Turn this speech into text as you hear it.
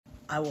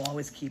I will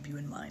always keep you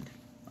in mind.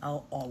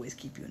 I'll always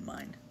keep you in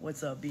mind.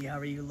 What's up, B? How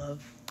are you,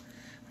 love?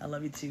 I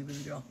love you too,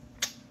 baby girl.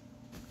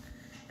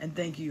 And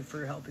thank you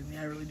for helping me.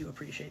 I really do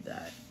appreciate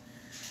that.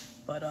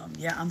 But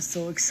yeah, I'm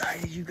so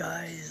excited, you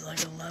guys.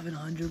 Like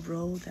 1100,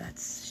 bro.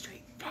 That's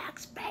straight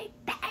facts,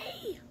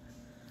 baby.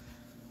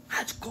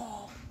 Let's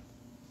go.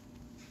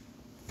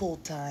 Full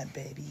time,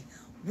 baby.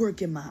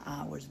 Working my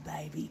hours,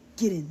 baby.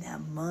 Getting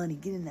that money.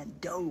 Getting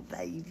that dough,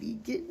 baby.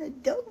 Getting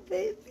that dough,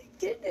 baby.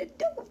 Getting that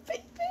dough,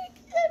 baby.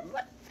 Getting that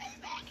money, baby.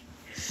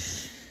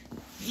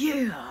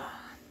 Yeah.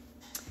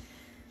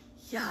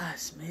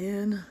 Yes,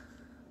 man.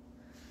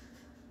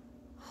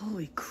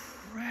 Holy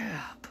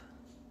crap.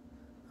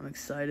 I'm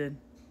excited.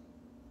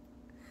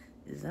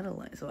 Is that a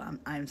light? So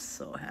I'm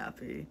so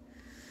happy.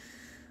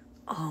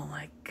 Oh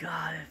my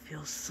god, it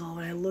feels so.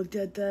 When I looked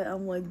at that,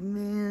 I'm like,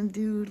 man,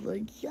 dude,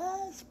 like,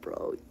 yes,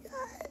 bro,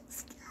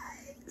 yes.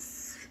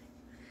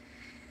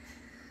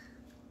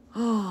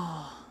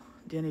 Oh,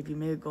 Danny, if you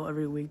made a goal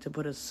every week to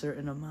put a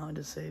certain amount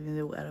into savings,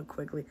 it will add up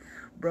quickly.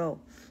 Bro,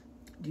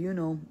 do you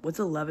know what's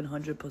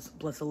 1100 plus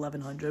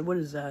 1100? What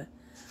is that?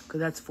 Because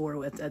that's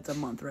that's a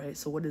month, right?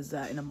 So what is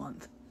that in a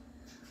month?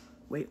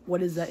 Wait,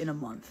 what is that in a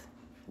month?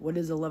 What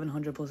is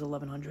 1100 plus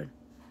 1100?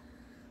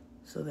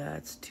 So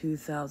that's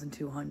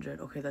 2,200.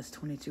 Okay, that's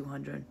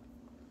 2,200.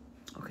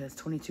 Okay, that's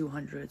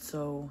 2,200.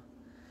 So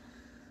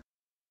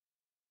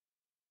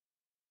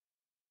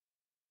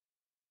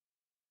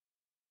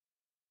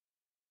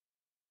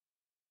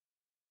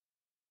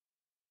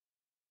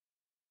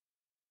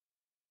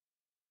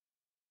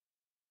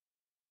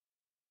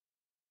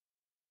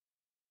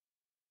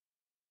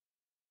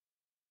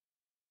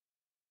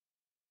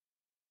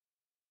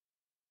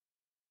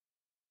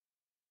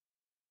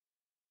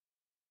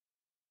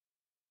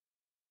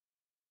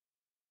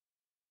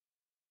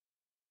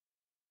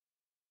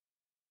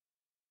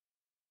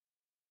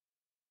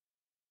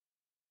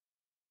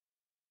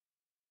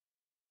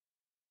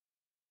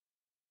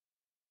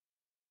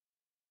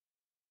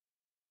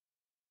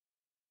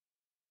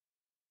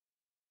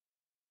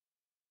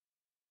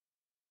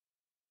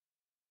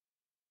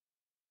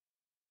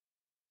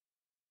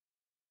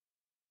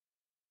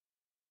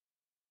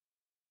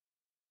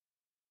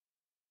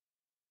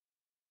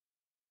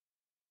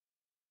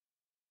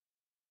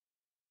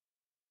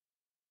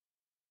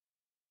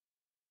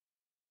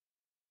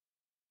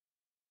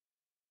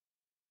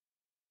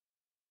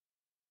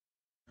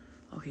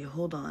okay,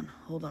 hold on.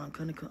 I'm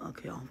kind of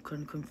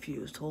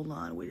confused. Hold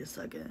on, wait a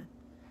second.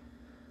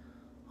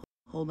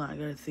 Hold on, I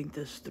gotta think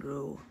this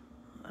through.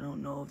 I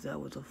don't know if that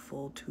was a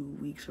full 2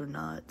 weeks or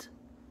not.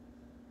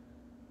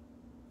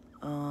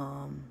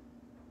 I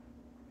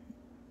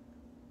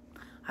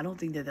don't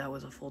think that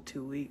was a full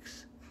 2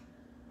 weeks.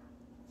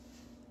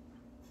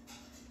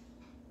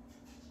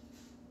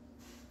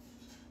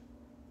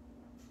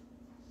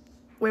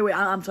 Wait,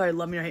 I'm sorry,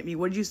 love me or hate me.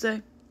 What did you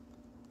say?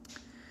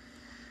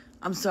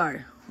 I'm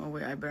sorry. Oh,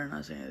 wait, I better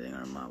not say anything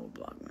or mom will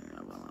block me.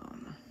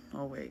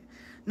 Oh, wait.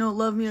 No,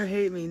 love me or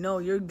hate me. No,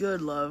 you're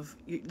good, love.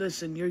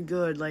 Listen, you're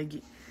good. Like,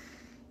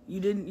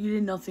 you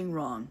did nothing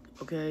wrong,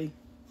 okay?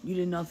 You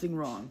did nothing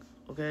wrong,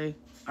 okay?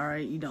 All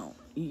right, you don't.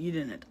 You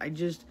didn't. I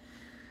just,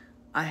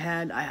 oh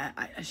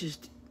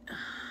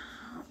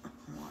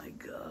my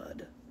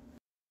God.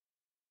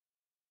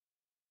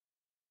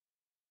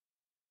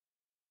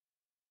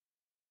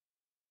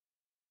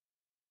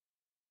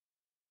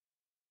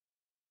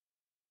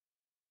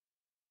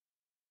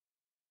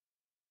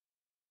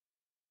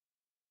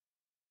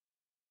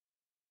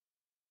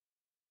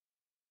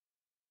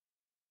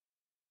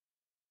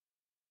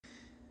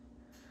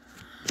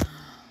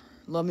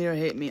 Love me or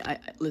hate me.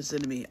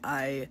 Listen to me.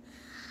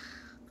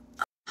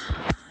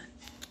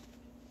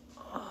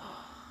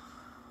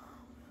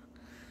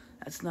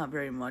 That's not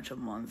very much a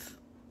month.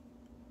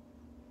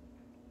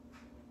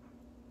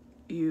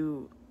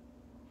 Have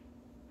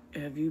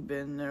you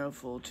been there a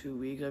full 2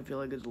 weeks? I feel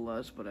like it's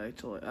less, but I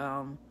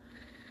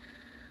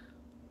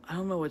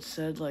don't know. It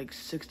said like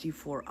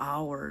 64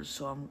 hours,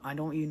 so I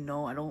don't even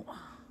know.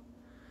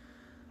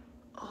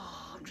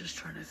 I'm just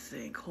trying to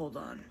think. Hold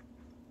on.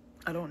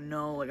 I don't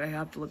know. Like, I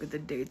have to look at the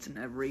dates and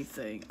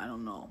everything. I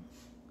don't know.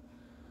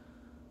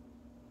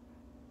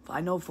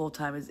 I know full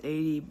time is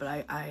 80,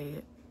 but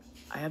I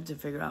have to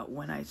figure out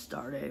when I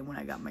started and when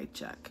I got my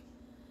check.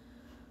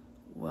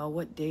 Well,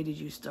 what day did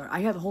you start?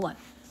 Hold on.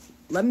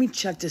 Let me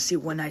check to see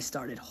when I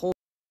started.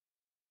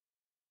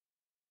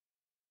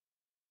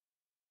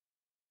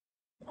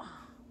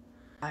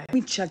 Let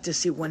me check to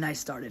see when I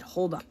started.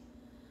 Hold on.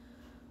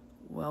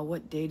 Well,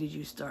 what day did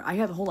you start?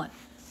 Hold on.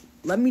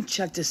 Let me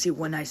check to see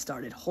when I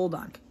started. Hold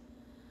on.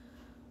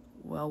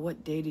 Well,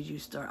 what day did you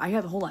start?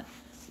 Hold on.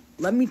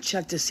 Let me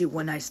check to see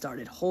when I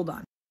started. Hold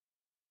on.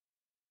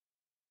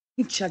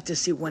 Let me check to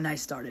see when I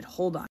started.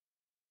 Hold on.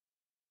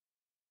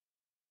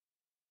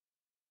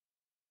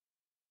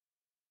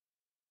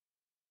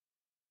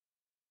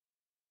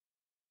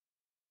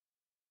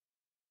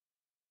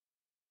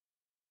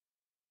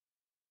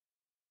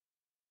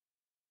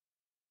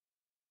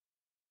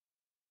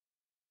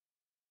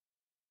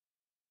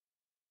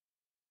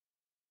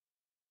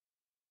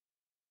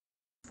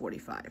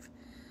 645.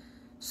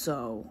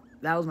 So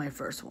that was my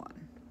first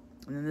one.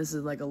 And then this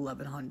is like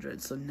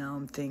 1100. So now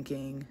I'm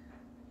thinking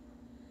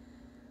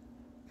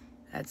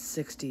that's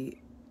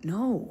 60.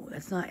 No,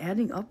 that's not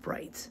adding up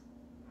right.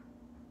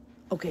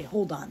 Okay,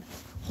 hold on.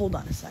 Hold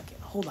on a second.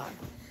 Hold on.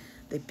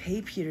 The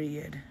pay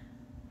period.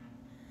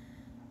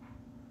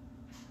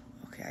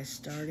 Okay, I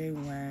started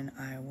when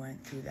I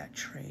went through that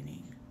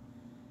training.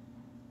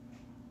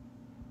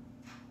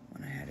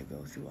 When I had to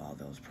go through all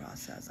those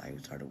processes, I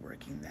started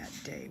working that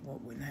day.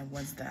 When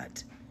was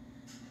that?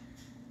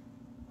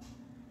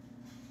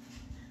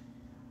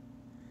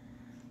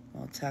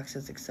 Well,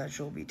 taxes,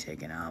 etc. will be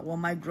taken out. Well,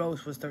 my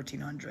gross was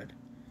 1,300.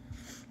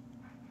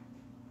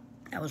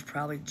 That was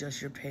probably just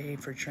your pay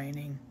for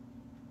training.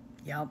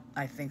 Yep,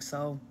 I think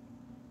so.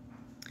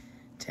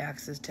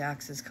 Taxes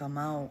come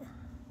out.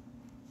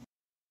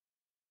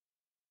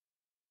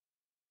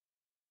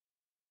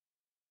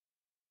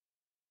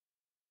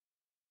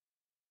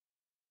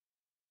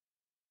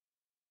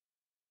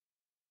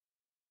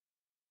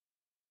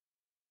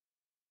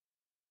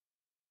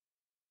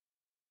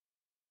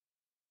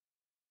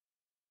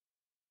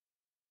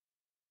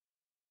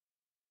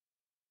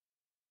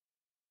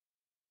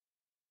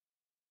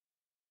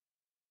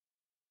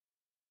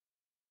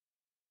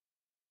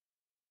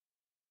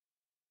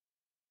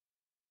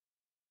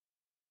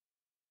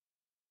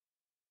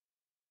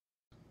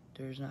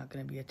 There's not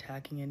going to be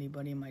attacking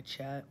anybody in my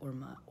chat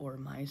or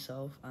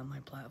myself on my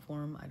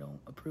platform. I don't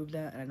approve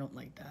that, and I don't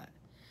like that.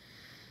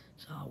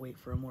 So I'll wait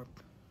for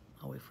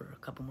a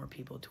couple more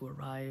people to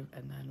arrive,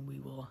 and then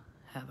we will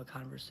have a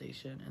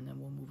conversation, and then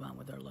we'll move on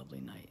with our lovely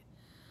night.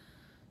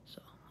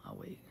 So I'll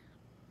wait.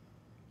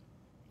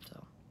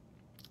 So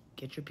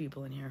get your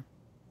people in here.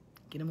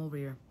 Get them over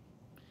here.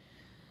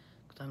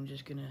 Because I'm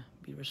just going to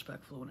be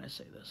respectful when I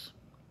say this.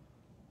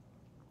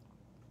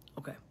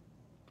 Okay.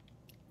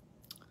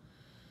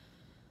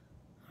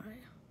 All right.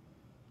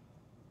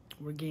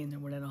 We're getting there.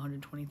 We're at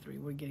 123.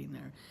 We're getting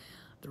there.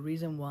 The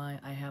reason why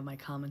I have my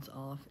comments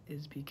off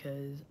is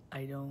because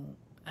I don't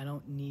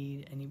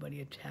need anybody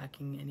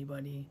attacking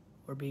anybody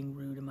or being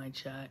rude in my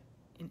chat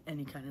in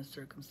any kind of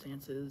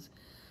circumstances.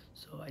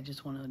 So I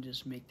just want to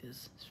just make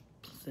this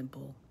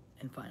simple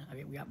and fine.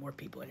 Okay, we got more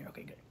people in here.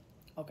 Okay, good.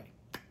 Okay.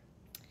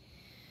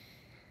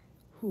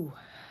 Whew.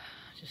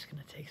 Just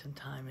gonna take some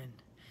time, and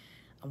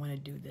I want to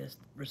do this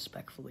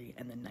respectfully,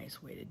 and the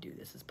nice way to do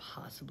this as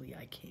possibly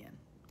I can.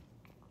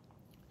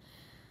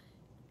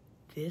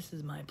 This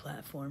is my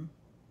platform.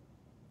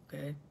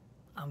 Okay,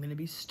 I'm gonna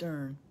be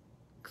stern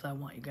because I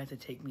want you guys to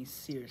take me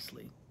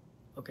seriously.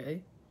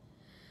 Okay,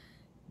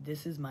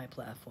 this is my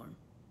platform,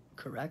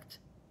 correct?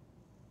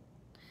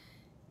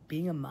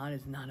 Being a mod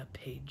is not a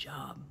paid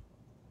job.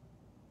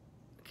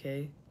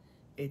 Okay,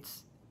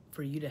 it's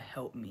for you to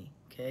help me.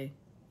 Okay,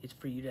 it's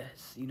for you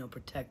to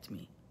protect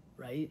me,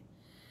 right?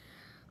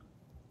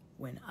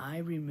 When I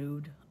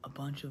removed a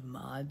bunch of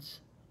mods,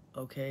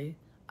 okay,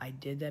 I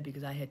did that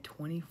because I had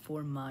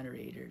 24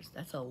 moderators.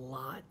 That's a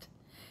lot.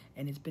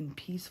 And it's been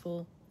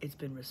peaceful, it's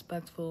been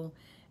respectful,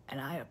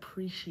 and I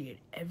appreciate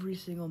every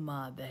single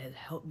mod that has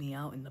helped me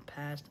out in the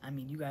past. I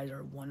mean, you guys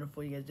are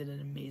wonderful. You guys did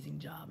an amazing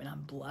job, and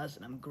I'm blessed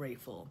and I'm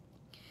grateful.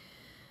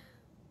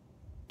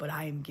 But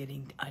I am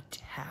getting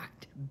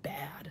attacked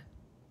bad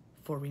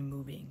for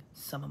removing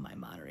some of my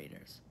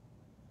moderators.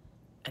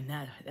 And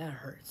that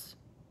hurts.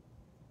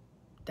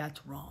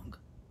 That's wrong.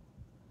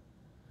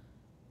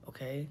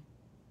 Okay?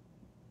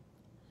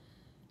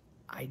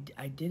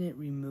 I didn't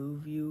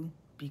remove you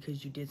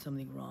because you did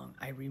something wrong.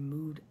 I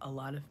removed a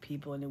lot of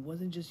people, and it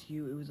wasn't just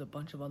you, it was a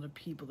bunch of other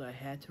people that I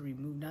had to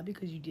remove, not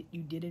because you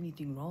did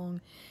anything wrong,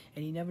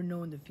 and you never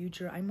know in the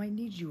future I might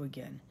need you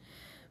again.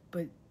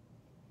 But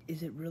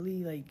is it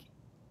really like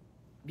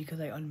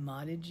because I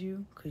unmodded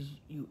you because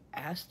you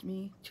asked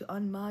me to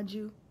unmod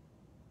you,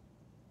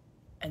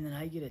 and then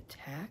I get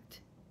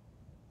attacked?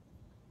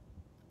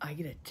 I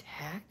get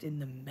attacked in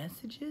the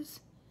messages?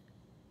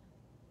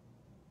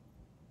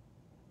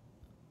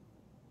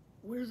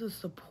 Where's the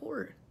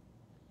support?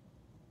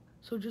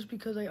 So just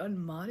because I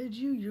unmodded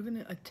you, you're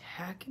gonna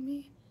attack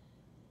me?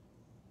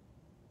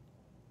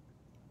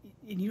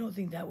 And you don't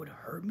think that would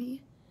hurt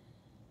me?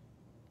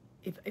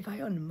 If I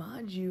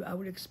unmod you, I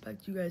would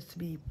expect you guys to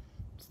be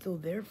still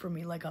there for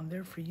me like I'm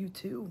there for you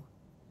too.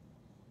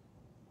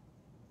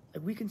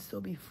 Like, we can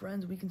still be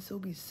friends, we can still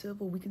be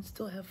civil, we can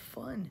still have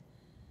fun.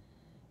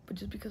 But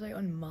just because I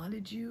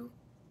unmodded you,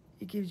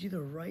 it gives you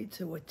the right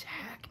to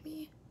attack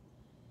me?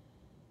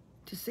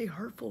 To say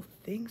hurtful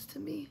things to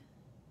me?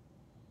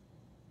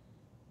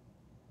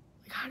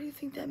 Like, how do you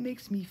think that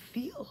makes me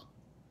feel?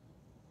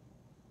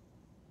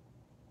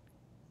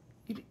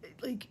 You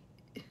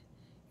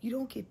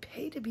don't get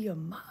paid to be a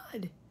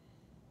mod.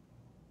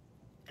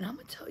 And I'm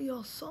gonna tell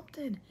y'all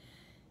something.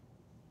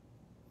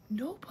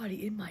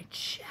 Nobody in my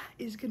chat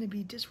is gonna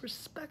be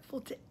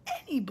disrespectful to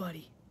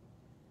anybody.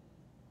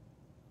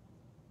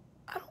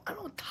 I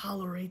don't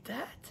tolerate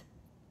that.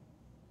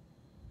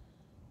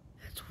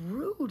 That's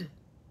rude.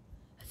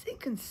 That's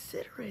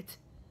inconsiderate.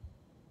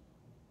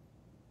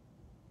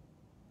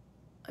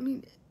 I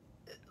mean,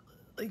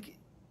 like,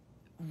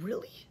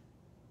 really?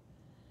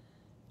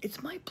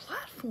 It's my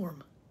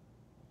platform.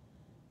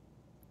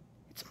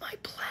 It's my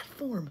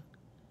platform.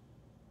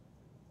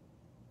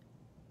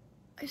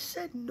 I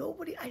said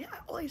nobody,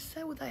 all I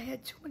said was I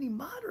had too many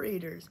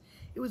moderators.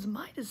 It was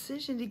my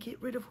decision to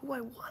get rid of who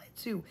I wanted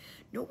to.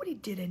 Nobody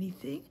did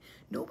anything.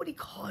 Nobody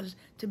caused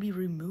to be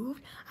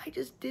removed. I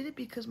just did it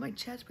because my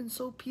chat's been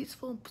so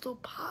peaceful and so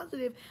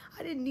positive.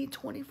 I didn't need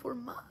 24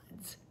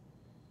 mods.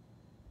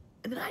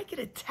 And then I get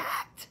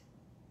attacked.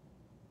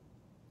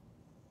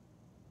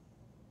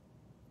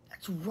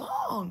 That's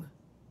wrong.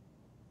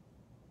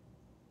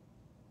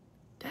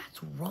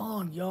 That's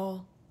wrong,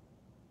 y'all.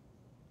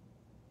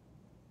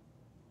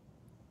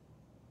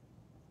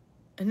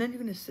 And then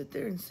you're going to sit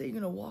there and say you're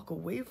going to walk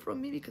away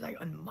from me because I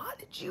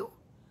unmodded you?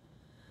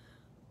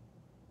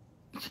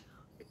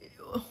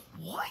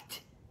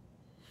 What?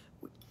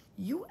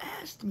 You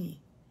asked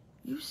me.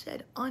 You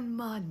said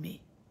unmod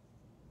me.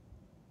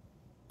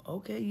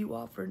 Okay, you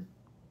offered.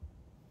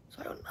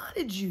 So I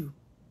unmodded you.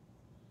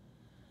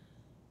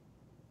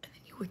 And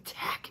then you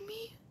attack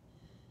me?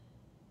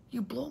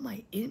 You blow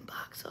my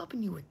inbox up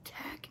and you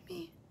attack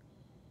me?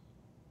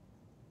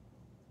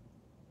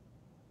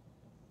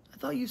 I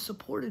thought you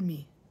supported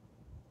me.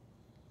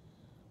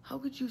 How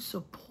could you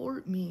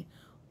support me,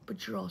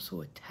 but you're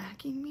also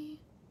attacking me?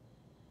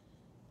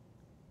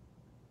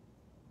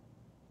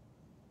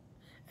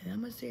 And I'm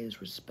going to say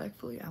this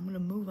respectfully. I'm going to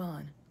move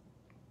on.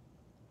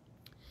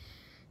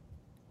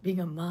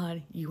 Being a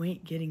mod, you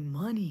ain't getting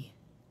money.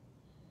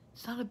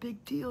 It's not a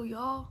big deal,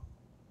 y'all.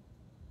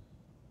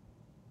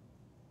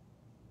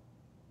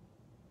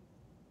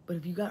 But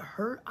if you got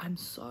hurt, I'm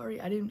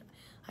sorry. I didn't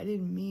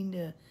mean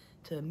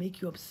to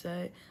make you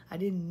upset. I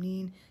didn't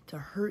mean to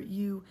hurt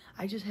you.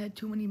 I just had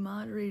too many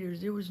moderators.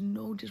 There was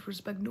no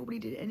disrespect. Nobody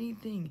did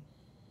anything.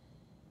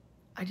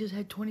 I just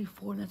had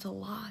 24, and that's a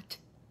lot.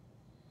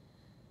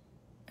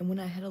 And when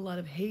I had a lot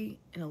of hate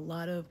and a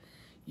lot of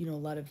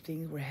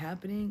things were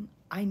happening,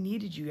 I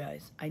needed you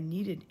guys. And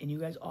you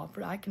guys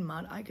offered, I can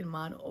mod.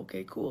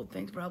 Okay, cool.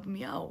 Thanks for helping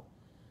me out.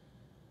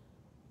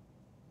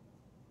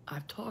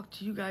 I've talked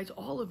to you guys,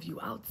 all of you,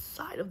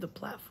 outside of the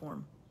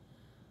platform.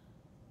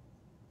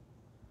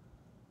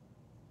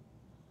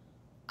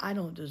 I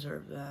don't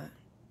deserve that.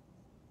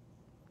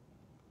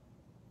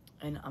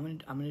 And I'm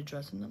gonna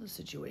address another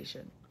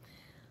situation.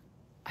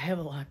 I have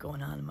a lot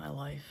going on in my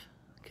life,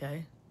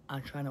 okay?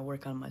 I'm trying to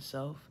work on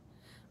myself.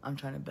 I'm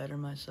trying to better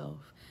myself.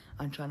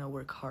 I'm trying to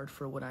work hard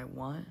for what I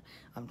want.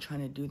 I'm trying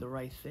to do the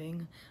right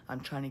thing. I'm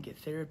trying to get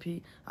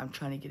therapy. I'm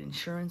trying to get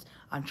insurance.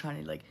 I'm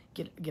trying to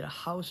get a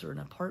house or an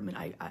apartment.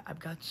 I've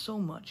got so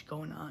much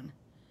going on,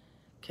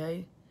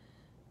 okay?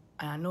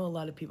 And I know a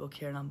lot of people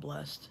care, and I'm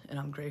blessed, and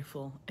I'm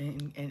grateful,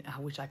 and I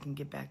wish I can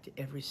get back to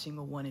every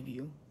single one of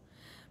you.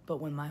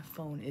 But when my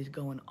phone is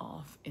going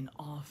off and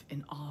off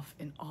and off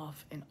and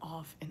off and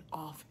off and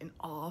off and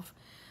off,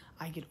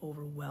 I get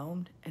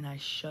overwhelmed and I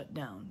shut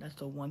down. That's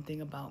the one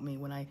thing about me.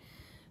 When I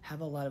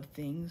have a lot of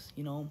things,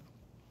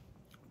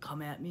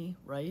 come at me,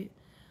 right?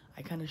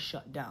 I kind of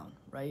shut down,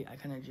 right? I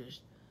kind of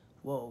just,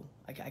 whoa,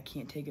 I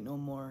can't take it no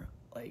more.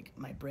 Like,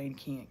 my brain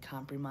can't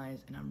compromise,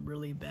 and I'm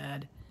really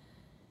bad.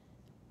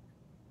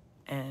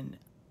 And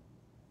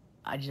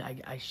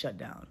I shut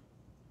down,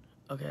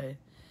 okay?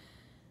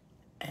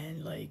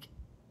 And, like,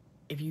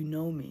 if you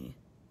know me,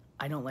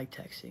 I don't like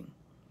texting.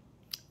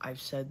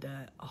 I've said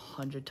that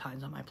 100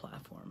 times on my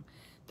platform.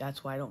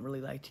 That's why I don't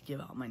really like to give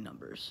out my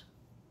numbers,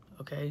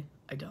 okay?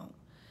 I don't.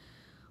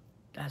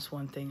 That's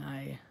one thing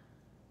I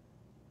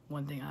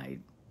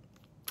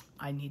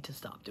need to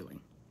stop doing.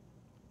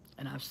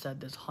 And I've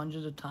said this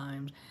hundreds of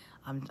times.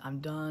 I'm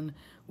done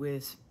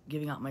with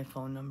giving out my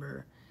phone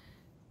number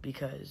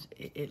because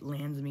it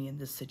lands me in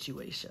this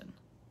situation.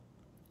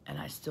 And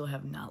I still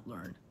have not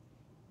learned.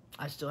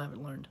 I still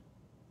haven't learned.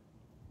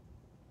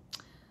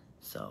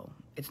 So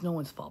it's no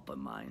one's fault but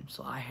mine.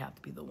 So I have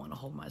to be the one to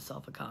hold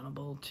myself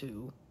accountable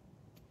to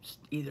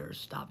either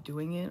stop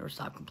doing it or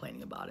stop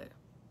complaining about it.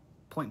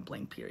 Point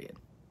blank, period.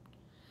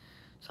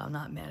 So I'm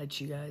not mad at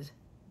you guys.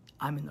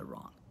 I'm in the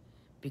wrong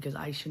because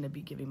I shouldn't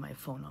be giving my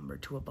phone number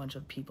to a bunch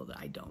of people that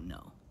I don't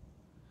know.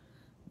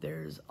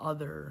 There's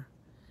other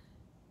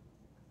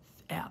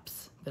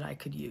apps that I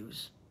could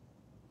use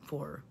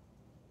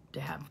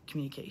to have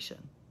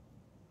communication.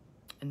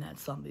 And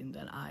that's something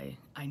that I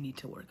need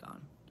to work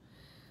on.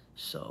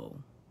 So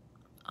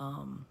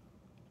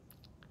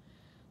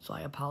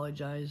I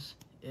apologize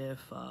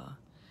if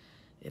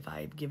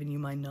I've given you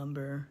my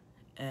number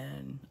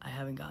and I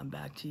haven't gotten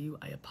back to you.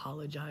 I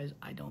apologize.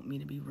 I don't mean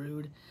to be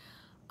rude,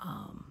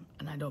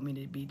 and I don't mean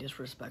to be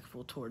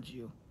disrespectful towards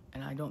you,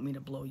 and I don't mean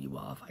to blow you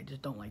off. I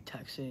just don't like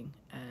texting,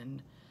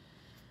 and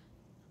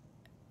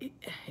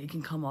it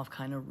can come off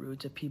kind of rude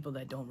to people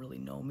that don't really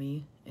know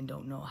me and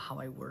don't know how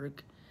I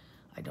work.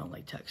 I don't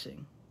like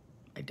texting.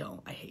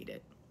 I hate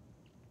it.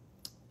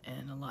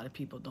 And a lot of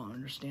people don't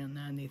understand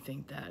that, and they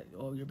think that,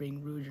 oh, you're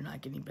being rude, you're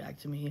not getting back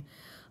to me.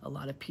 A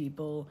lot of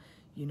people,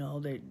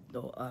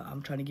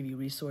 I'm trying to give you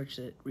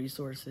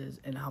resources,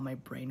 and how my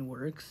brain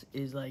works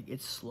is like,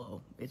 it's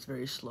slow. It's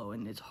very slow,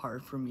 and it's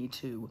hard for me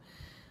to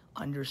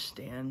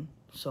understand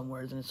some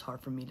words and it's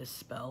hard for me to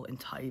spell and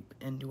type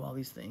and do all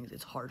these things.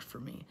 It's hard for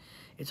me.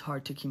 It's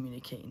hard to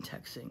communicate in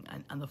texting.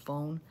 And on the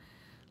phone,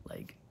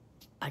 like,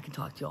 I can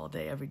talk to you all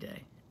day, every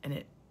day,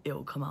 and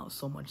it'll come out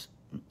so much,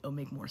 it'll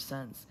make more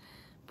sense.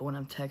 But when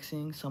I'm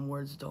texting, some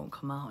words don't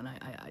come out, and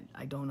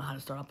I don't know how to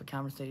start off a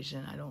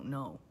conversation. I don't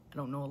know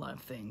a lot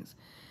of things,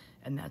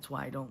 and that's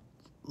why I don't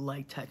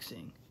like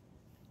texting.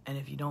 And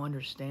if you don't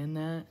understand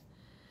that,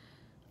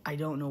 I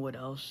don't know what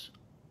else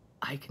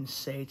I can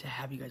say to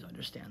have you guys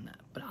understand that.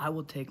 But I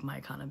will take my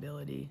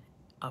accountability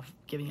of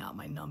giving out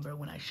my number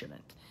when I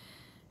shouldn't.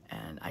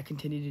 And I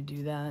continue to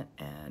do that,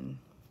 and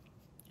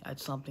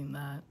that's something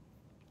that,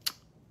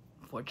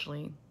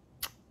 unfortunately,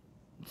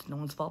 it's no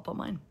one's fault but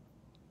mine.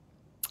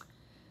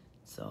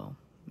 So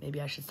maybe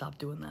I should stop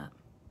doing that.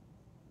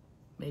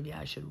 Maybe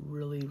I should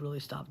really, really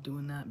stop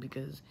doing that,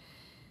 because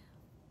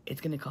it's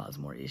going to cause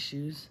more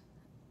issues,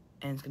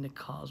 and it's going to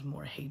cause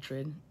more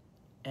hatred.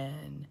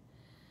 And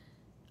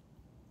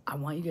I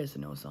want you guys to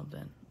know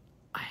something.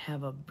 I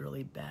have a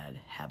really bad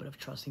habit of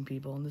trusting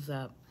people on this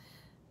app,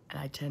 and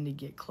I tend to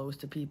get close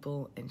to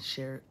people and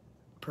share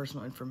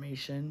personal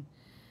information,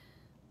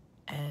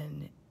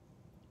 and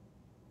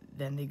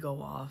then they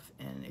go off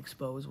and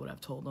expose what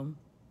I've told them.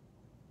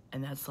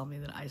 And that's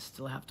something that I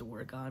still have to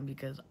work on,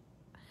 because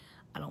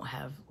I don't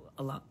have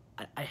a lot.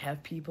 I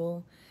have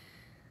people,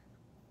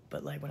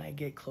 but like when I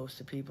get close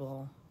to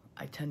people,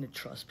 I tend to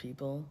trust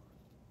people,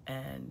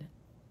 and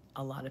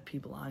a lot of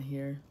people on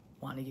here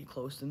want to get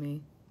close to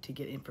me to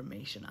get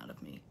information out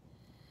of me.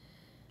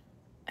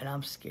 And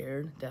I'm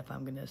scared that if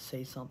I'm going to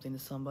say something to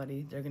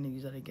somebody, they're going to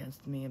use that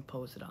against me and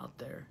post it out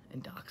there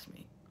and dox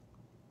me.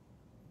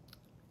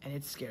 And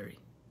it's scary.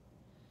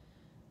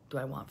 Do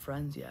I want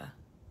friends? Yeah.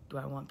 Do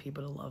I want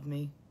people to love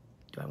me?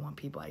 Do I want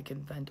people I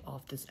can vent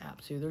off this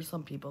app to? There's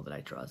some people that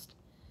I trust.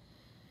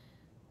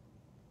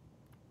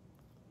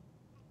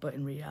 But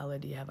in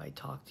reality, have I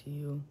talked to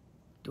you?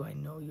 Do I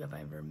know you? Have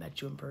I ever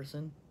met you in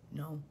person?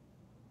 No.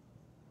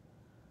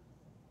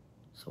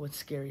 So it's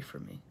scary for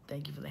me.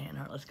 Thank you for the hand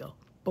heart. Let's go.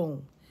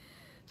 Boom.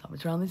 So I'm going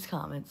to turn on these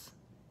comments.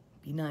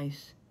 Be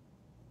nice.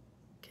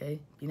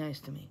 Okay? Be nice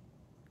to me.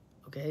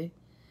 Okay?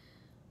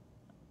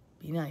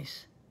 Be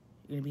nice.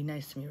 You're going to be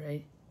nice to me,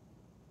 right?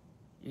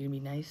 You're going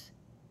to be nice?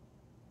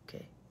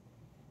 Okay.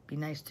 Be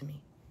nice to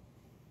me.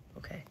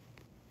 Okay?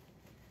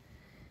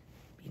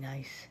 Be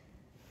nice.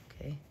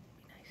 Okay?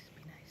 Be nice.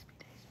 Be nice.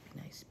 Be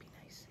nice. Be nice. Be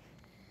nice.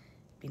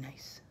 Be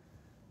nice.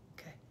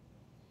 Okay?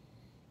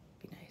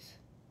 Be nice.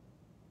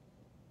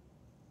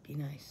 Be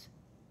nice.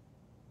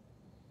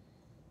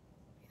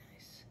 Be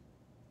nice.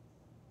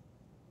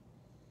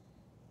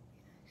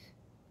 Be nice.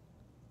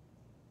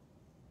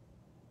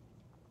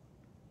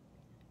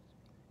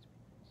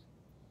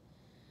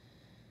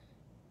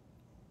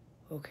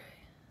 Okay.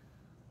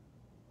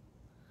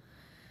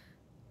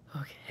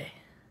 Okay.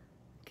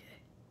 Okay.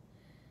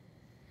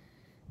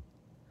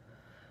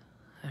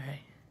 All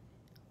right.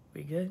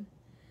 We good?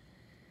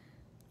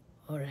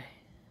 All right.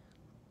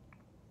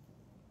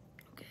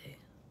 Okay.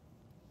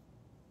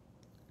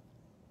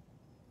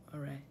 All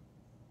right.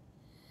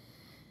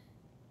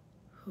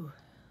 Whew.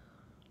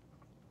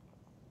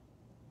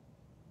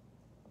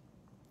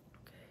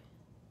 Okay.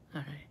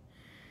 All right.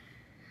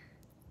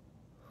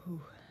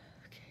 Whew.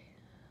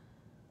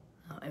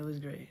 Okay. It was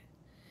great.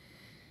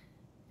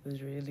 It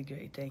was really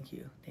great. Thank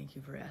you. Thank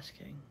you for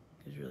asking.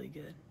 It was really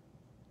good.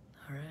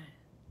 All right.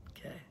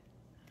 Okay.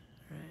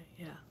 All right.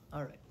 Yeah.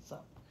 All right. So.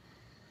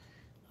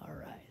 All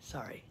right.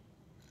 Sorry.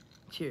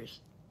 Cheers.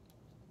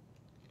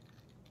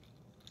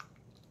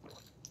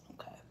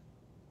 Okay.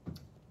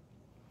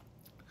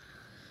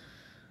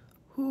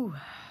 Whew.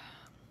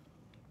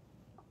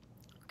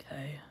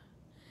 Okay.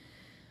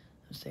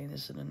 I'm saying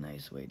this in a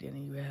nice way,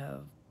 Dani. You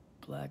have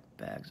black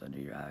bags under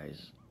your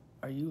eyes.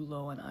 Are you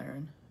low on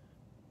iron?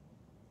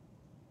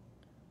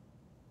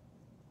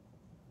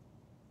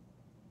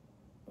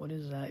 What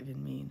does that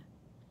even mean?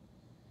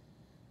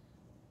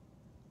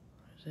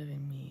 What does that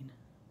even mean?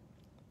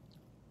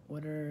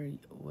 What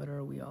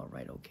are we all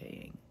right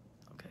okaying?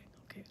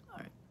 Okay, all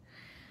right.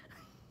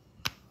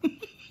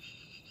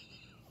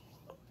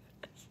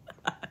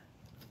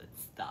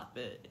 Stop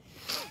it.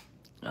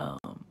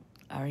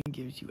 Iron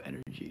gives you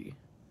energy.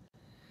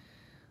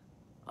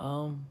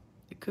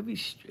 It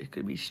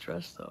could be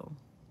stress though.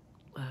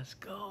 Let's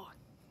go.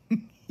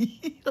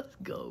 Let's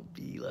go,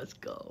 B. Let's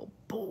go.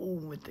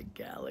 Boom with the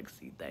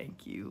galaxy.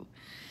 Thank you.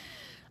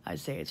 I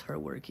say it's her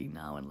working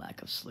now and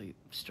lack of sleep.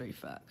 Straight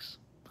facts.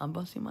 I'm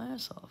busting my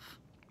ass off.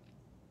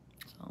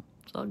 So,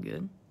 it's all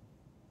good.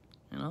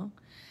 You know?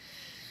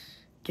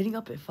 Getting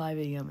up at 5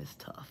 a.m. is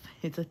tough.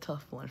 It's a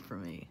tough one for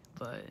me,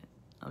 but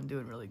I'm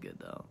doing really good,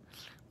 though.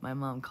 My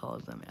mom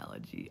calls them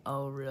allergy.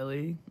 Oh,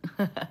 really?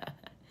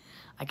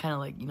 I kind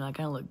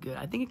of look good.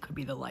 I think it could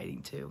be the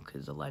lighting, too,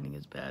 because the lighting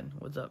is bad.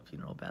 What's up,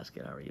 Funeral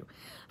Basket? How are you?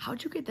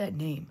 How'd you get that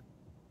name?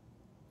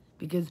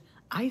 Because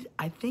I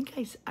think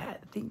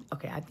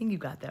okay, I think you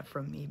got that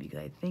from me because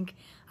I think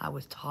I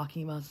was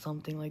talking about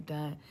something like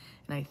that,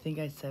 and I think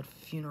I said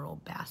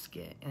funeral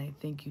basket, and I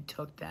think you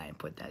took that and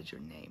put that as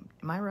your name.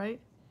 Am I right?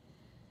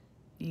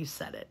 You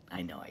said it.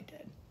 I know I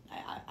did.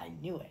 I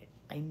knew it.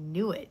 I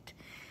knew it.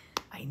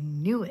 I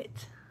knew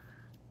it.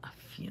 A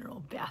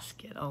funeral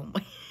basket. Oh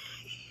my.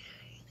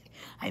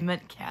 I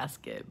meant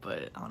casket,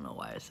 but I don't know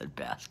why I said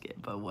basket,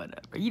 but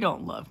whatever. You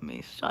don't love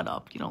me. Shut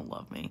up. You don't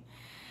love me.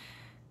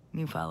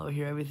 New follower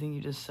here. Everything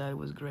you just said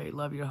was great.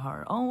 Love your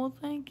heart. Oh, well,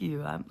 thank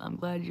you. I'm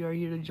glad you are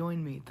here to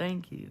join me.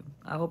 Thank you.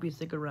 I hope you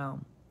stick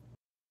around.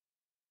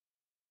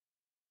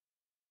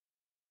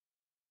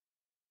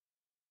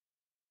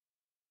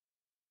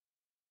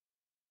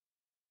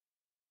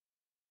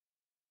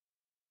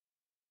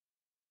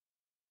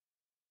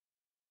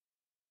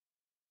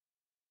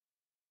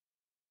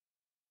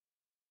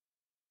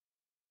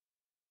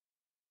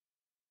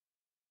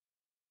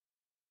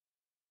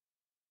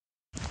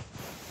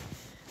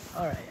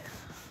 All right.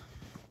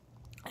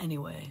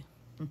 Anyway,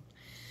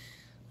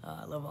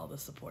 I love all the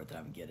support that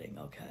I'm getting.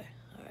 Okay.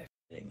 All right.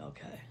 Okay.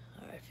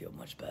 All right. I feel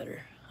much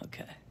better.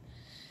 Okay.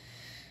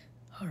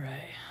 All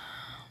right.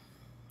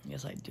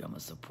 Yes, I do. I'm a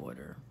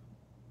supporter.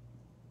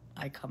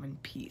 I come in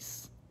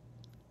peace.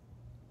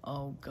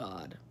 Oh,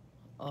 God.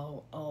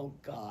 Oh,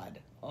 God.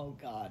 Oh,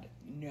 God.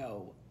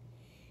 No.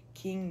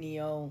 King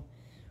Neo,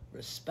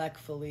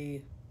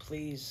 respectfully,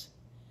 please,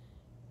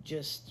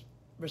 just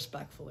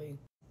respectfully,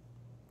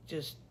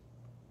 just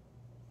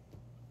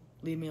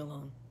leave me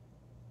alone.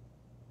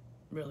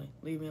 Really,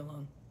 leave me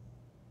alone.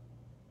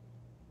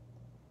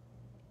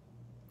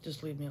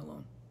 Just leave me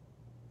alone.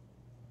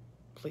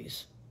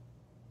 Please,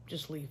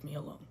 just leave me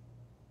alone.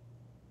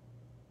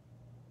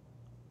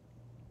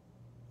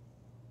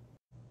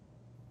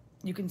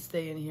 You can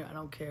stay in here, I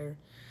don't care,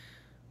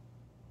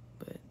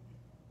 but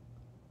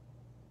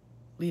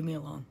leave me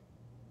alone.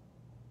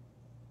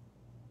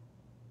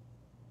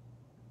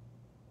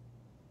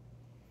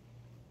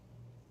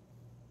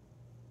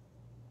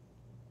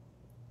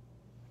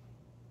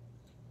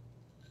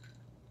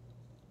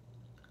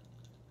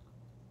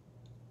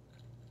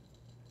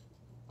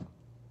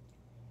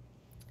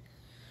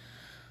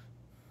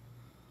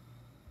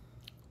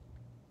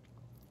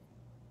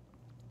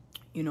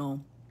 You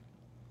know,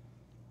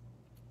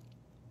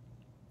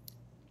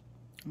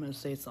 I'm gonna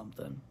say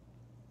something.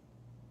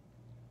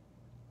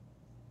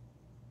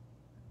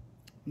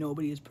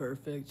 Nobody is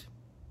perfect.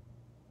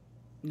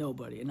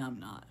 Nobody, and I'm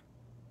not.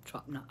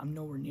 I'm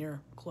nowhere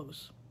near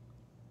close.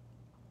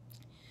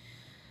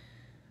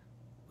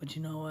 But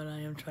you know what? I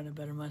am trying to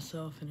better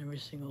myself in every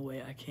single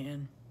way I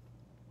can.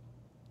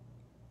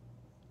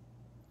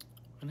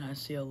 And I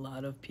see a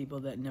lot of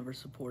people that never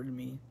supported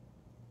me,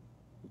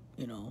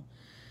 you know,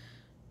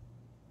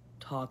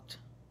 talked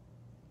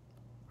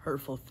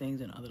hurtful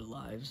things in other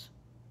lives.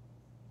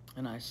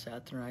 And I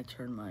sat there and I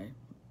turned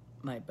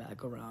my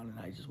back around and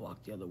I just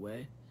walked the other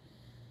way.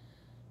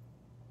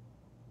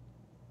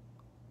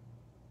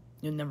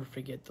 You'll never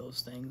forget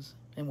those things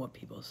and what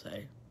people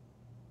say.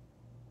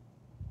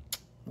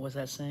 What's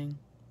that saying?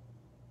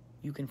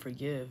 You can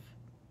forgive,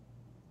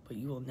 but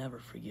you will never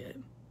forget.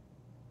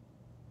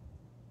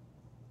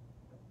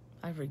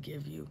 I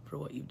forgive you for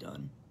what you've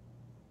done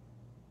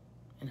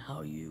and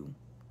how you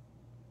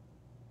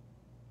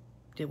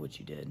did what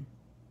you did.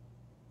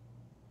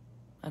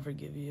 I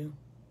forgive you,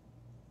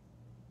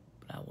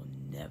 but I will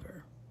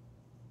never,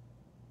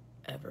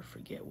 ever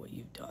forget what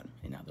you've done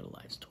in other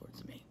lives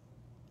towards me.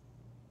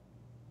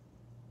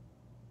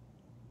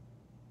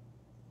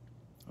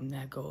 And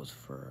that goes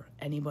for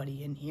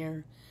anybody in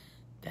here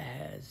that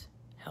has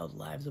held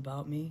lies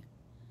about me,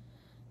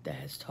 that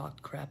has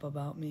talked crap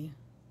about me,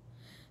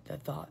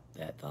 that thought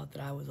that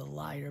I was a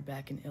liar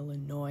back in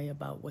Illinois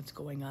about what's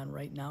going on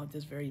right now at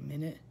this very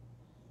minute.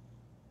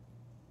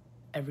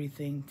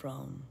 Everything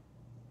from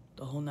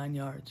the whole 9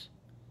 yards.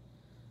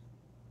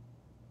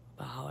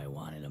 About how I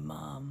wanted a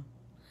mom,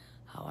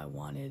 how I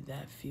wanted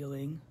that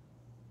feeling.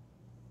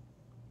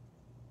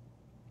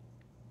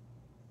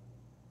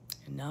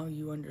 And now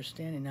you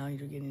understand, and now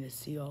you're getting to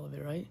see all of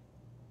it, right?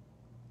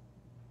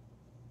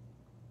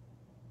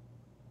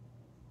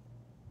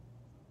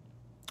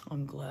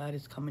 I'm glad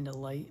it's coming to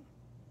light.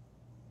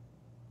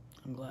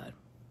 I'm glad.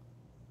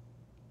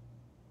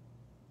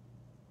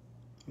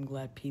 I'm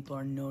glad people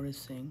are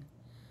noticing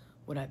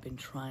what I've been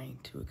trying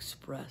to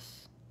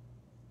express.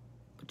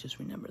 But just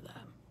remember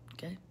that,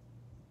 okay?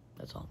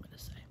 That's all I'm gonna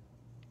say.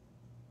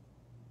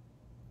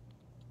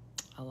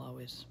 I'll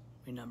always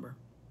remember.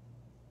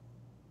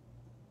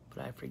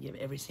 But I forgive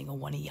every single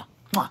one of you.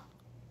 Mwah!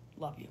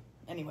 Love you.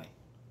 Anyway,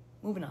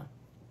 moving on.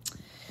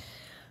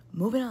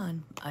 Moving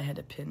on. I had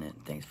to pin it.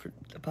 Thanks for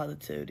the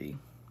positivity.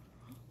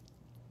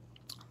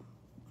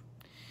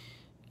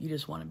 You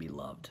just want to be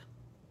loved.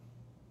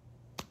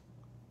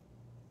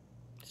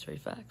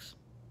 Straight facts.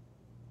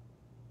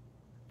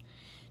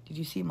 Did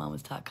you see Mama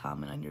Tot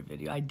comment on your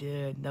video? I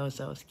did. That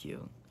was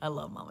cute. I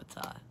love Mama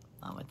Tot.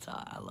 Mama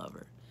Tot, I love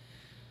her.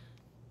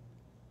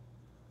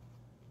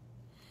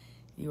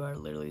 You are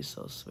literally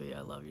so sweet.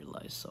 I love your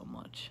life so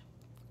much.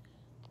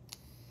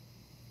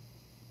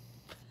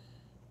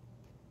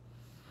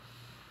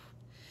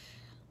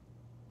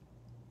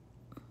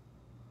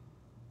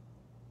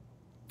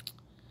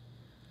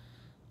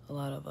 A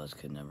lot of us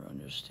could never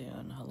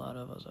understand. A lot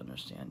of us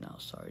understand now.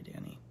 Sorry,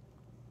 Dani.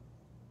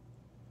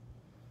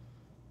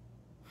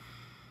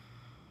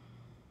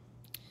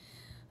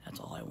 That's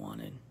all I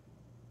wanted.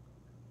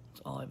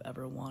 That's all I've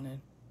ever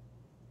wanted.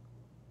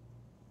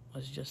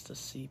 Was just to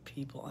see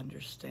people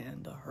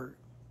understand the hurt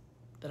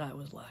that I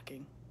was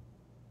lacking.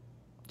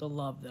 The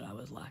love that I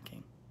was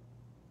lacking.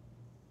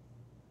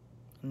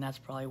 And that's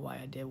probably why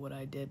I did what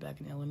I did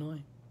back in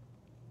Illinois.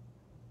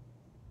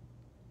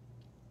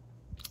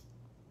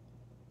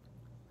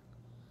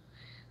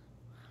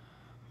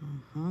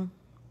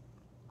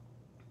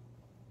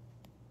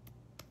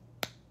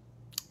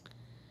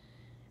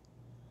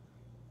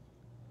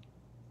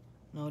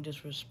 No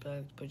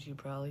disrespect, but you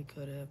probably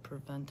could have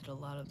prevented a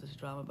lot of this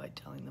drama by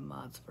telling the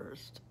mods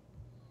first.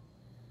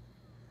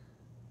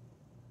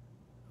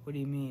 What do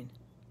you mean?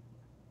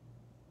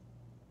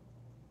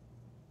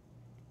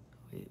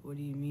 Wait, what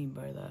do you mean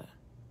by that?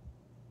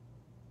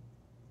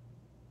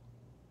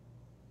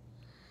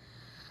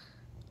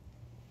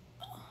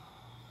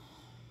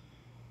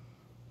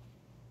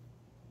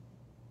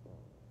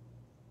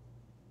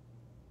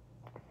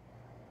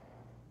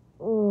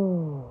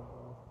 Oh.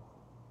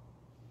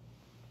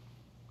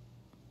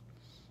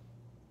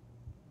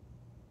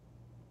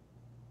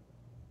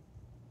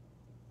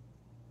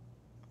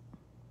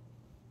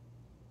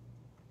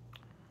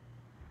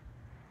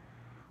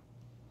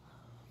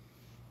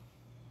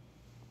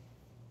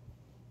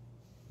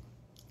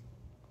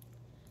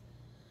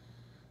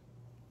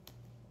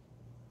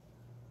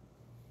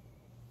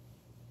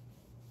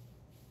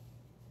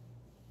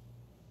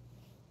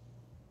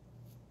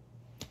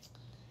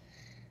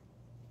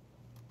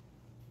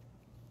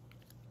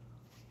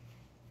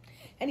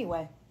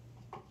 Anyway.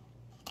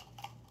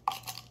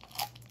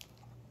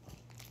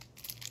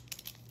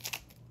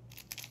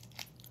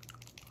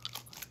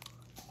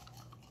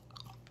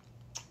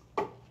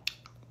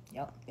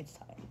 Yep, it's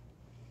time.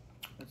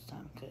 It's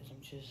time because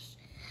I'm just...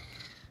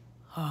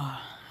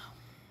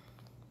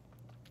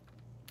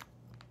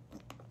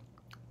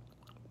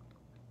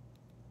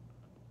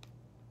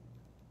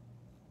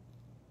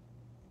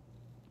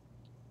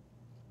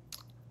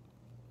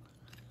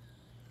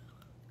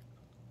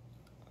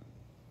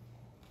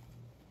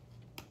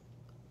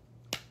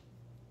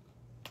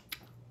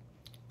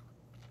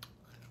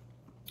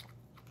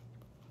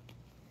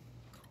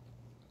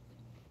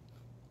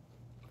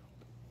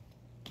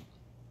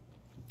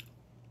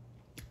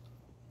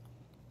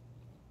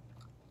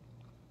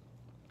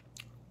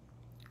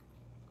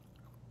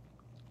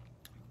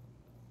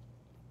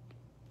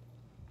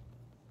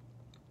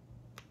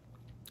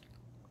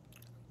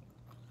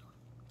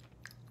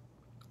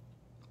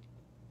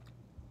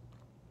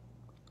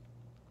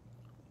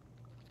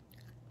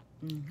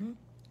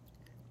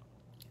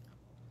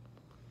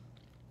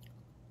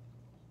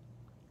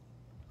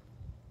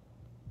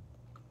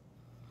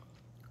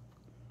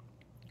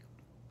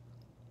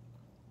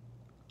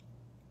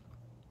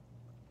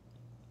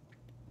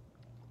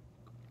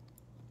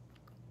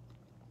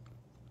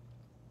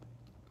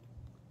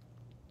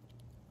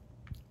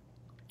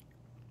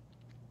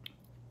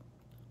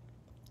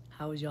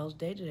 How was y'all's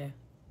day today?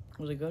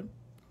 Was it good?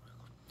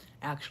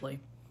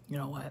 Actually, you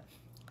know what?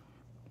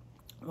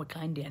 What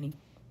kind, Dani?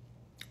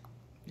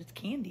 It's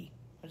candy.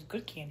 It's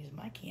good candy. It's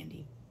my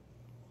candy.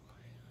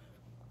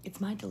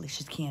 It's my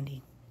delicious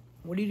candy.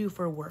 What do you do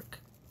for work?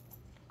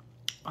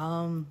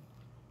 I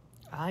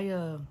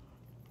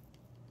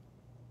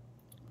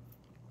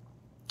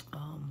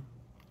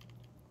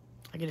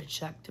get a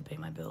check to pay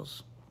my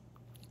bills.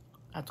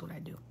 That's what I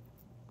do.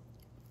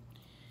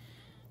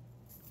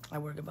 I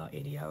work about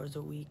 80 hours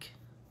a week,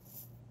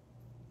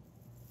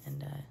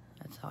 and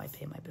that's how I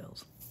pay my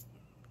bills.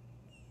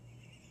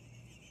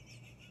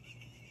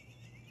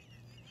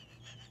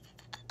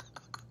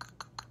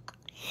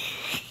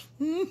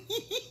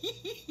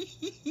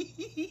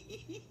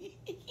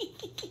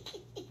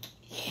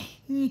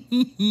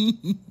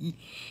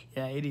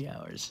 Yeah, 80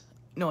 hours.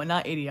 No,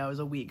 not 80 hours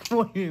a week.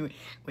 40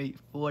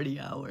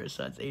 hours.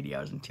 So that's 80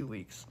 hours in 2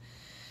 weeks.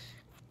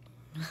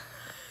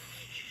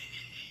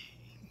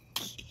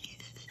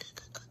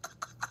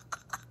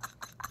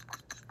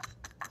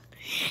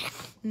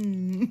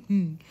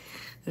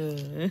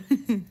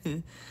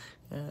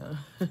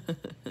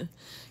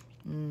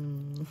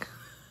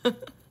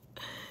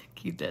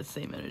 Keep that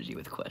same energy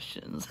with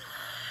questions.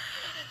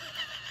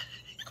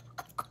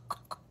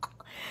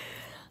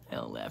 I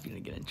don't laugh, you're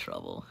gonna get in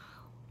trouble.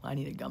 I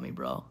need a gummy,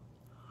 bro.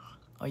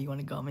 Oh, you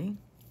want a gummy?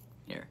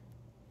 Here,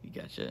 you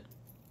got it.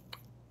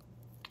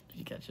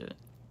 You got it.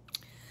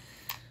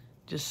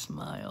 Just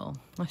smile.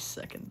 I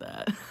second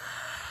that.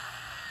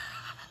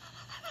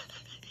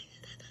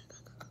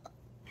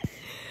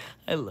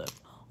 I love.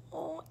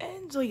 Oh,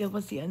 Enzo. You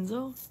want to see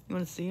Enzo? You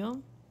want to see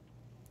him?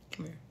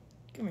 Come here.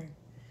 Come here.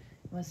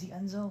 You want to see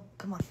Enzo?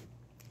 Come on.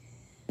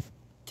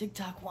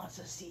 TikTok wants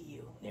to see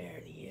you.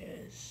 There he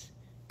is.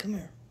 Come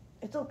here.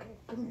 It's okay.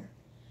 Come here.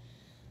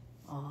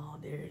 Oh,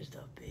 there's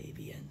the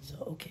baby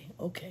Enzo. Okay,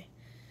 okay.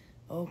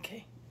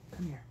 Okay.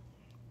 Come here.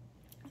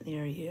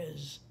 There he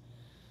is.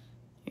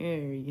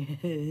 There he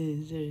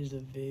is. There's a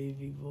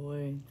baby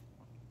boy.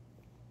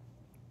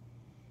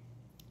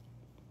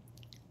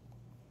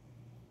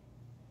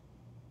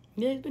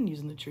 Yeah, he's been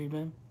using the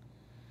treatment.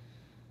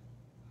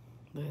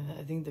 But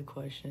I think the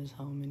question is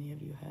how many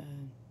of you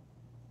had?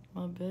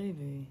 My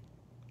baby.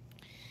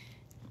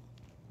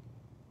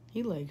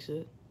 He likes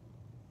it.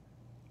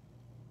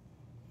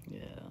 Yeah.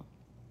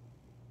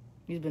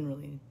 He's been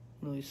really,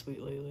 really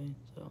sweet lately,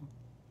 so.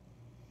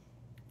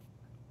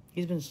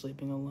 He's been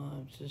sleeping a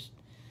lot. It's just,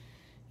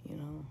 you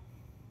know,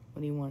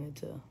 when he wanted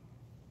to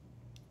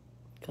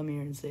come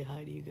here and say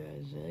hi to you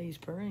guys. Yeah, he's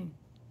purring.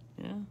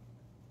 Yeah.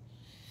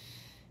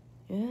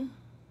 Yeah.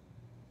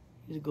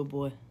 He's a good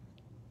boy.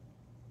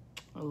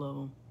 I love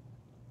him.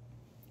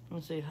 You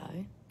want to say hi?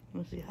 You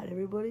want to say hi to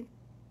everybody?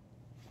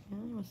 Yeah,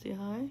 you want to say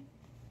hi?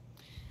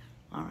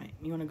 All right.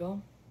 You want to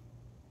go?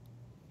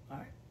 All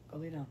right. Go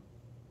lay down.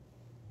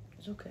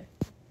 It's okay.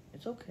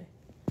 It's okay.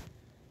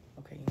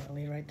 Okay, you want to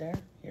lay right there?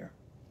 Here.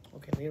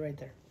 Okay, lay right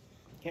there.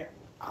 Here.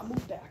 I'll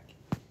move back.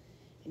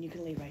 And you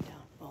can lay right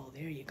down. Oh,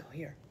 there you go.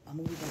 Here. I'll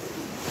move you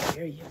back.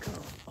 There you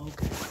go.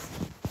 Okay.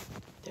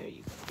 There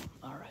you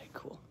go. All right,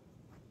 cool.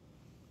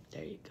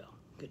 There you go.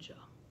 Good job.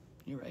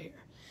 You're right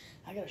here.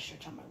 I gotta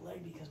stretch out my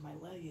leg because my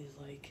leg is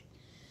like,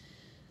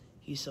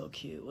 he's so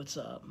cute. What's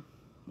up?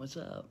 What's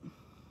up?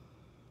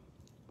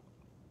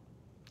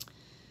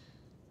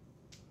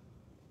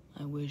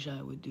 I wish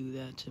I would do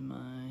that to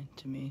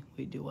me.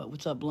 Wait, do what?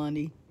 What's up,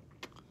 Blondie?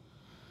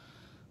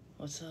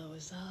 What's up?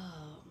 What's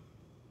up?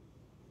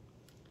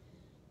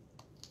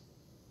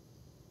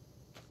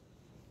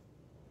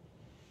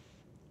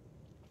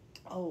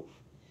 Oh.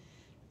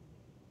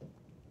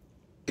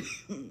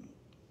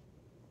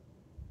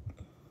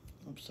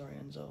 I'm sorry,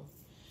 Enzo.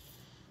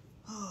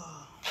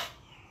 Oh.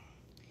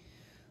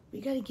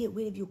 We gotta get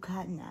rid of your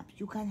catnaps.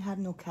 You can't have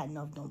no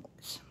catnap no more.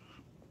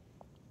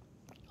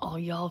 Oh,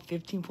 y'all,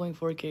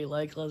 15.4K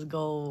likes. Let's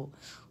go.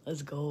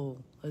 Let's go.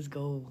 Let's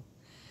go.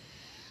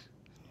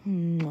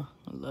 I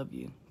love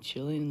you.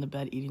 Chilling in the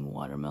bed eating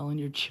watermelon.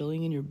 You're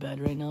chilling in your bed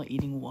right now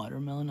eating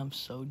watermelon. I'm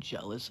so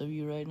jealous of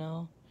you right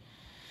now.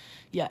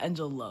 Yeah,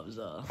 Enzo loves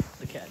the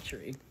cat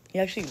tree. He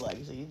actually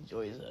likes it. He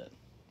enjoys it.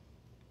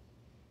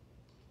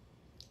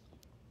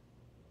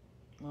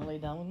 Wanna lay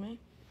down with me?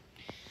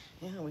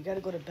 Yeah, we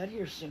gotta go to bed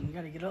here soon. We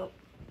gotta get up.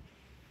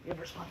 We have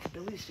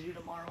responsibilities to do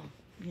tomorrow.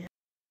 Yeah.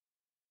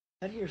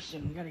 Bed here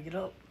soon. We gotta get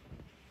up.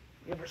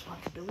 We have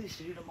responsibilities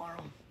to do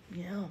tomorrow.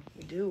 Yeah,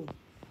 we do.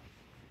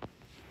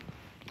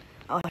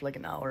 I'll have like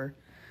an hour,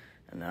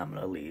 and then I'm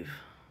gonna leave.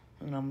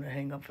 And I'm gonna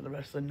hang up for the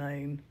rest of the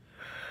night and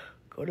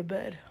go to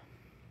bed.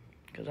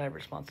 Because I have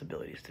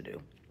responsibilities to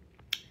do.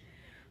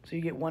 So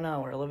you get 1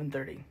 hour,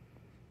 11:30.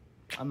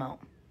 I'm out.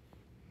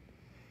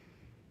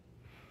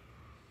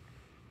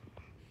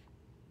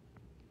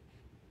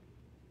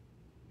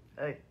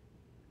 Hey.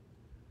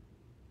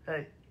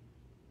 Hey.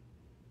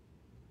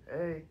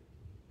 Hey.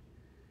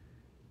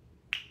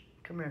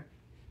 Come here.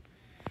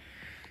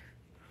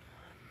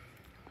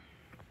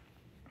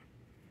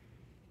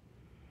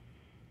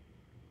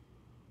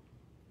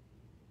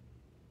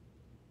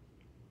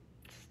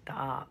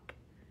 Stop.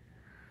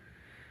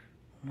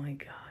 Oh my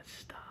God,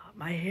 stop.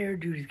 My hair,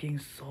 dude, is getting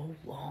so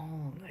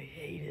long. I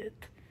hate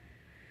it.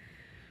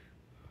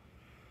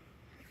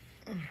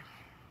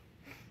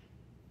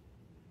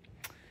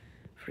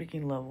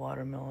 Freaking love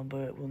watermelon,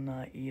 but will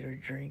not eat or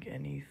drink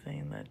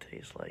anything that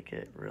tastes like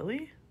it.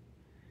 Really?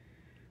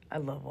 I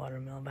love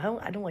watermelon, but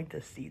I don't like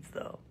the seeds,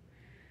 though.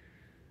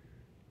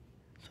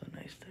 So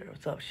nice there.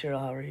 What's up, Cheryl?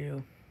 How are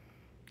you?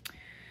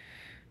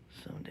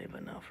 Someday,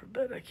 but now for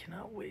bed. I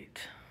cannot wait.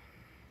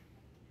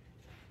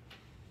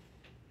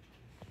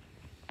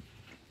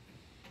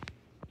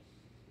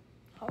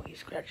 Oh, he's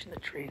scratching the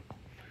tree.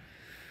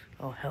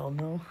 Oh, hell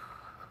no.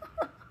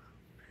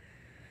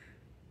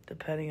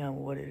 Depending on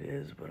what it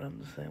is, but I'm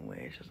the same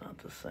way. It's just not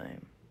the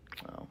same.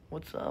 Oh,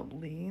 what's up,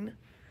 Lean?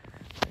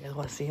 You guys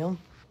want to see him?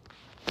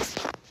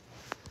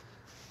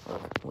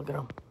 Look at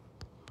him.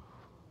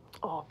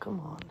 Oh, come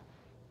on.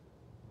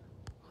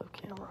 Flip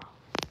camera.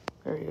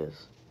 There he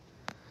is.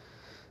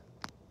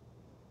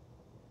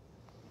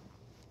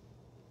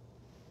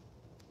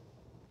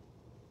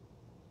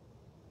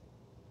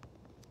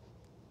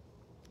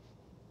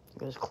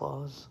 Look at his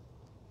claws.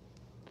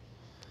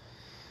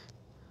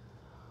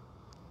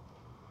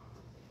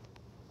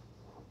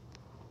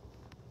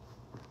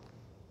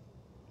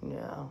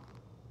 Yeah.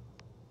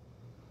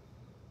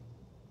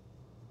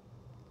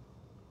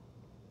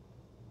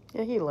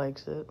 Yeah, he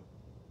likes it.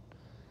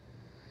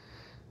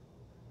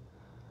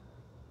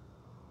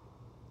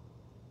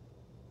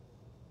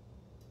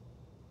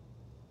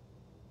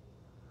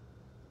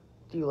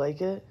 Do you like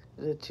it?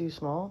 Is it too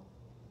small?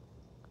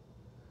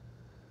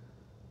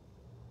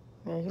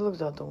 Yeah, he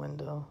looks out the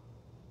window.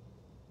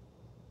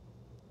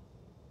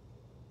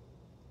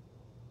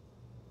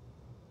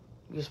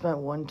 You spent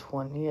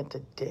 $120 at the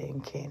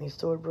dang candy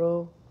store,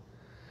 bro?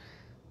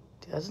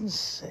 Dude, that's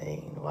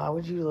insane. Why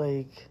would you,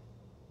 like...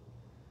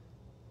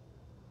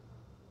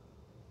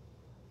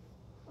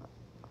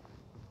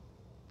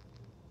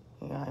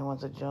 Yeah. Yeah, he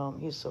wants to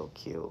jump. He's so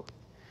cute.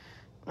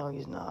 No,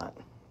 he's not.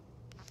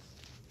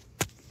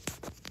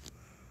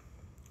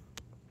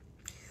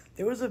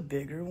 There was a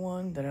bigger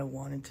one that I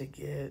wanted to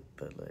get,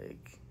 but,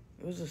 like,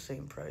 it was the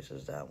same price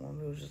as that one.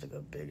 It was just, like,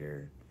 a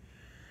bigger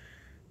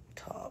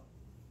top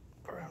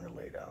for him to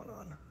lay down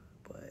on.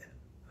 But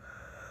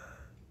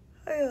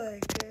I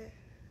like it.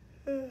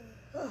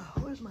 Oh,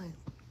 where's my...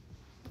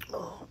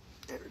 Oh,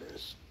 there it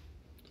is.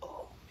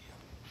 Oh,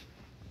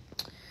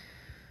 man.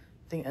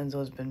 I think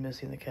Enzo's been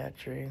missing the cat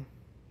tree.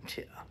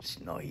 Yeah,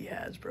 no, he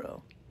has,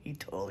 bro. He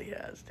totally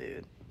has,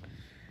 dude.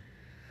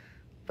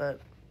 But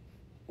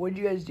what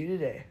did you guys do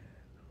today?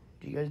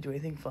 Did you guys do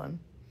anything fun?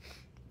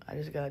 I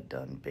just got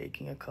done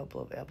baking a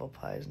couple of apple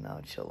pies, now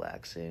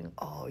chillaxing.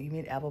 Oh, you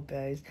made apple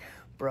pies?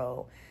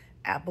 Bro,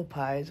 apple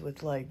pies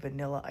with, like,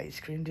 vanilla ice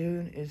cream,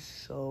 dude, is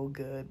so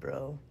good,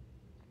 bro.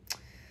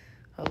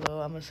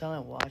 Hello, I'm a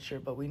silent watcher,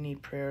 but we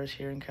need prayers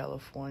here in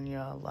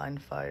California. Line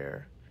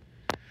fire.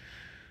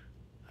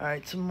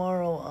 Alright,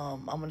 tomorrow,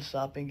 I'm gonna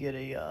stop and get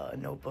a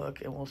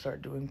notebook, and we'll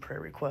start doing prayer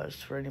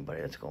requests for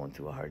anybody that's going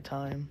through a hard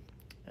time.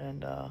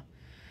 And,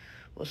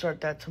 we'll start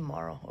that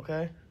tomorrow,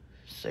 okay?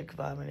 Sick,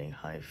 vomiting,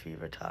 high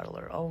fever,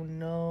 toddler. Oh,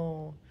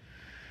 no.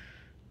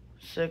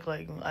 Sick,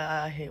 like,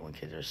 I hate when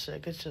kids are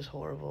sick. It's just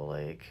horrible,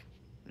 like,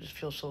 I just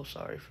feel so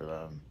sorry for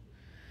them.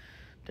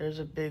 There's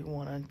a big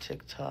one on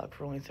TikTok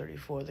for only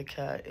 34. The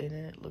cat in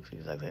it looks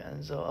exactly like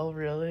Enzo. Oh,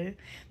 really?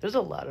 There's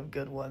a lot of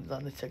good ones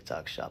on the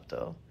TikTok shop,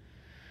 though.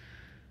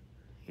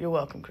 You're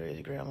welcome,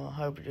 crazy grandma. I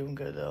hope you're doing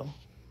good, though.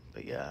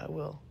 But, yeah, I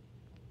will.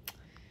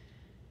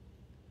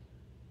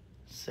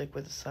 Sick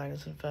with a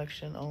sinus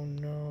infection. Oh,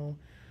 no.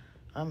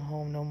 I'm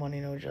home, no money,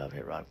 no job,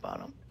 hit rock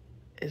bottom.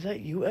 Is that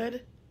you,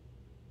 Ed?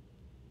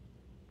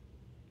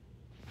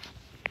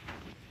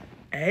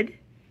 Ed?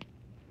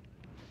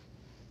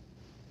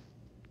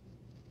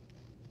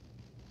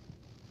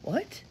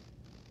 What?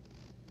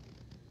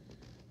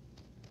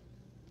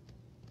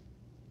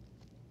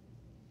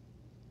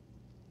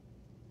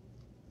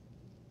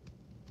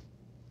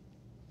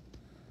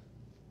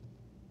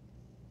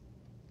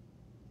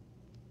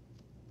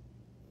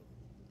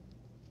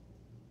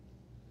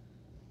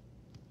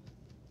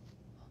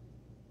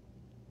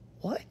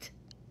 What?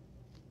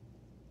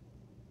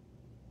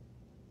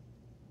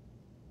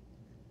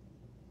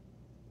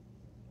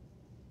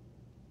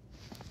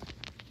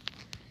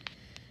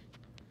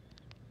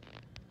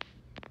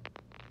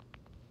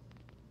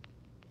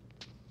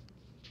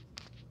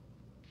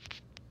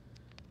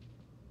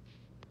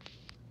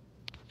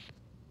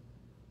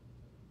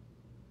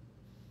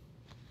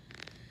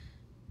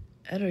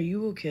 Ed, are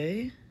you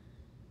okay?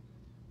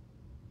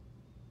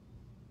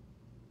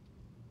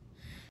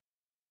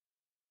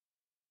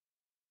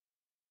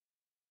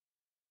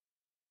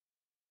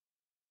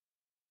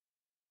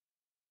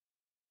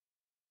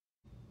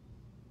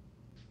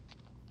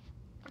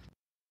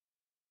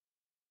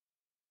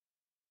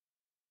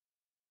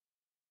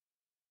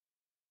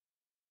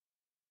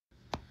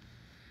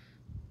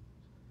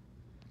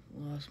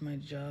 Lost my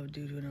job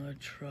due to another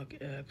truck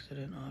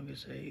accident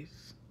August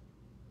 8th.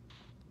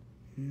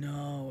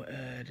 No,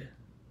 Ed.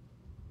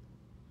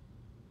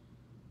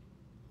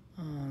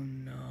 Oh,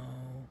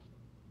 no.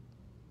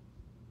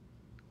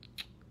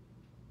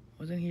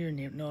 Wasn't he your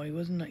name? No, he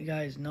wasn't.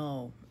 Guys,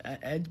 no.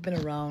 Ed's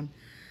been around.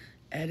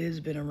 Ed has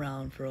been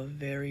around for a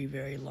very,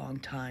 very long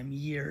time.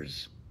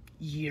 Years.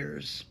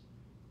 Years.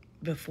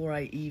 Before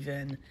I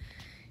even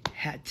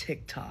had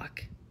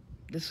TikTok.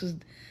 This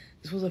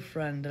was a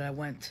friend that I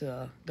went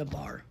to the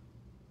bar.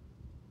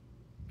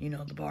 You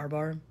know, the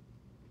bar.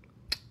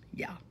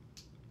 Yeah.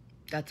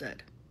 That's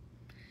Ed.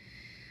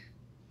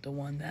 The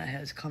one that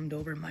has come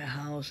over to my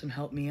house and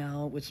helped me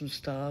out with some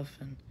stuff,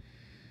 and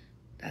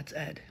that's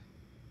Ed.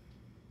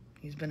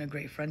 He's been a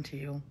great friend to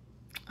you.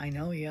 I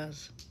know he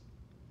has.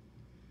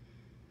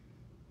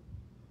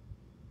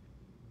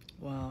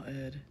 Wow,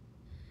 Ed.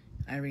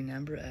 I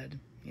remember Ed.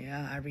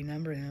 Yeah, I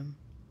remember him.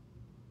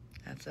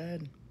 That's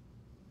Ed.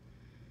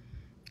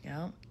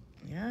 Yeah.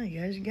 Yeah,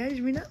 you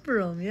guys remember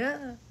him,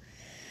 yeah.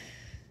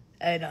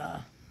 And,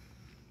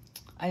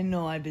 I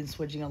know I've been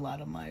switching a lot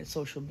of my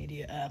social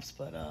media apps,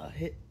 but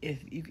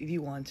if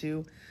you want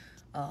to,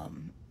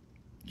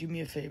 do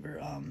me a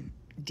favor,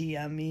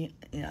 DM me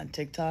on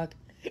TikTok,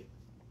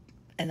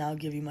 and I'll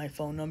give you my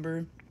phone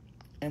number,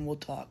 and we'll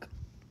talk.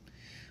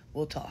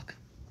 We'll talk,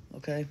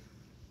 okay?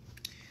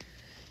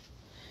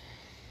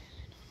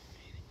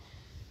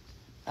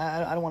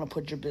 I don't want to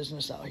put your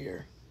business out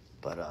here,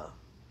 but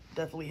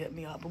definitely hit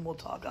me up, and we'll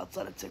talk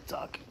outside of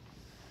TikTok.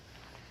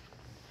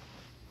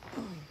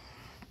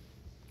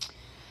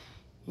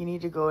 You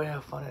need to go and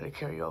have fun at a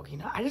karaoke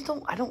night.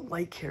 I don't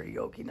like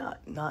karaoke,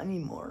 not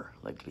anymore.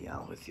 Like, to be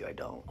honest with you, I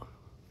don't.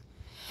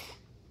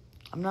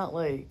 I'm not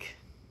like,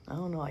 I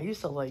don't know, I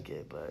used to like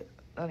it, but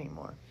not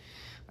anymore.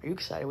 Are you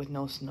excited with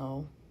no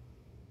snow?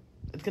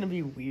 It's gonna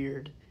be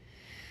weird.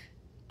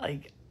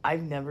 Like,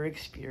 I've never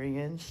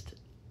experienced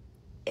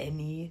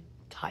any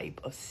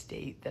type of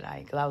state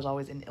because I was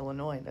always in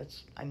Illinois.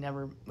 I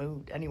never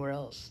moved anywhere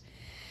else.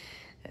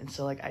 And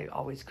so, like, I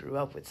always grew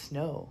up with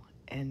snow.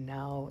 And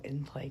now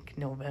in like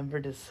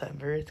November,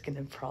 December, it's going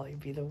to probably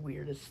be the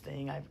weirdest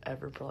thing I've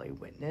ever probably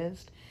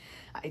witnessed.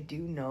 I do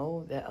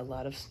know that a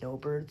lot of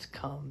snowbirds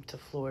come to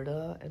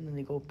Florida and then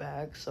they go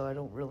back, so I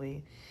don't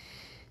really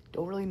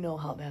know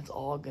how that's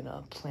all going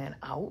to plan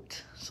out.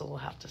 So we'll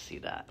have to see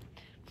that.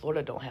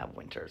 Florida don't have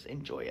winters.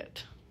 Enjoy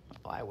it.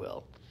 Oh, I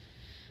will.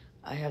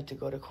 I have to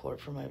go to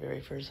court for my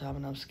very first time,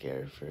 and I'm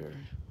scared for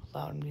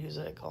loud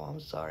music. Oh, I'm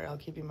sorry. I'll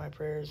keep you in my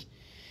prayers.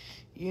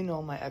 You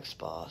know my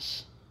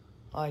ex-boss.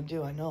 Oh, I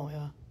do. I know,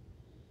 yeah.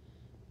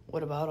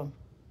 What about him?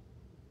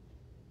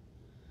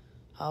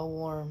 How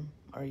warm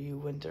are you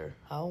winter?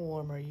 How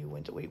warm are you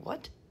winter? Wait,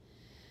 what?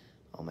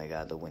 Oh my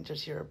God, the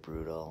winters here are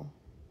brutal.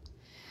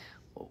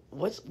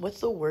 What's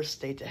the worst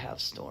state to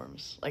have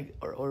storms? Like,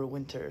 or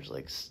winters,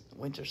 like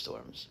winter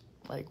storms?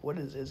 Like, what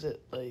is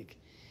it? Like,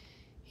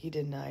 he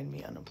denied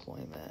me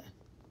unemployment.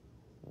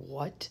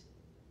 What?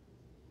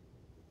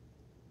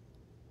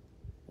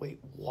 Wait,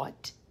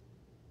 what?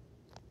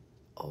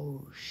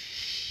 Oh,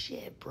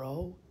 shit,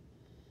 bro.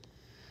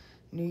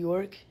 New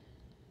York?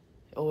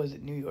 Oh, is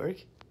it New York?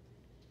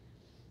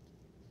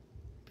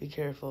 Be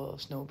careful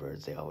of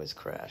snowbirds. They always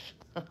crash.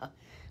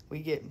 We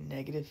get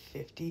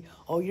 -50.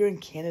 Oh, you're in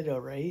Canada,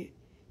 right?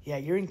 Yeah,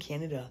 you're in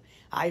Canada.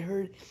 I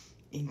heard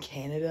in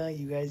Canada,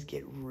 you guys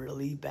get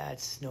really bad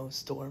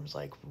snowstorms,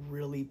 like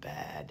really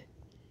bad.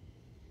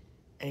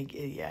 And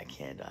yeah,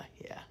 Canada.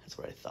 Yeah, that's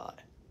what I thought.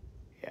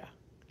 Yeah.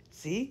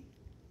 See?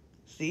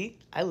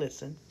 I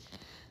listen.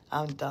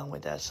 I'm done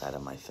with that side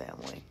of my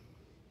family.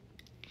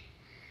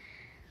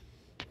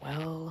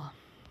 Well,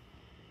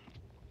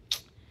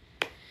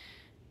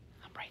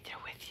 I'm right there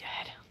with you,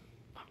 Ed.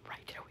 I'm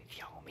right there with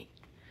you, homie.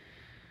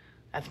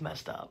 That's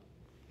messed up.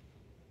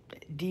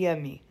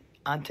 DM me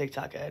on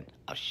TikTok, Ed.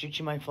 I'll shoot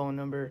you my phone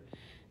number,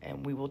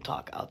 and we will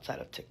talk outside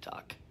of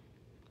TikTok.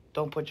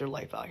 Don't put your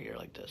life out here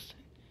like this.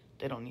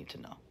 They don't need to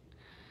know.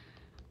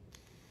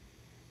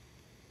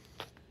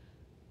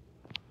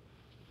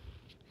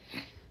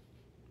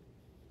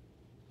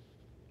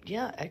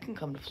 Yeah, Ed can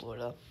come to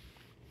Florida.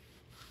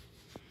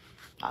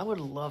 I would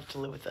love to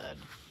live with Ed.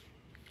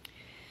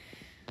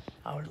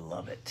 I would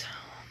love it.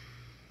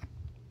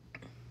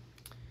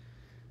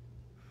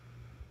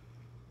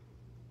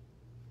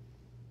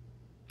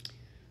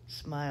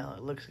 Smile,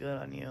 it looks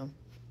good on you.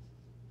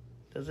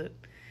 Does it?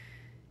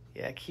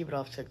 Yeah, keep it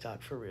off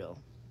TikTok for real.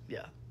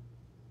 Yeah.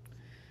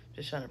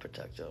 Just trying to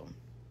protect them.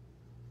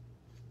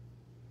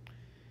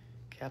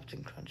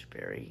 Captain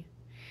Crunchberry.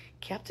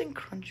 Captain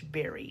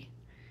Crunchberry.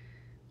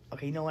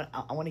 Okay, you know what?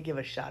 I want to give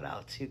a shout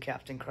out to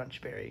Captain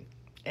Crunchberry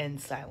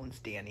and Silence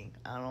Dani.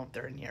 I don't know if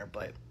they're in here,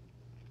 but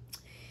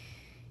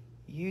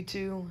you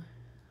two,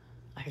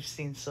 I've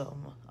seen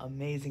some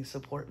amazing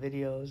support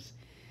videos,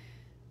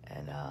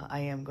 and I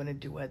am going to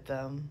duet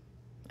them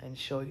and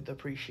show you the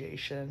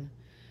appreciation.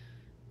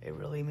 It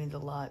really means a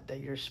lot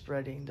that you're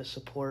spreading the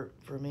support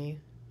for me,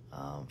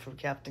 from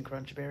Captain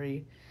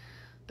Crunchberry.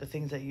 The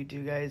things that you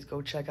do, guys,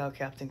 go check out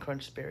Captain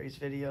Crunchberry's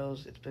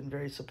videos. It's been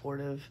very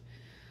supportive,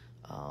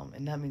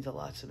 and that means a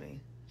lot to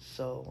me.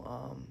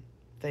 So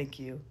thank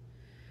you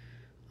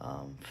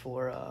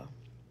for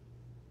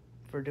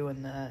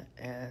doing that,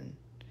 and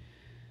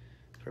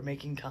for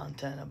making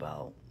content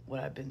about what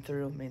I've been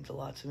through. It means a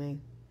lot to me,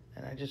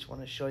 and I just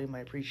want to show you my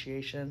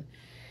appreciation.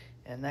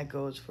 And that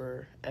goes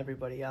for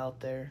everybody out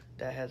there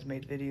that has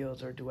made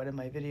videos or duetted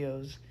my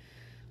videos.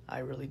 I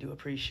really do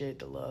appreciate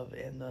the love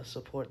and the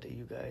support that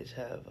you guys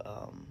have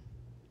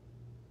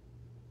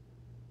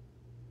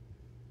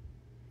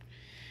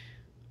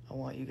I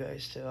want you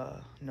guys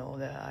to know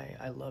that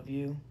I love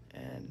you,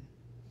 and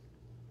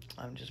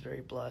I'm just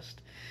very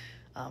blessed.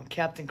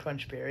 Captain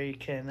Crunchberry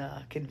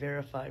can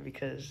verify,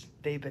 because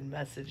they've been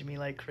messaging me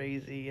like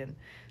crazy, and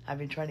I've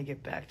been trying to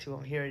get back to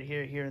them here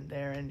and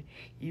there, and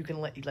you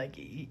can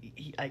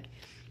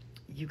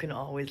you can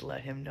always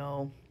let him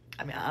know.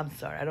 I mean, I'm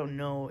sorry, I don't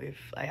know if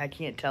I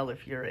can't tell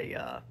if you're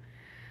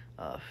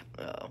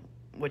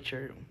what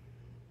your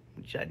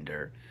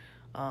gender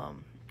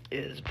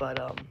is, but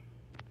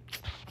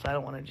so I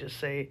don't want to just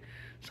say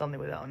something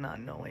without not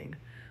knowing.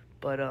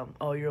 But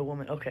oh, you're a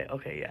woman.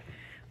 Okay, yeah.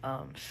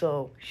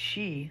 So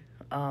she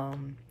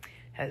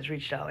has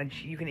reached out, and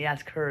you can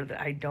ask her that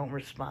I don't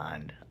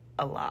respond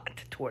a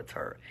lot towards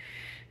her,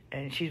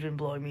 and she's been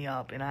blowing me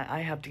up, and I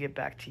have to get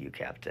back to you,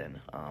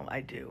 Captain.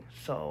 I do.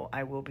 So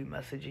I will be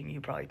messaging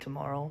you probably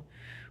tomorrow,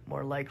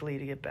 more likely,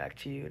 to get back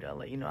to you to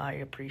let you know I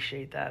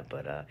appreciate that.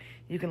 But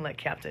you can let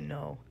Captain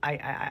know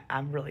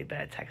I'm really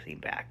bad at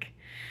texting back.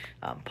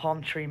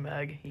 Palm Tree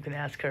Meg, you can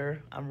ask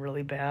her. I'm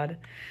really bad.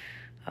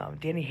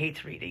 Dani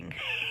hates reading.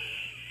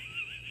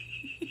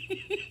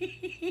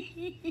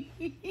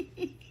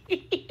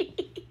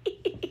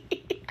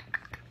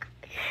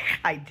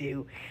 I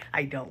do.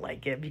 I don't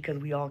like it, because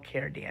we all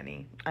care,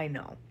 Dani. I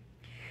know.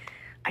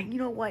 You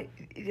know what?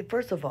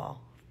 First of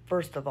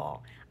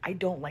all, I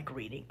don't like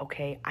reading,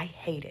 okay? I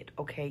hate it,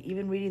 okay?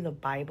 Even reading the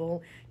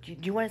Bible. Do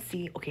you want to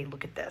see? Okay,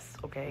 look at this,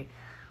 okay?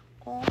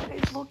 Oh,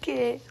 guys, look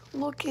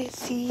it.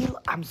 See?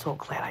 I'm so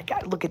glad I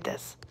got it. Look at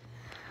this.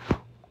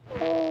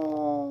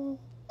 Oh.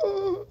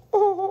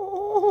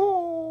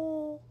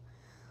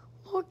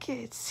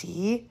 it.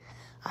 See?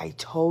 I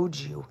told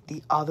you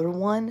the other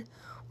one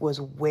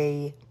was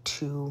way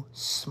too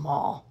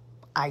small.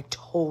 I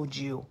told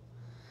you.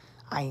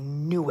 I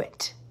knew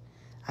it.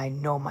 I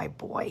know my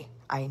boy.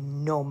 I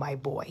know my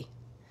boy.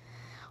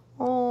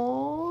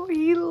 Oh,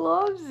 he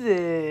loves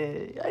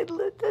it.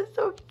 That's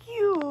so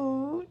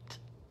cute.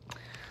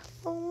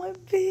 Oh, my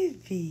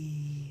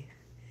baby.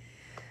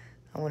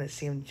 I want to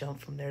see him jump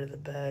from there to the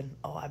bed.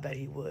 Oh, I bet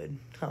he would.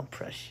 How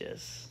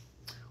precious.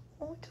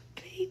 Oh, the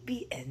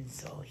baby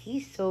Enzo.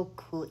 He's so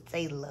cute.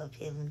 I love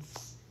him.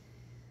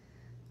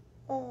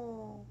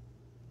 Oh.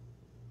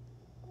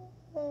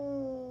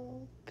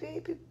 Oh,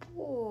 baby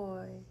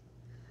boy.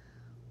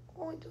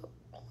 Oh,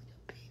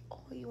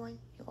 baby. You want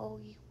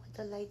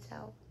the lights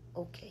out?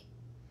 Okay.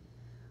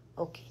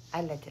 Okay,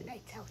 I let the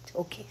lights out.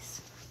 Okay.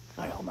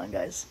 All right, hold on,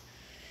 guys.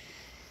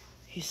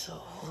 He's so,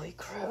 holy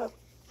crap.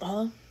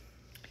 Huh?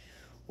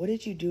 What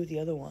did you do with the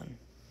other one?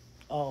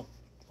 Oh,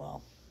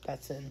 well,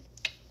 that's in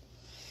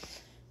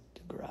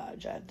the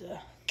garage. I had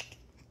to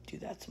do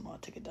that tomorrow,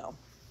 take it down.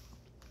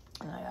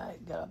 And I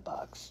got a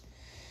box.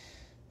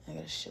 I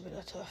gotta ship it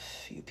out to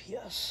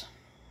UPS.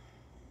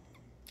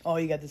 Oh,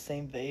 you got the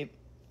same vape?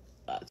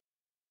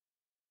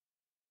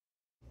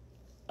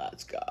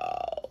 Let's go.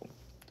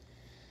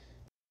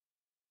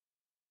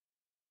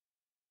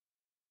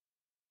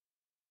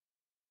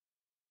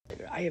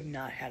 I have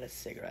not had a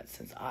cigarette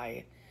since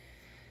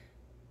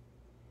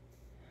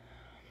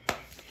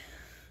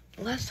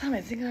last time I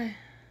think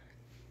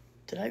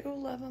did I go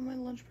live on my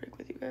lunch break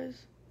with you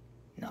guys?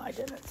 No, I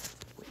didn't.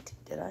 Wait,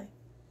 did I?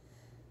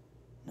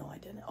 No, I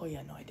didn't. Oh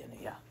yeah, no, I didn't.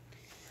 Yeah,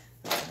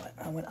 no,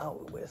 I went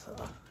out with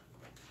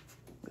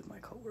my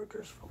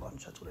coworkers for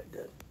lunch. That's what I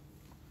did.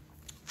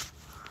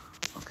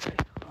 Okay.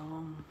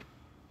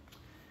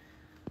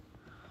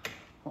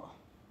 Well,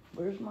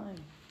 where's my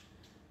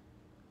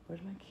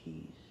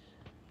keys?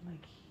 My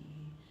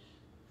keys.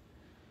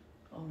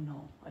 Oh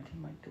no, I think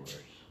my doors.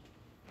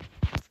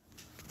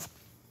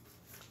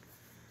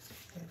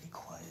 Gotta be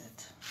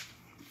quiet.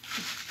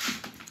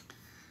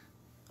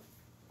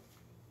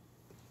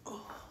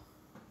 Oh.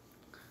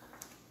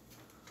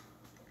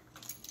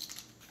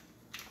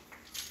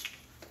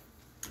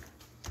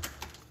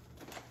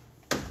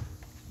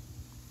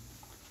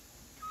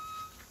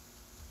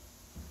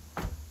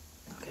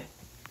 Okay.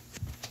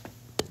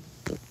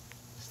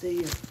 Stay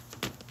here.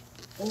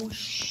 Oh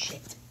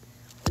shit.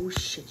 Oh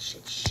shit.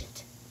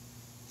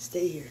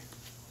 Stay here.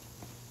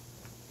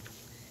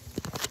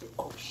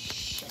 Oh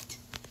shit.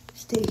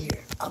 Stay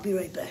here. I'll be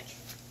right back.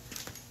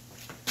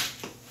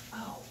 Ow.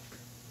 Ow.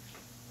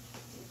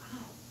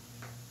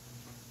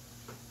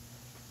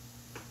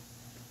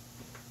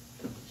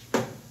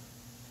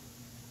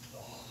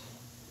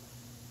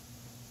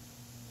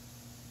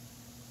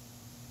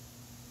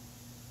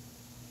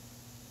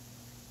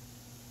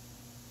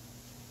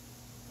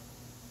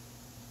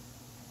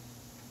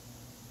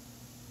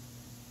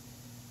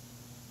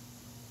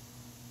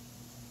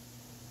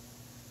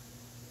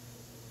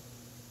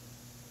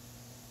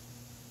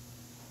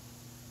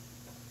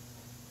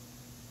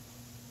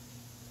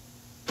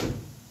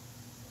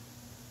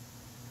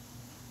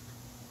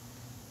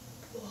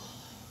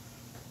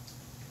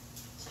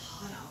 It's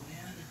hot out,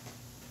 man.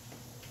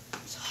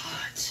 It's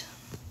hot.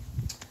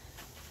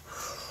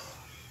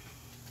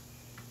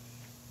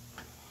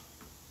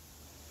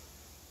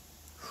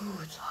 Ooh,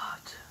 it's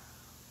hot.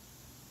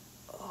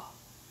 Oh.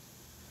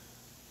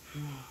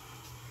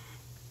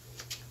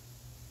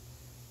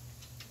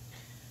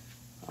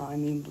 I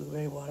mean,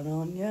 blueberry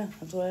watermelon. Yeah,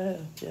 that's what I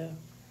have. Yeah.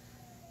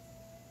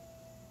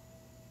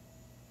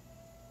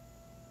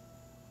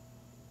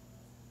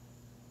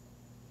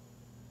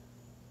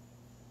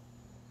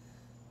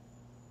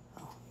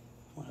 Oh,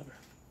 whatever.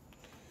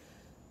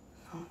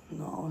 Oh,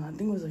 no, I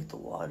think it was like the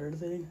water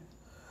thing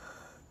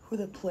for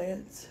the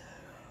plants.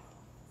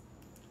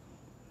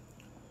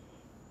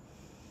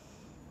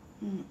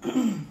 What the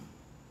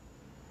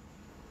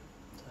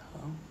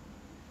hell?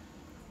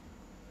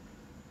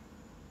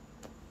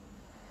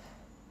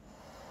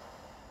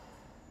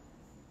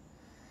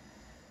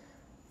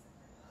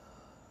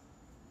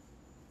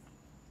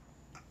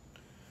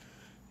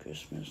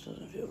 Christmas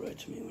doesn't feel right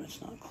to me when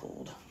it's not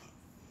cold.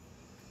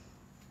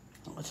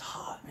 Oh, it's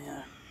hot,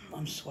 man.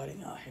 I'm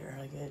sweating out here.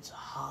 Like, it's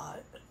hot.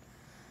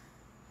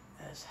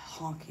 It's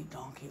honky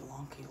donkey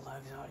lonky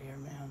legs out here,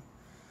 man.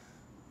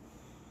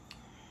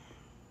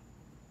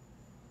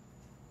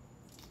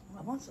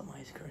 I want some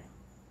ice cream.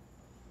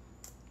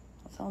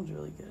 That sounds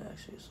really good,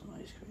 actually, some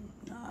ice cream.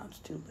 Nah, it's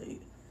too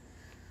late.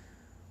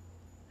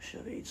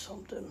 Should eat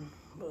something,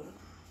 but...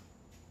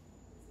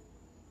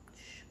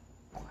 Shh,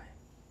 quiet.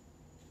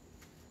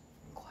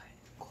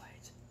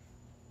 Quiet.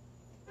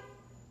 Who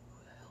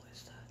the hell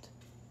is that?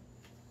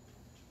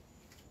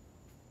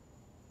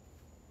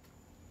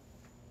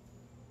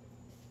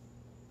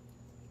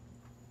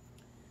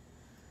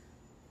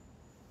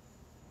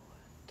 What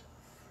the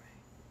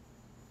freak?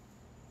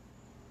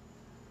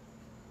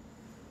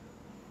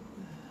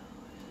 Who the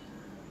hell is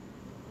that?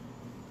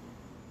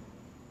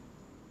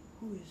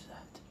 Who is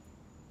that?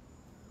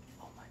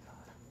 Oh my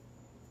god.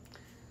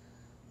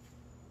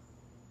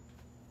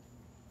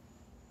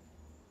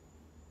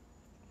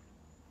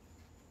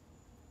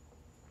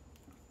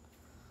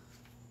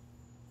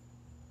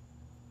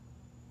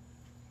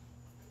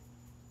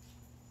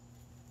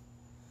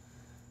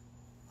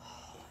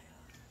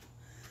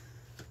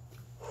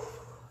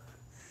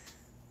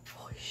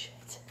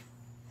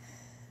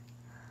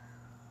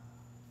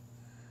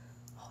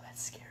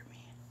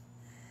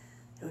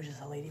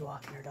 a lady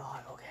walking her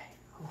dog. Okay.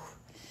 Oof.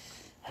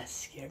 That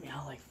scared me.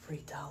 I like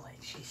freaked out.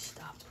 Like she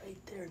stopped right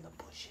there in the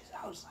bushes.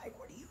 I was like,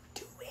 what are you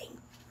doing?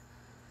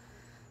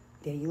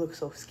 Dani, you look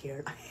so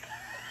scared.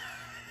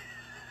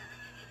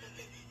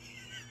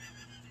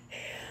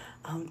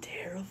 I'm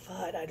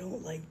terrified. I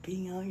don't like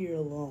being out here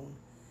alone.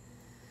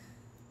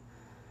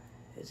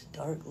 It's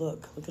dark.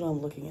 Look at what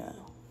I'm looking at.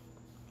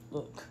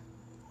 Look.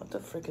 What the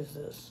frick is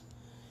this?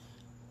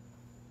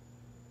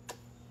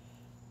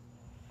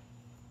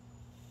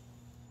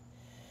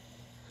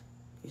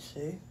 You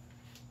see?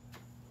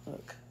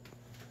 Look.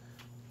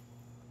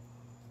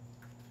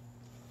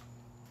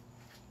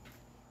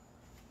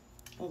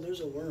 Oh,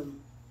 there's a worm.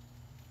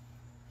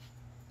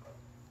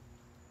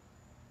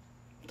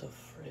 What the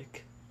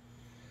frick?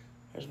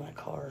 There's my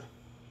car.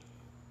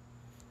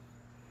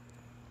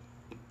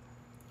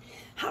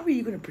 How are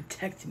you gonna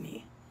protect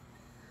me?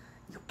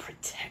 You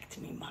protect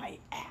me, my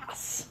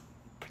ass.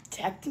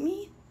 Protect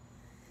me?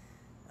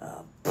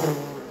 What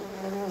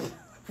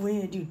are you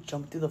gonna do?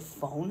 Jump through the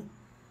phone?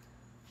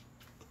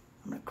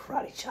 I'm gonna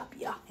karate chop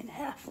ya in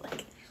half,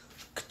 like,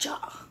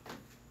 ka-cha.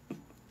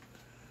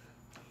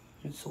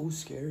 It's so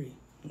scary.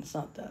 It's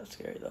not that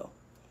scary though.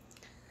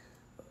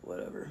 But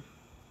whatever.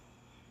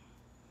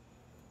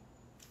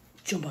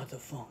 Jump out the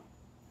phone.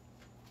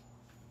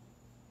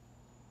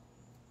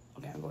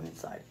 Okay, I'm going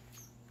inside.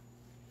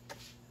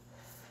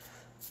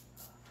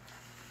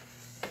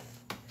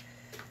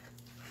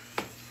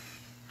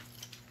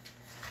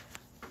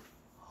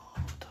 Oh,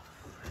 what the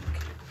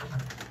frick?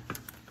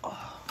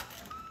 Oh.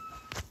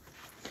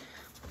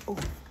 Oh.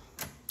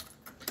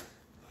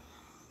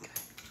 Okay.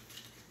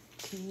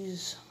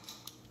 Keys.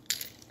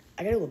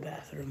 I gotta go to the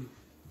bathroom.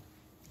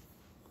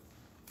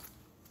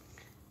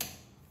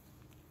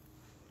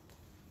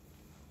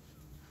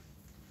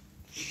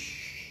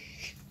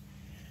 Shh.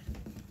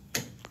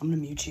 I'm gonna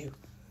mute you.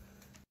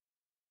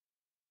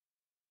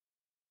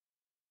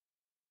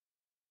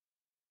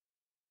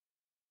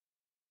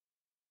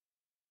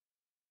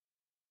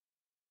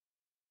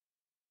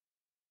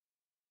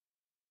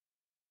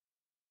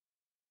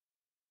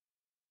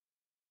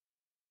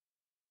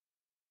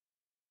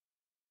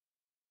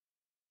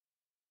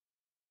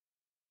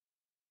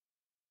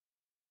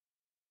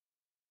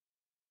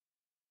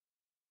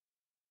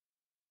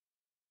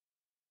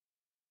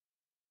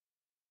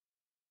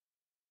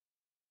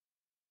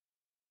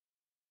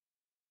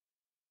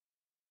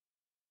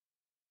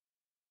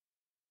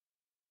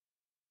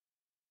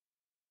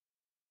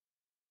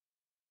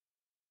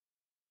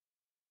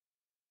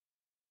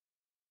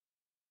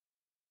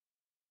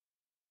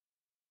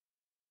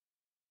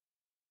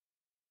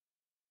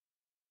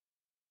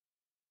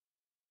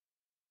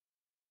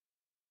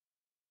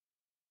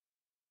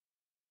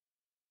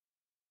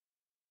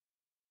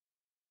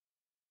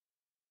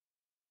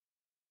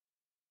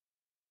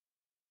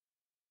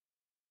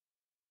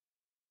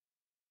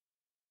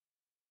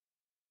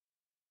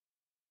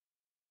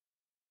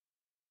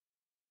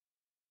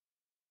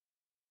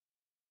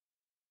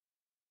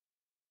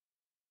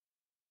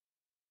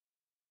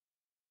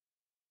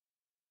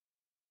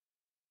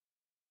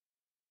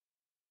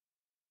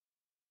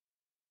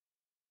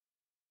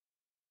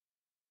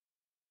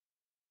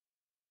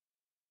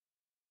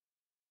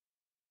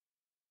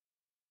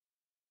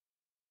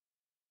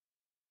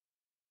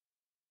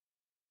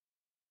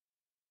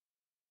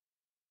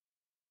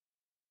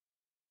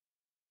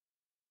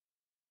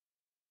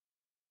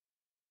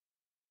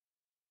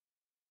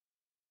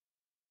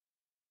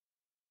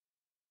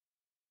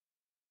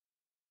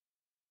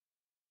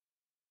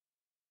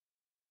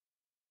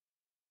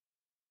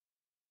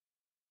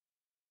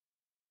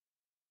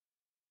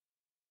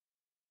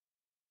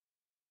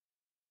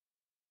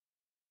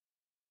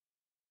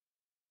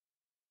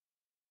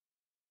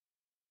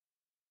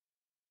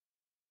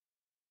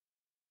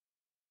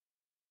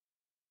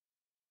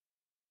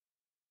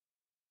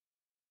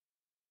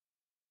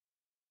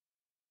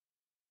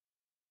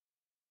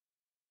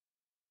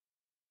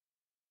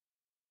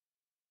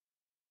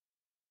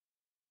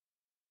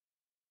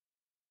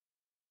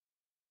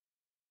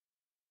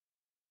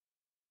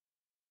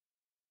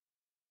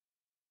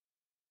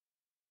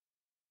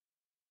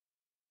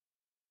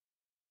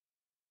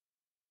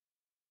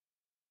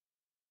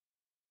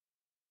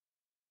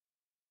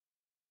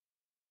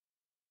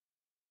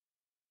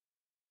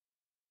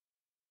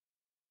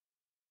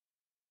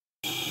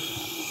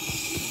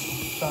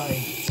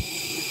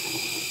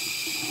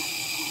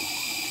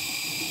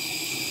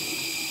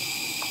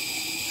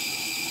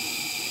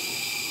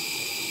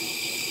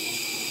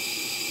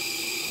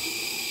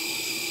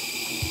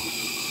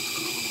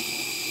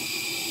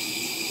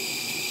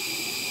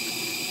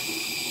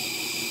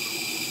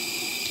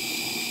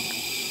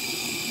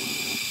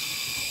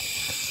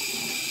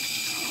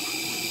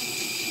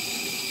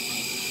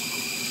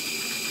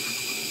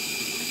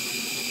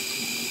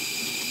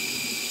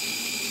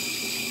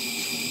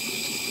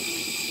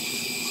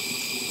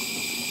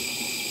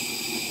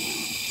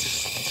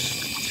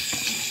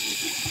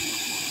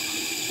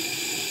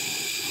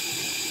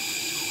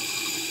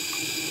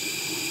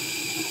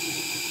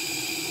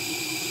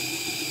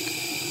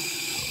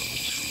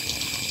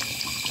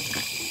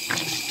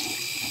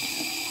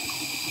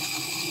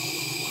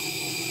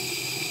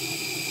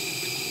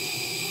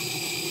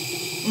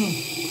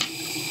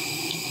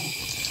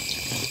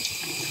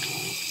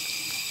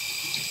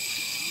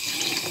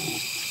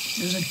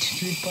 There's a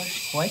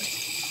toothbrush. What?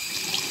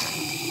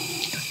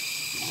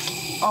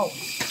 Oh.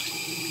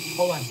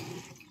 Hold on.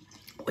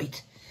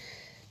 Wait.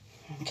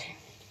 Okay.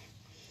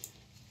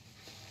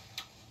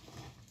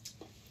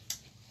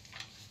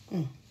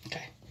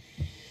 Okay.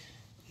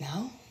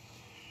 Now,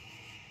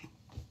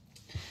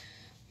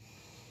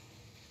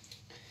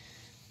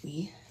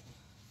 we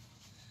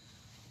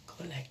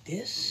go like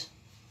this.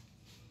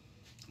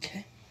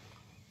 Okay.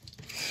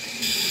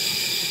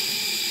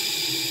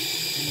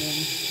 And then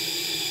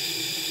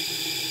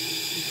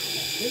we go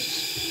like this.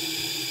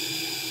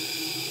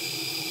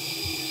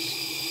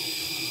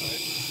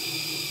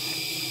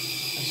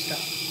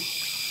 Stop.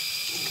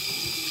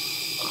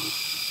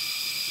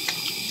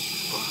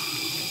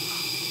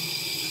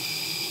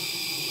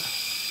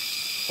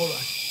 Hold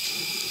on.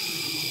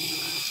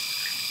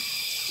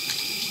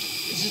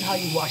 This is how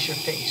you wash your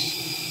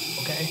face,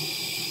 okay?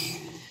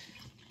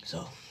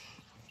 So,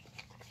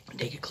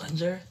 take a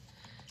cleanser,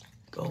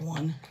 go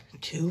 1,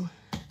 2,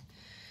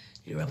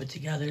 you rub it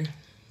together,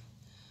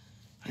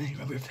 and then you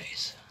rub your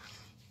face.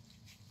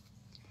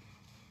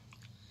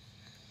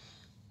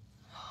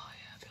 Oh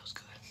yeah, it feels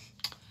good.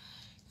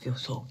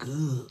 Feels so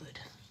good.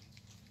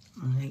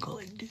 And then you go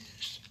like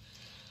this.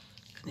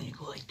 And then you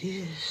go like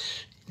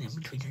this. And then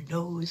between your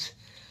nose.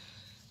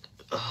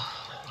 Oh.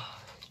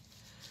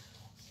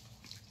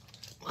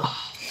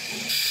 Oh.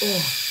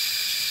 Oh.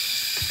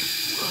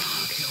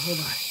 Okay, hold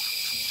on.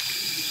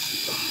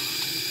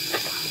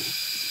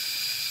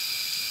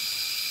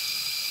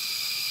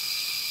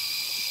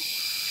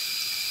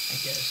 I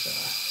guess,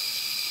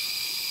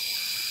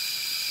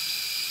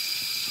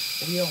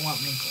 we don't want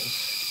wrinkles.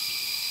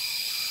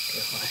 Okay,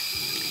 fine.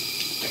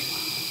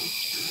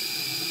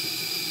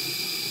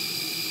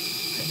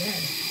 And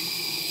then,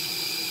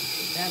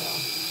 take that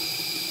off.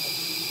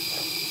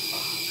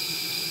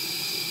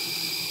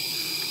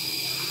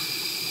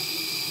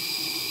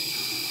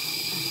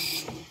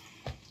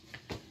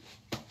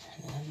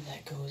 And then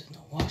that goes in the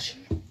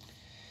washer.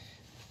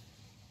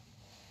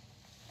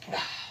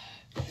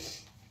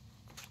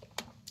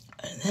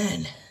 And then,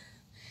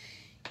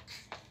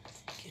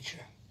 get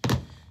your,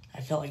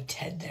 I felt like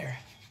Ted there.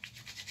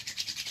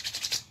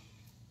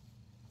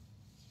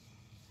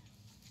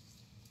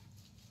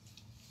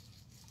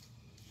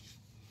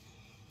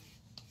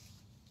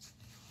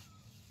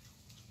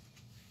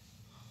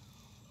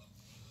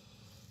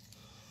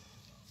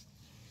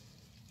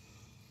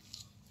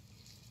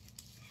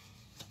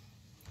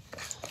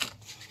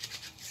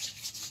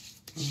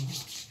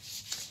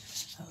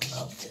 I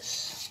love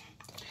this.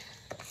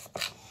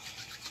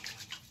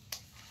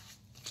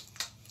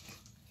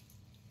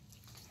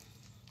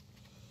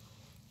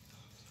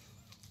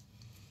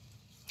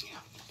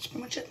 Yeah, that's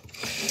pretty much it.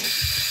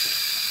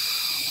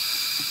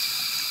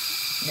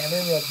 Never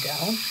rub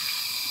down.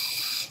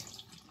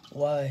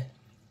 Why?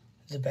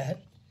 Is it bad?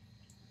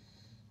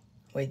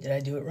 Wait, did I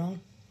do it wrong?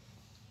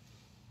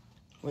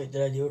 Wait,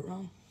 did I do it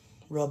wrong?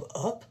 Rub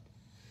up?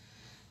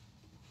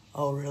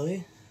 Oh,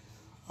 really?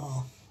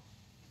 Oh,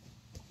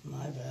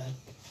 my bad.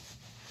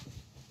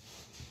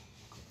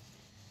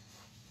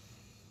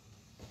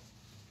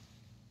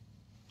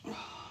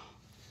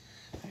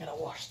 I gotta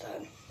wash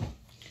that.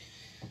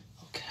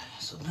 Okay,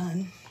 so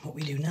then what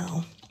we do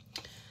now,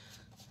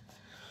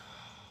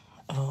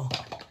 oh,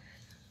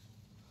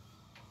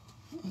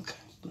 okay,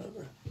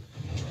 whatever.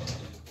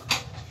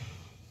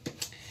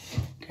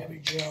 Grab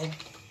your gel,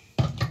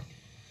 go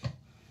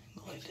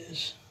like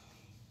this,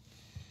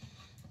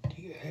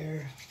 do your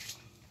hair.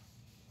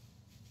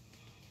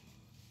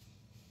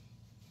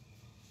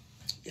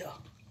 Yeah,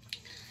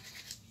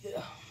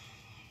 yeah.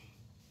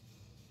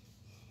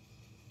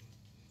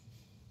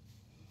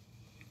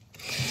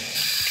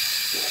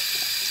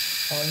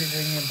 Oh, you're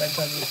doing your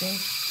bedtime routine?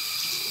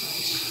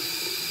 Nice.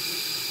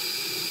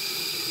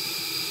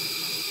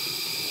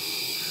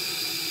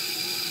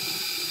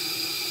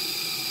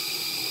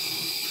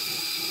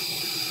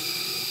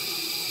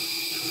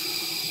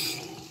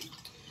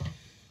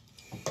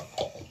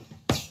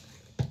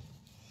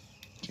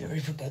 You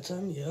ready for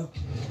bedtime? Yeah.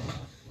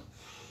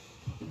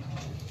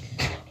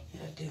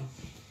 Yeah, I do.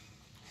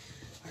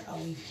 Alright, I'll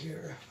leave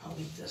here. I'll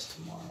leave this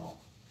tomorrow.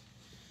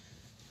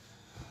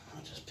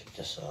 I'll just pick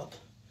this up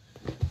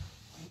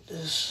like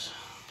this.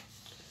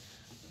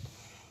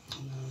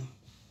 And then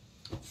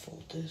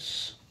fold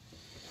this.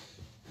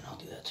 And I'll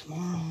do that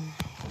tomorrow.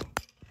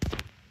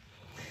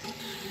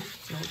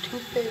 No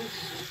toothpaste.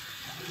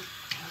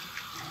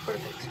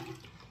 Perfect.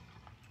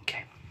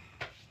 Okay.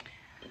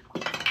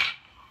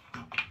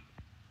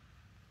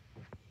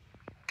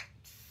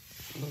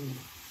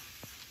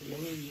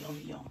 Yum, yum,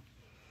 yum.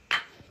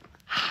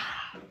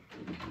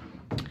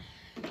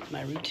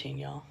 My routine,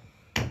 y'all.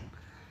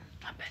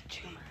 My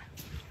bedroom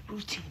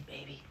routine,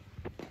 baby.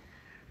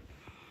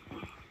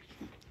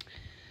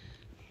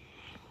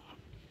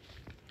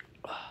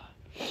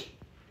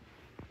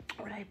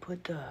 Where did I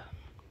put the...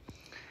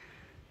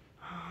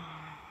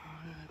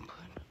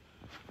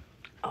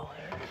 Oh,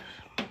 there it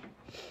is.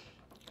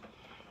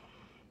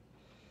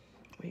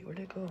 Where'd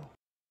it go?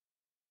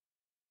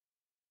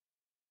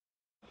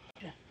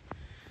 Yeah.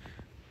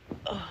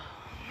 Oh.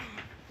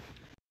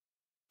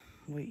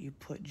 Wait, you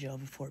put gel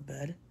before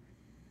bed?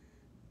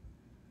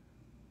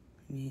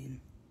 I mean,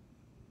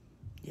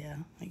 yeah,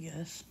 I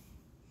guess.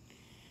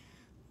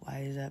 Why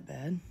is that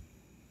bad?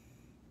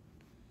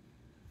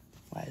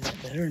 Why is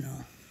that bad or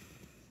no?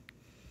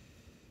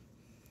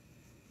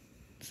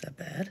 Is that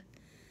bad?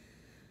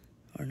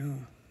 Or no?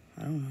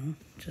 I don't know.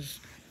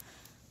 Just,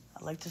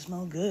 I like to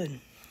smell good.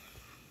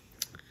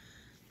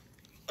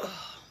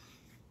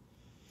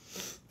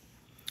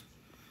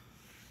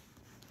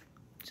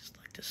 Just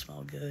like to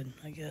smell good,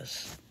 I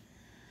guess.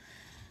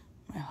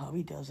 My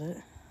hubby does it.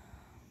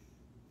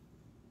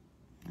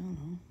 I don't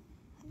know.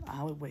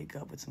 I would wake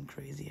up with some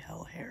crazy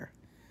hell hair.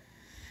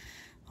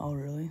 Oh,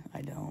 really?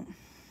 I don't.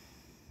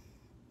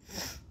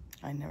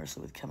 I never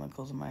sleep with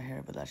chemicals in my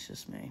hair, but that's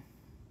just me.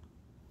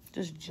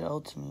 Just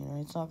gel to me,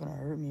 right? It's not gonna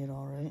hurt me at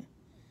all, right?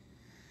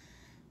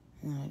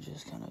 And then I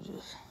just kind of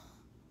just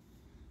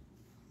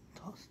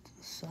toss it to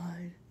the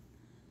side.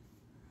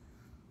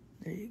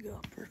 There you go,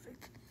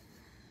 perfect.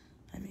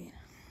 I mean,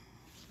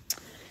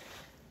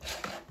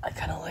 I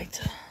kind of like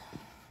to...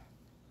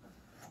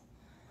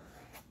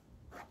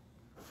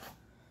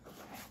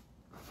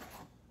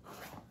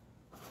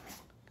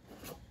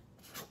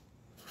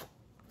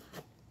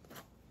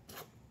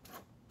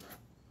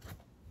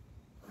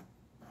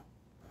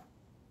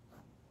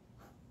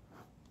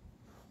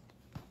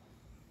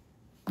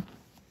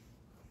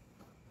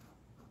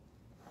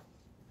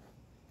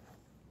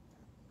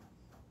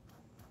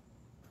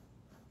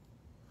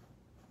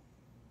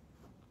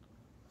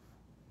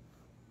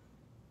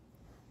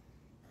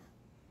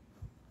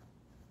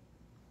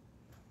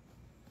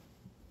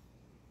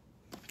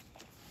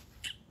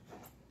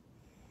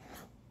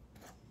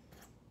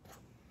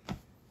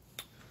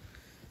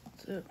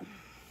 That's it.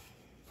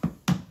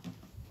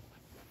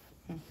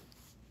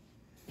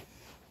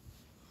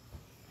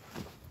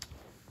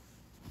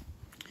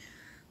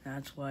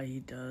 That's why he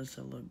does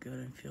to look good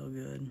and feel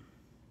good.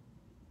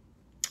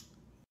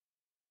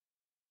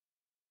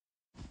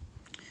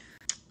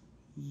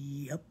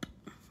 Yep.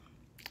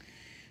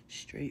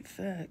 Straight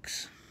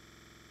facts.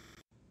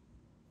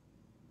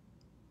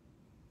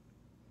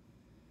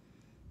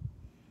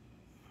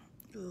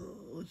 Oh,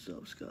 what's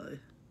up, Sky?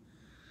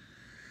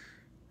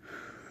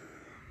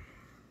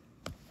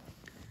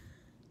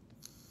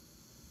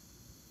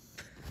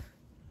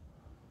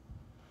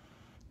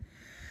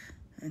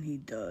 And he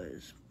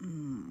does.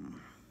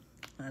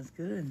 That's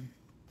good.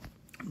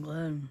 I'm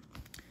glad.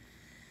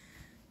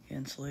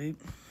 Can't sleep.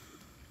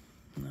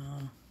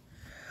 No.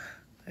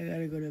 I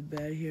gotta go to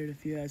bed here in a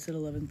few. I said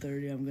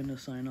 11:30. I'm gonna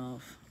sign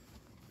off.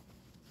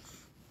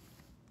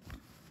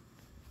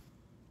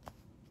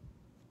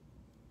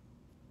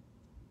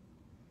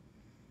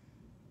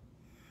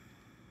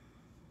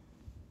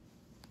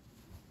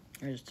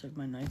 I just took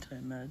my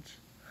nighttime meds.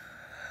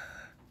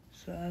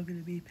 So I'm gonna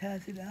be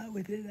passing out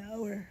within an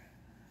hour.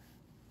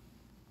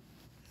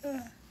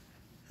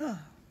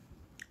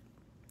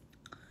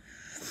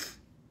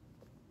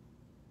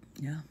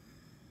 Yeah.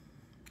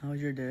 How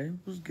was your day?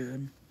 It was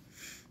good.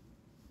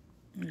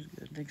 It was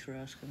good. Thanks for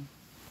asking.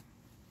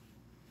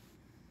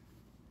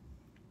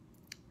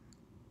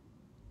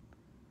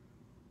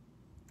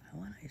 I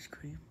want ice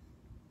cream.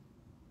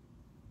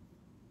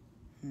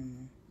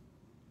 Do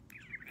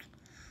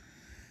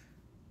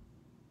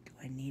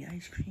I need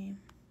ice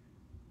cream?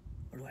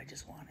 Or do I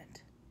just want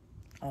it?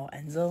 Oh,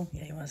 Enzo?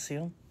 Yeah, you want to see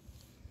him?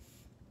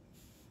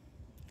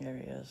 There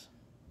he is.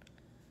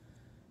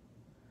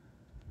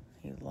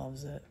 He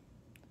loves it.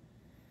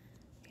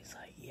 He's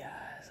like,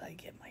 yes, I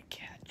get my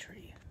cat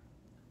tree.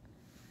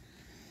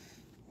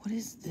 What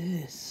is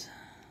this?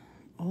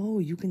 Oh,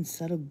 you can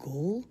set a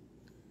goal?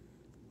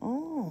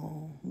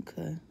 Oh,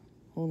 okay.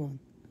 Hold on.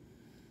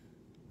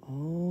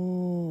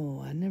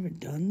 Oh, I've never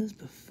done this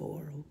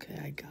before. Okay,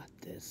 I got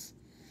this.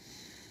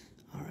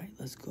 All right,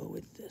 let's go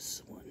with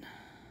this one.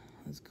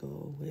 Let's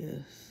go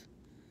with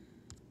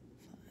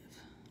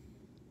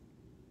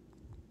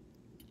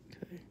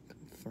 5. Okay,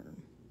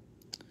 confirm.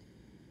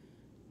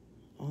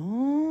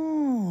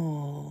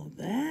 Oh,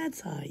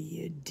 that's how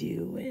you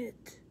do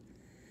it.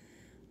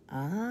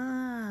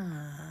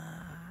 Aha.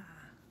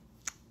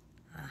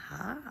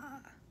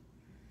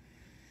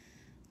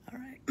 All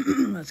right,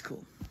 that's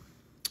cool.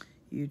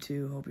 You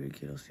too. Hope your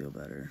kiddos feel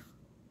better.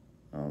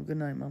 Oh, good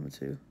night, Mama,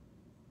 too.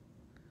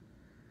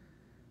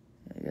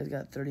 Yeah, you guys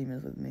got 30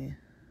 minutes with me.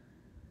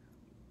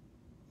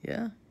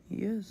 Yeah, he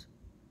is.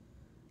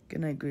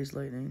 Good night, Grace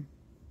Lightning.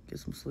 Get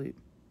some sleep.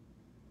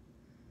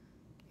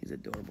 He's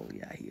adorable.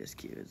 Yeah, he is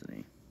cute, isn't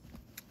he?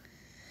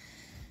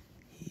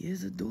 He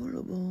is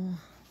adorable.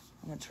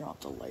 I'm going to turn off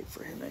the light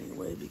for him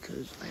anyway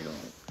because I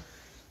don't...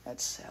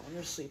 That's sad. When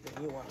you're sleeping,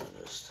 you want to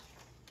just...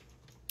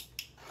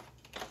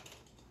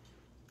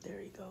 There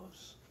he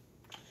goes.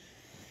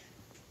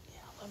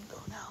 Yeah, I'll let him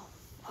go now.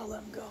 I'll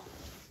let him go.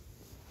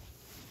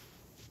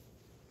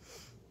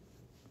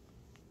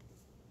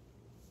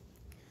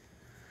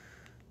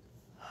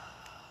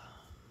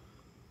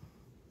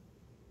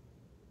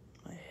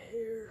 My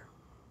hair.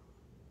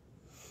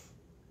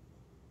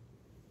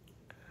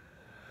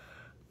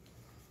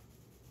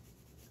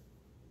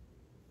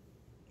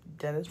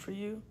 dentist for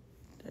you?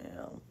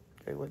 Damn.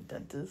 Okay, what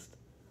dentist?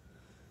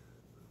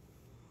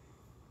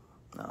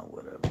 No,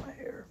 whatever, my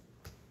hair.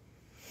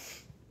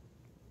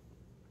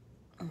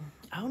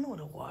 I don't know what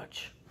to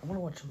watch. I want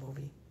to watch a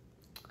movie.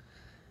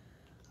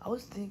 I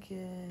was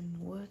thinking,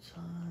 what's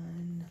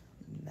on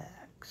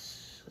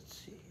Max? Let's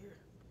see here.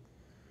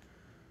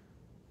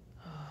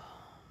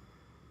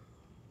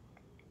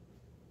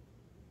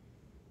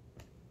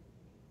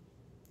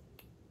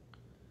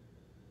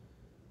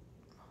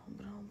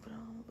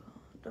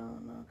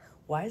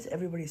 Why is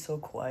everybody so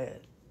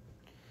quiet?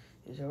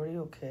 Is everybody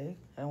okay?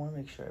 I want to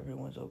make sure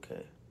everyone's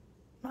okay.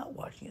 I'm not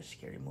watching a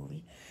scary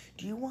movie.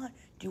 Do you want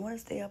to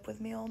stay up with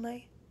me all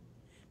night?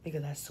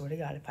 Because I swear to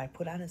God, if I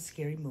put on a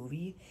scary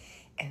movie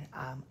and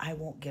I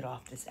won't get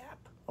off this app,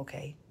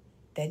 okay?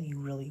 Then you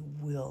really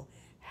will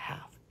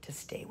have to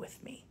stay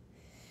with me.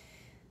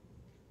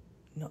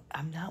 No,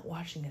 I'm not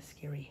watching a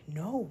scary.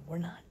 No, we're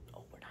not.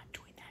 Oh, we're not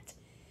doing that.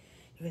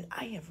 Because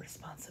I have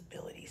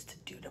responsibilities to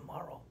do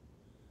tomorrow.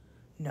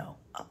 No,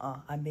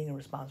 I'm being a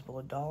responsible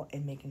adult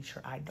and making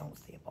sure I don't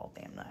stay up all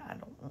damn night. I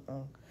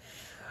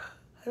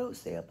don't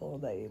stay up all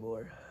night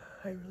anymore.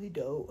 I really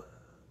don't.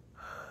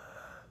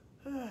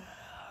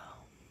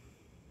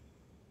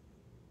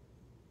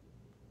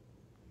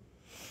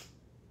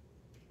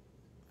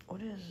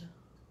 What is...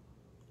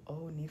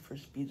 Oh, Need for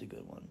Speed's a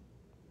good one.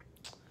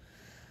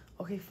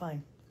 Okay,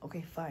 fine.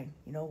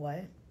 You know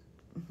what?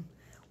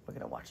 We're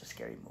gonna watch a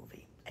scary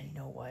movie. And you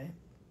know what?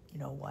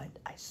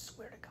 I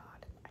swear to God.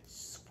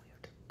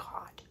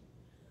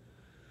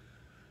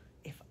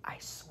 If I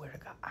swear to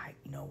God,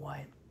 you know what?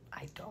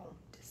 I don't.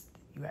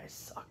 You guys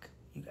suck.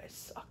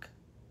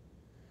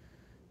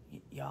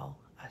 Y'all,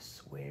 I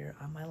swear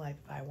on my life,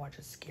 if I watch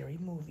a scary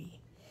movie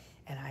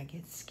and I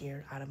get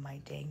scared out of my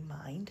dang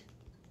mind,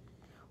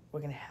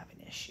 we're gonna have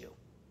an issue.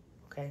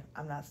 Okay?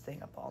 I'm not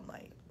staying up all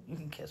night. You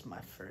can kiss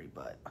my furry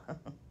butt.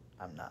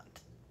 I'm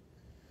not.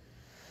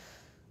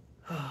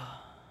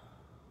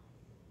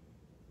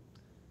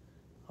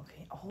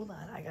 Okay, hold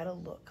on. I gotta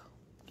look.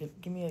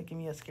 Give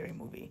me a scary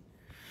movie.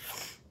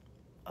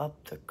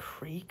 Up the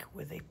creek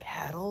with a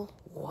paddle?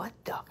 What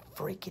the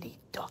freakity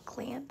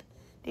duckland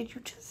did you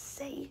just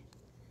say?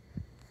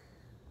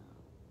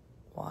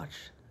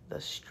 Watch The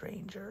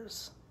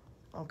Strangers.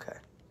 Okay.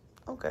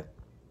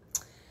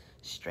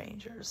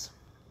 Strangers.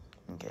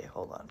 Okay,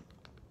 hold on.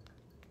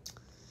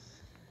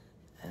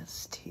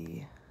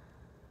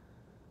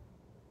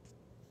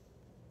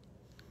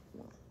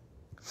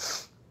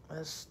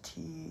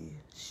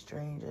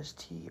 Strange,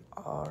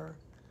 STR.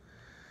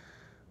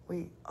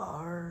 Wait,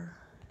 R.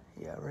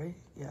 Yeah, right?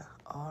 Yeah,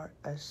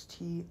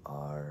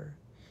 RSTRANGER.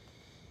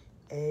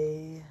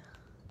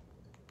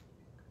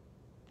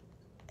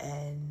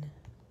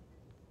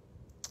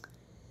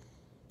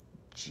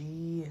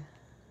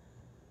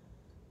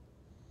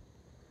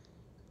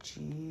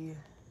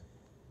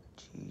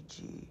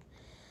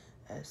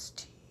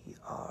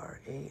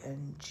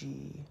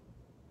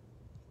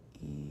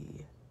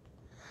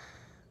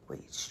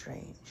 Wait,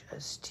 strange.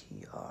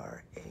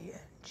 STRANGER.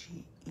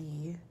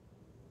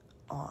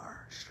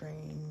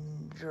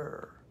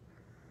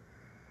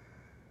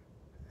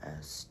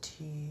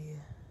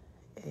 Stranger.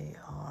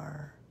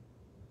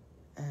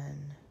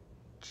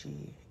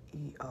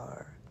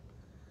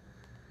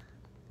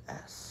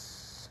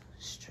 STARNGERS.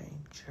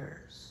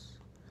 Strangers.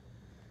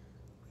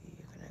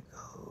 We're gonna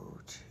go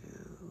to...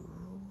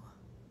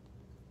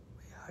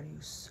 Wait, how do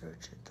you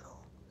search it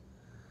though?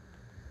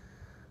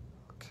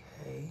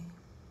 Okay.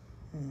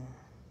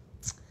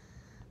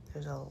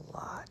 There's a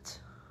lot.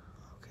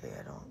 Okay,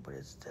 what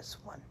is this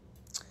one?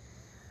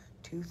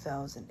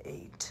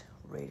 2008,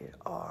 rated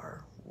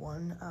R,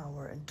 1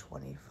 hour and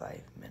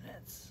 25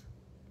 minutes.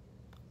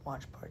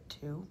 Watch part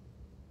 2.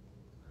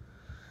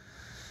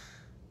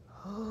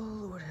 Oh,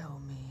 Lord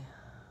help me.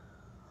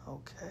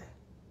 Okay.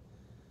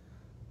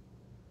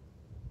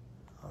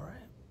 All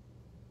right.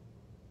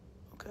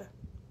 Okay.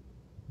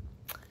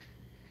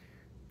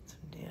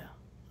 Yeah.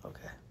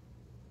 Okay.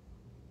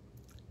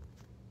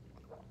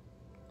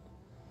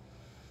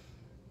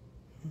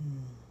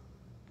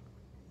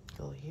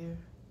 Go here.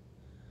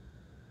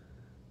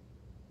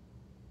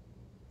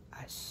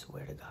 I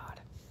swear to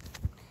God.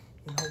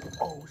 You know,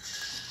 oh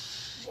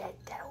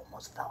shit, that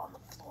almost fell on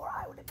the floor.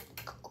 I would have been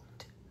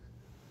cooked.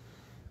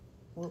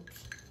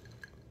 Whoops.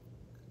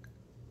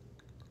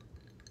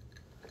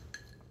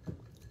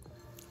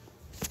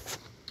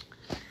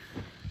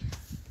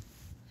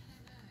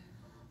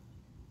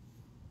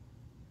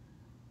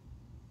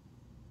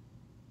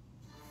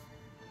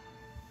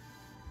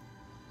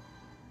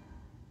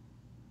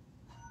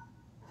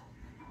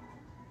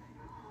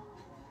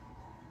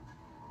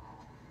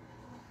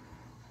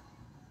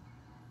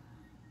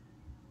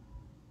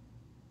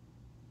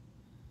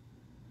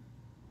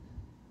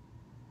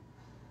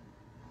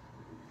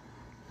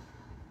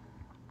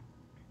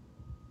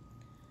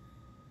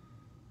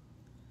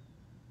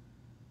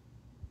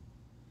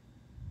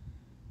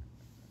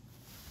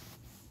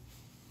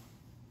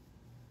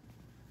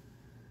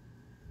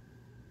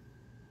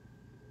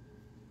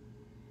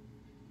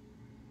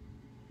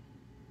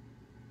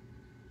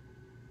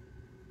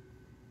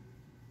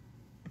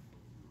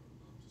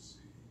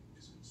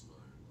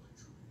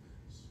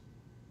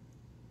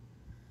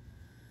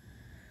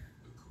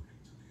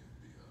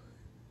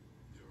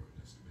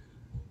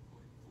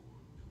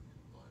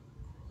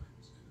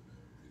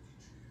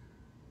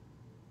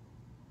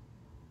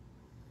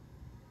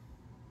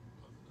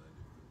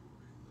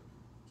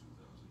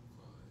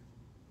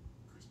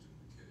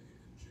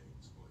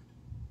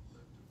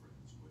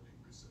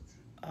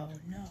 Oh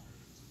no.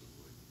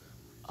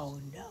 Oh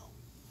no.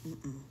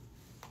 Mm-mm.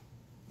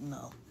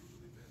 No.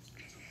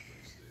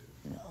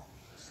 No.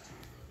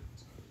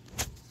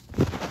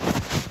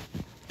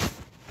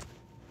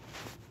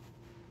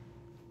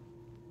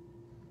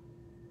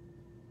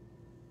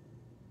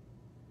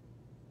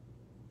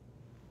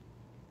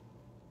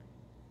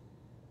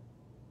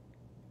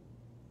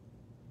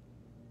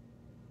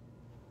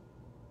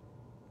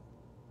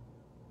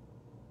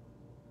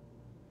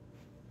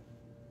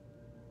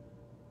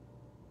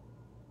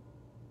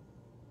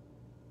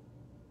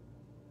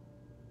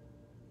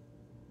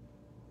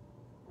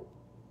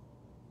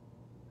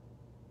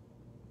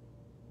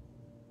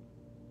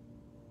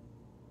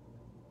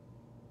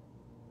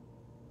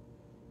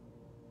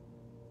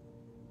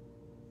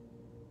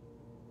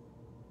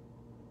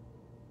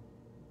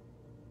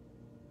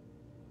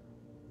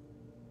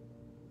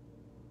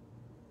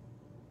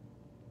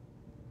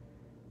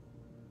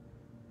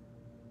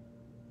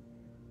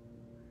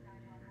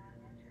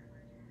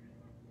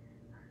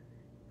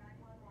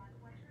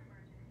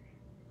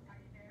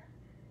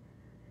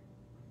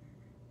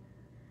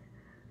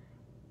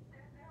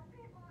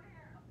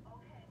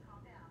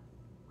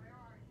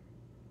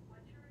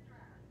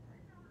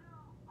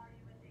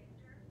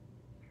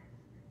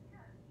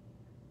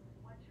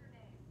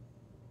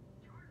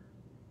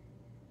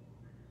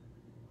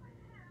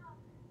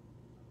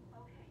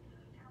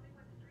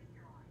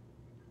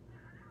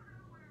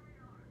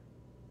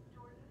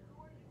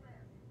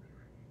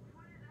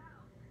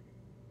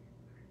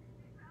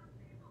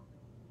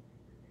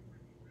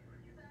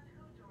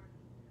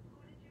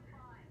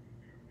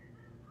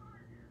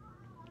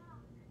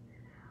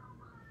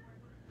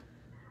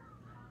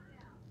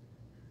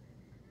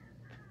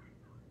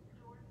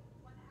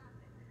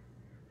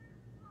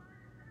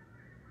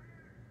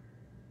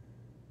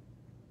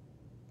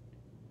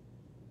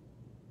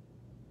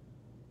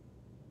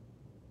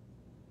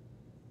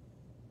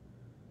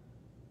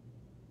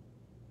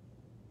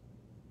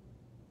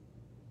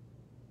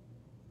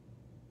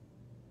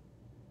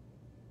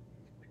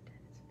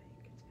 Pretend it's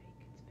fake.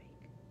 It's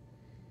fake.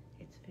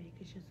 It's fake. It's fake.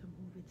 It's just a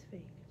movie. It's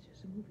fake. It's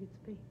just a movie. It's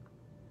fake.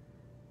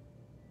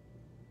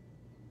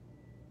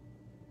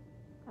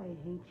 I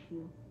hate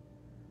you.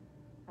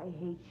 I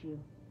hate you.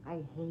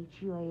 I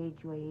hate you. I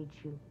hate you. I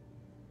hate you.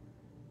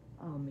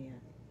 Oh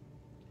man.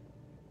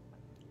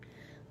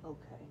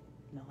 Okay.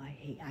 No, I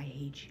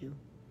hate you.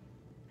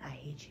 I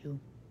hate you.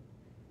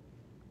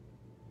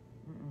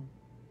 Mm-mm.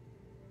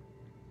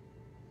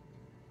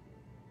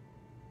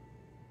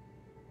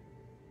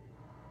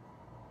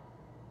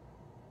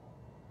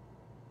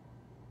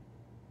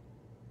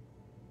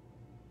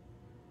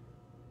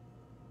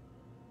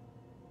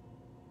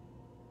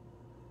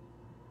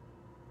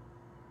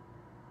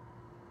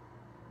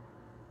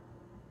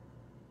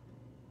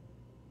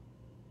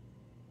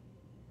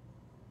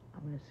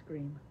 I'm gonna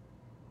scream.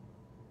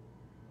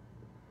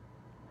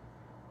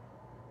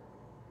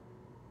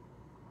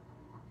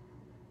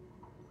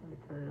 Let me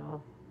turn it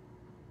off.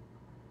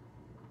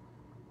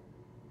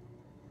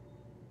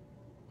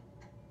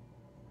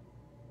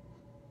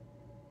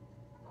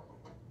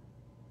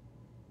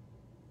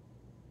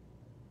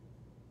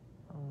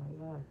 Oh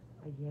my god.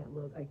 I can't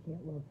look. I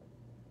can't look.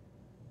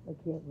 I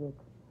can't look.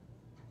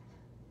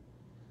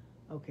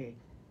 Okay.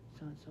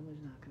 So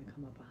someone's not gonna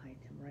come up behind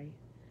him, right?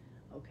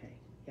 Okay.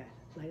 Yes.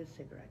 Light a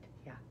cigarette.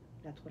 Yeah.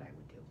 That's what I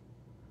would do.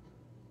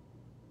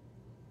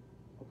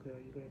 Okay, are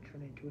you gonna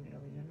turn into an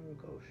alien or a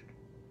ghost?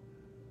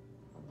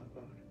 Oh my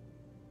god.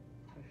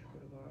 I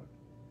swear to god.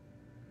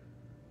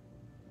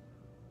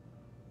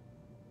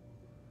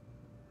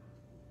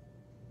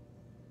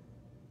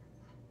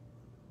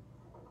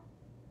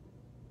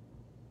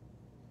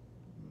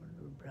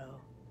 Bro.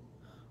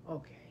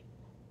 Okay.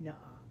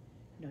 Nuh-uh.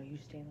 No, you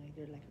stand like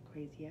there like a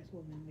crazy ass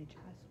woman, Mitch.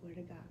 I swear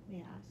to God,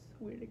 man. I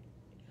swear to God.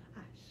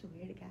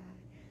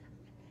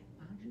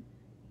 Why don't you?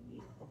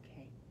 Yeah,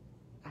 okay.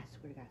 I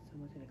swear to God,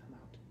 someone's gonna come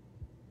out.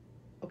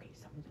 Okay,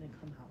 someone's gonna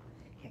come out.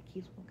 Yeah,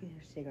 keep smoking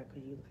your cigarette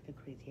because you look like a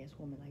crazy ass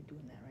woman like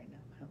doing that right now.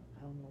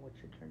 I don't know what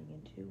you're turning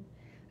into.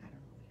 I don't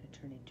know if you're gonna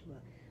turn into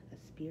a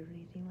spear or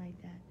anything like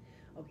that.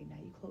 Okay, now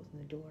you're closing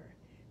the door.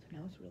 So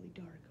now it's really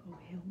dark. Oh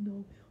hell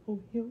no.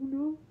 Oh hell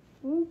no.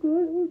 Oh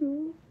god, oh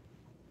no.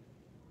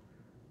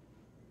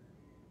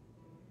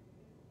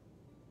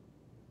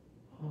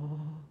 Oh.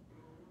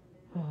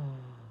 Oh.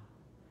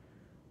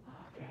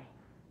 Okay.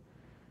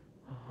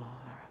 Oh,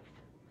 alright.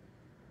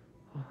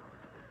 Oh.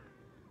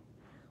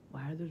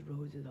 Why are there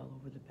roses all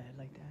over the bed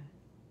like that?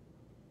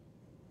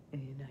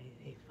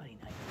 Hey, funny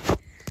night.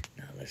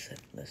 Now listen,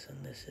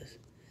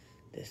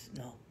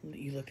 no,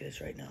 you look at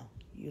this right now.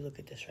 You look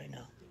at this right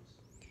now.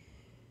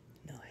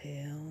 No,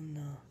 hell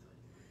no.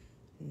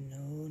 No,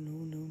 no,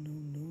 no, no,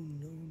 no,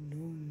 no,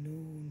 no, no,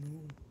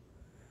 no.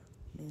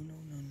 No, no,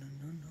 no, no,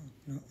 no,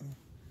 no, no.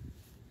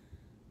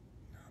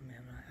 No,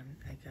 man,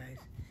 guys,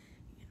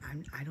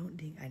 I don't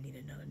think I need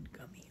another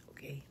gummy,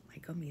 okay? My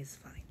gummy is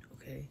fine,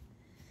 okay?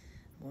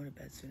 I'm going to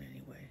bed soon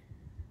anyway.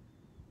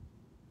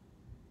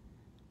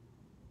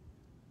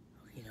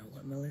 Okay, you know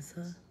what,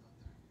 Melissa?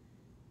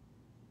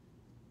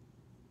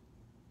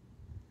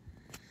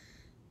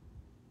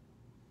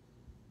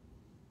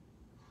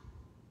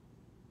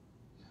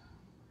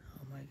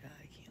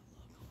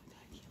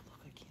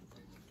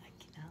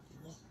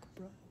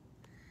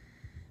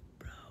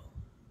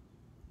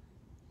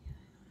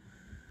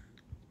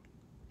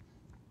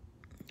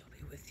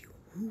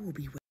 who will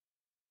be with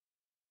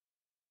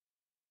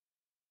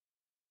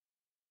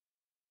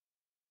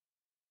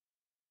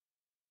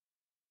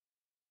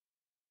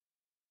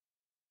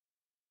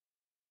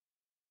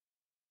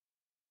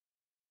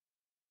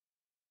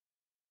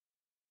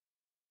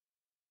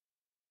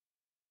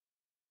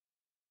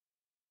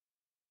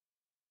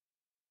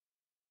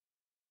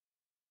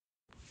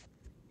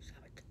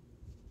Stop it.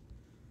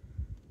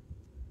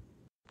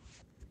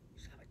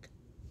 Stop it.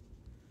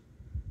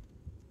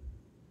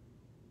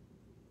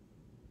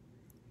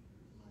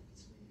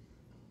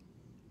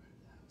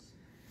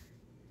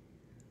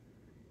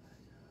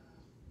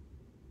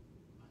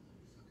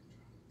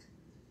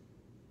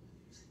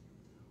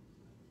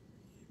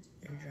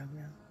 You're drunk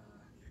now.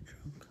 You're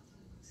drunk.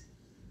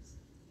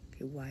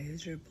 Okay, why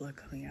is there blood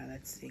coming out of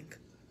that sink?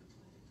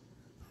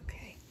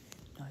 Okay.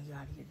 No, you're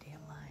out of your damn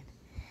line.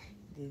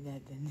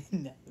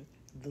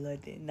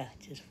 Blood did not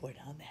just pour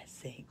down that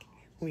sink.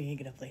 We ain't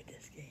gonna play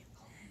this game.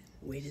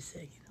 Wait a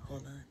second.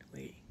 Hold on.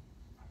 Wait.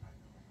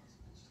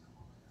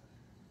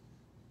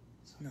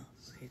 No,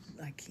 wait,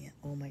 I can't.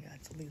 Oh my God,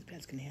 something's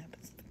bad's gonna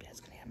happen. Something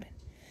bad's gonna happen.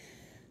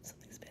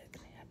 Something's bad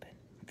gonna happen.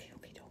 Okay,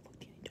 don't look,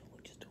 Danny. Don't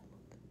look. Just don't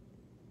look.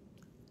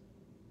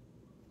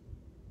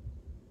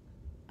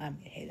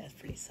 Hey, that's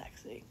pretty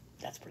sexy.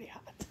 That's pretty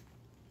hot.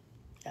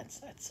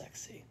 That's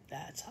sexy.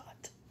 That's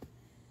hot.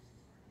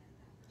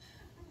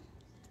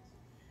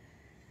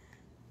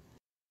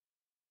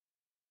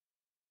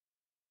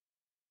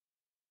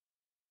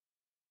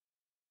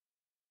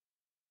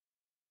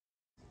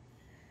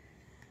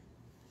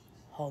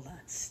 Hold on.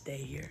 Stay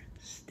here.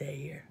 Stay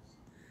here.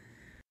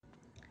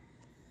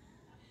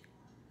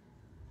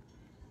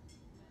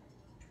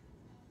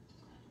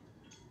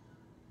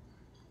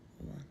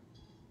 Hold on.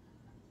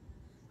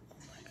 Oh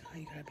my God,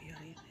 you gotta be out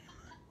of here.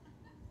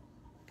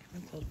 I'm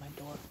gonna close my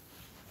door.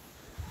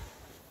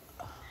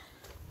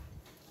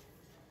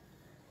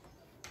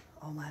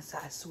 Oh my,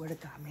 I swear to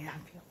God, man, I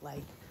feel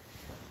like.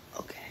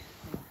 Okay,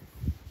 hold on.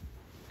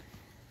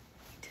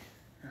 Wait.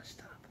 Now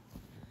stop.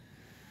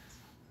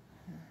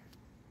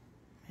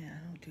 Man, I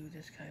don't do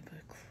this guy,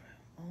 but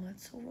oh,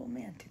 that's so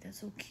romantic. That's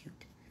so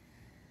cute.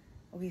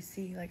 Okay,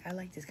 see, like I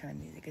like this kind of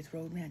music. It's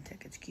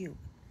romantic. It's cute.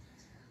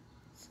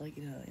 It's like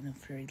in a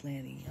fairy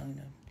land, you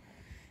know.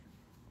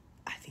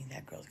 I think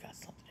that girl's got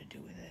something to do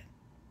with it.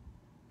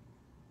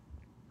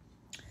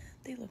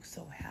 They look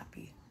so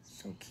happy,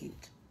 so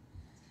cute.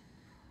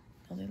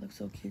 Don't they look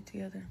so cute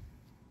together?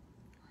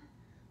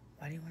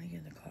 Why do you want to get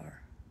in the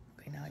car?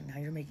 Okay, now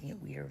you're making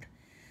it weird.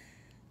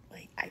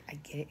 Like, I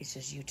get it. It's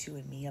just you two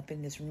and me up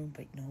in this room.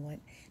 But you know what?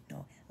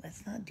 No,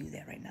 let's not do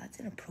that right now.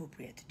 It's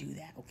inappropriate to do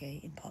that, okay?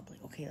 In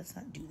public, okay? Let's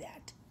not do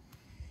that.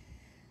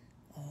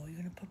 Oh, you're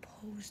going to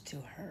propose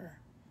to her.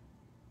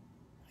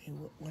 Okay,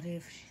 what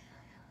if she...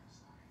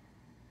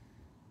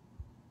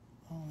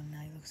 Oh,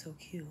 now you look so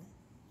cute.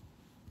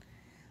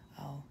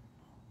 Oh,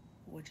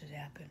 what just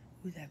happened?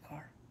 Who's that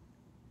car?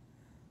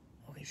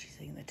 Okay, she's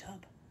sitting in the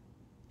tub.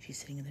 She's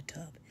sitting in the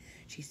tub.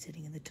 She's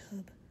sitting in the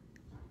tub.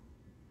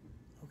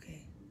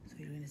 Okay, so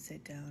you're going to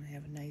sit down and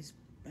have a nice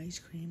ice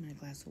cream and a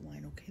glass of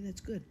wine. Okay,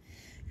 that's good.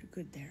 You're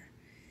good there.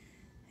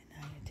 And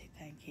now you're going to take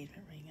that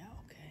engagement ring out,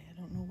 okay? I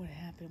don't know what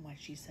happened, why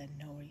she said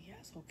no or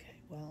yes. Okay,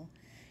 well,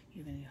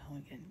 you're going to go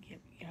home and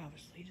you're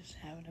obviously just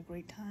having a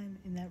great time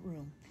in that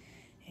room.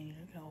 And you're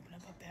going to open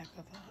up a pack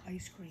of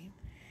ice cream.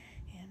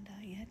 And,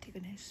 yeah, take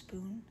a nice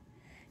spoon.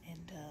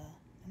 And,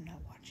 I'm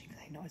not watching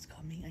because I know it's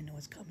coming. I know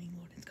it's coming,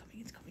 Lord. It's coming.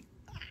 It's coming.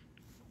 Ah.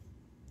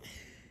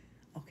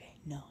 Okay,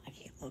 no, I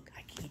can't look.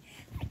 I can't look.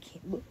 I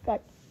can't look. I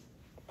can't look.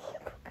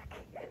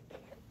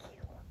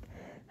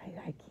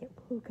 I can't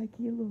look. I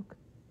can't look.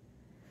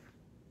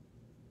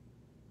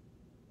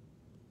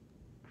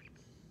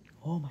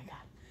 Oh my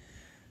God.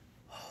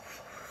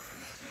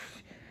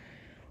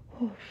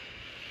 Oh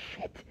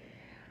shit.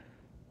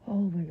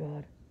 Oh my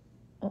God.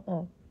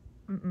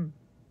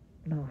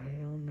 No,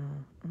 hell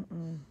no.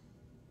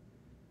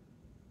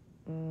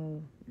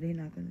 Oh, they're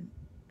not gonna.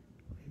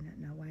 Okay,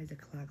 now why is the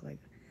clock like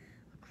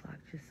a clock?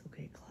 Just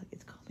okay, clock.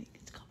 It's coming.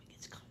 It's coming.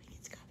 It's coming.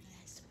 It's coming.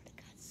 I swear to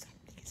God,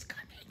 something is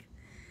coming.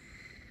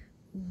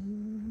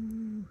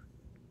 Ooh.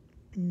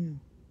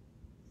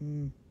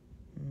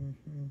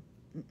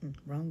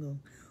 Wrongo.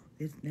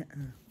 It's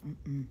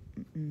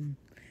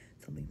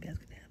something bad's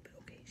gonna happen.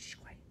 Okay, shh,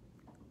 quiet.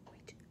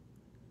 Wait.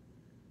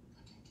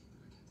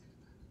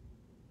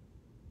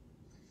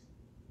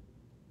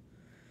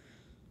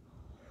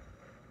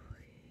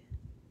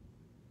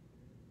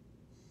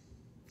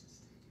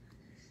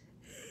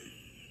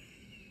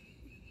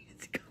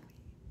 It's coming.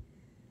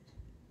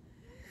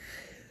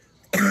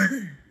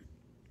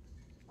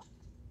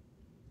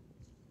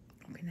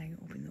 Okay, now you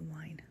open the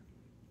wine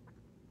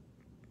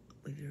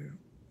with your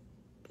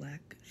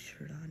black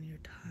shirt on, your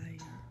tie.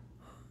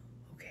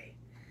 Okay.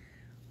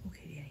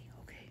 Okay, Danny.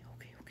 Okay.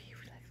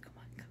 Relax. Come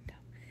on, calm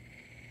down.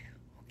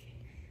 Okay.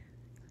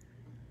 Is it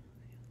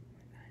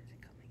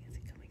coming? Is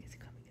it coming? Is it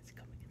coming? Is it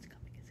coming? Is it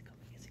coming? Is it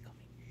coming? Is it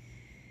coming?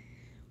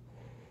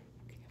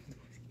 Okay, I'm so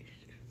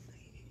scared.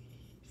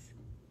 Please.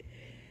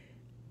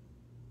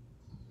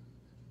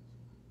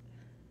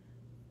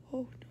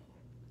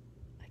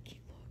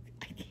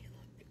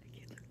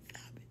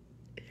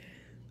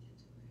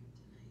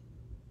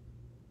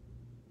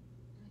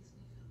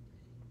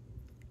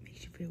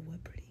 Makes you feel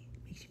what pretty?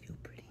 Makes you feel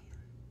pretty.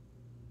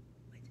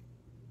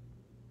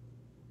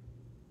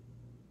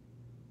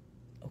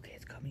 What? Okay,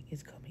 it's coming.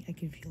 It's coming. I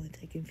can feel it.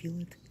 I can feel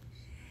it.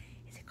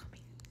 Is it coming?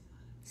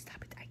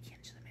 Stop it. I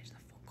can't just imagine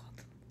the phone call.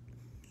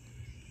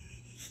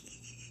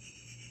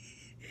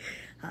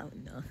 I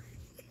don't know.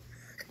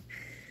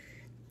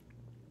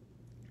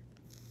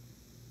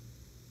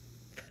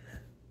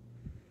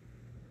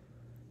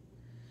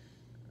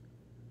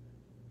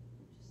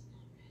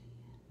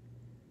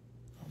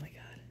 Oh my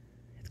god.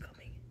 It's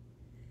coming.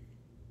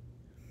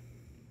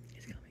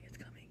 It's coming. It's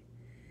coming.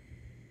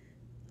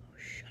 Oh,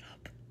 shut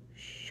up.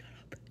 Shut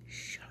up.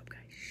 Shut up,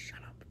 guys.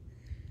 Shut up.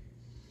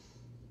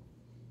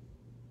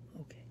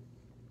 Okay.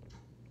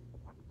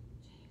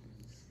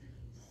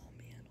 Oh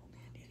man,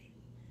 Danny.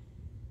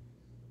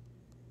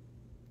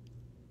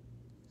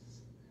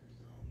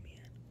 Oh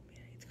man,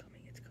 it's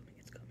coming, it's coming,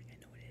 it's coming. I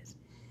know it is.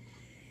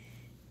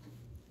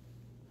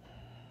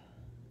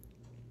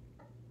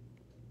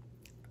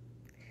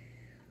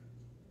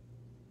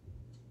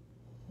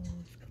 Oh,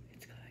 it's coming,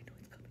 it's coming. I know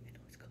it's coming, I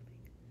know it's coming.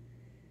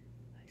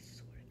 I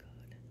swear to God.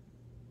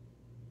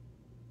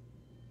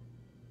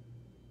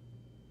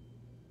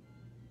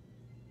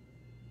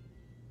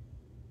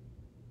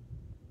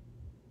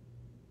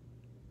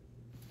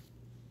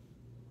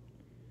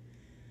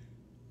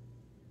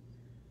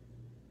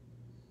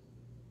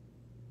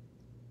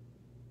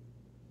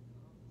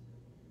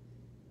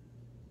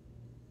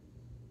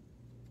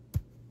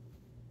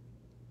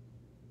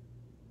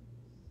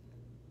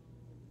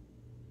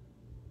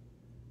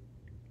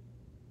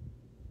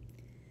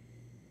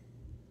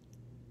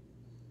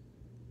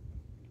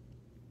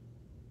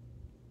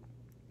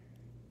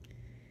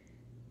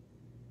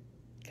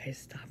 Guys,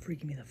 stop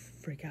freaking me the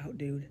frick out,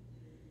 dude.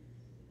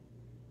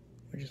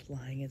 We're just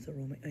lying. It's a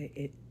romance.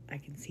 I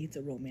can see it's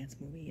a romance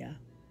movie, yeah.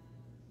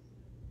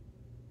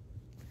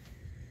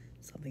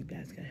 Something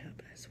bad's gonna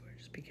happen, I swear.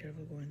 Just be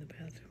careful going to the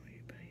bathroom or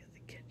you're back at the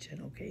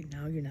kitchen. Okay,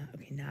 now you're not.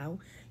 Okay, now,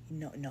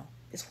 no.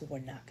 This is what we're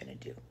not gonna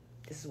do.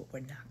 This is what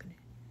we're not gonna do.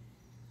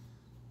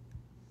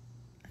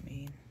 I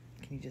mean,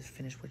 can you just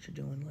finish what you're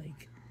doing?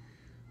 Like,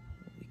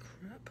 holy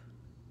crap.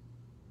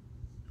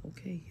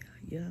 Okay,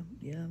 yeah.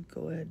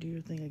 Go ahead, do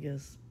your thing, I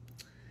guess.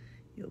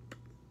 Yup,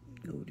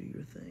 go do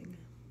your thing.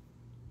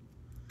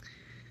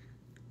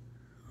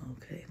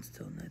 Okay, it's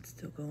still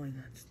going.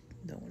 I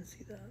don't want to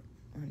see that.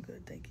 I'm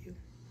good, thank you.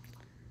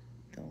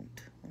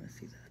 Don't want to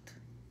see that.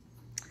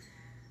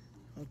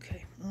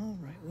 Okay, all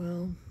right.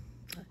 Well,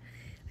 I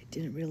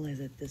didn't realize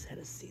that this had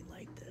a scene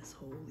like this.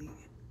 Holy.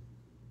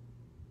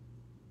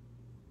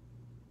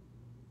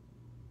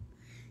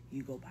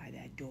 You go by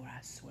that door,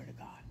 I swear to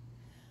God.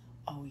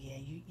 Oh yeah,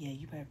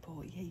 you better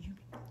pull it. Yeah, you.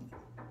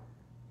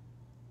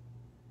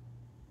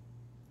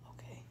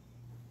 Okay.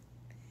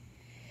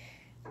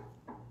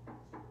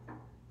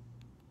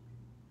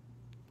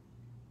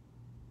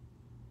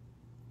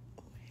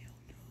 Oh hell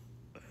no.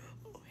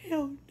 Oh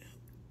hell no.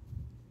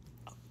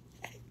 Oh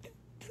heck no.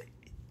 Please,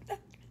 knock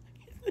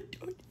the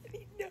door,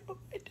 Daddy. No, I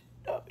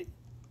don't know.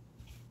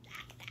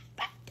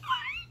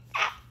 Oh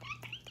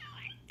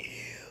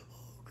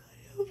God,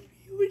 help me.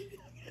 What are you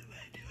talking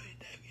about doing?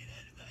 Knocking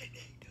on my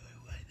neck door.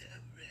 What the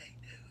frick,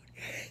 dude?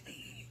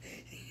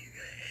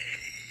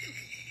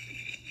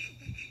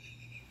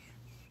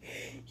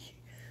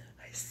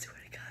 I swear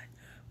to God,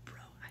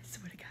 bro, I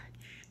swear to God.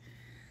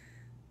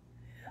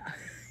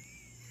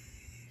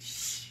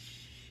 Shh.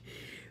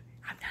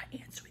 I'm not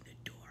answering the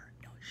door.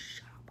 No,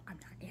 shut up. I'm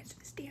not answering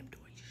this damn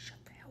door. You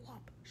shut the hell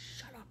up.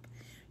 Shut up.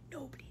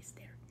 Nobody's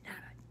there. Not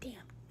a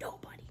damn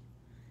nobody.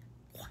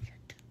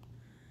 Quiet.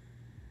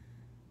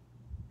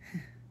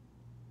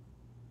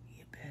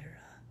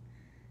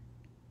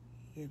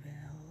 You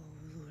better,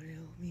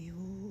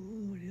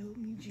 Lord help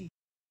me, G.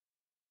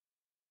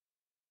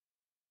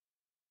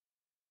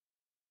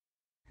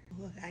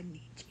 Lord, I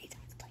need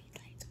Jesus, please.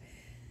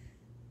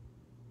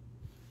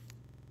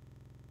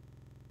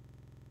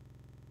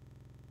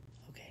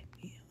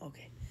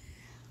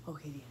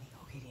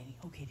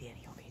 Okay,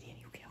 Danny,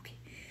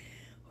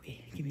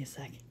 okay, give me a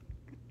sec.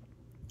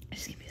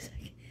 Just give me a sec.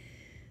 Give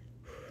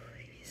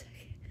me a sec.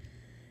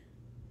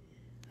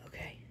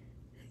 Okay.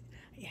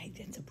 Yeah,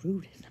 that's a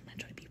rude. I'm not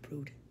trying to be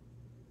rude.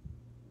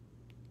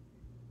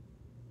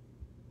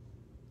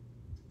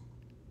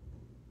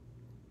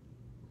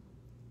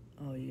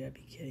 Oh, you gotta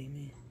be kidding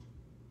me.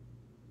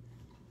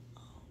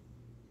 Oh.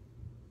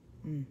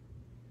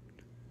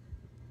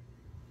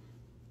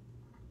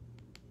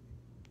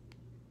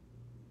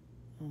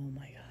 Oh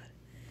my God.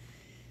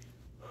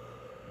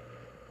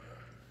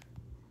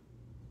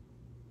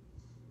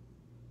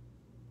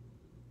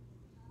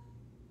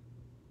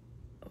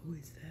 Who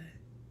is that?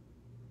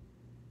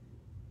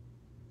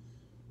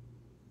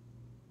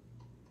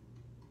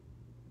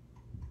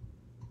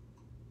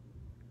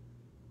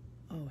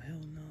 Oh,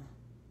 hell no.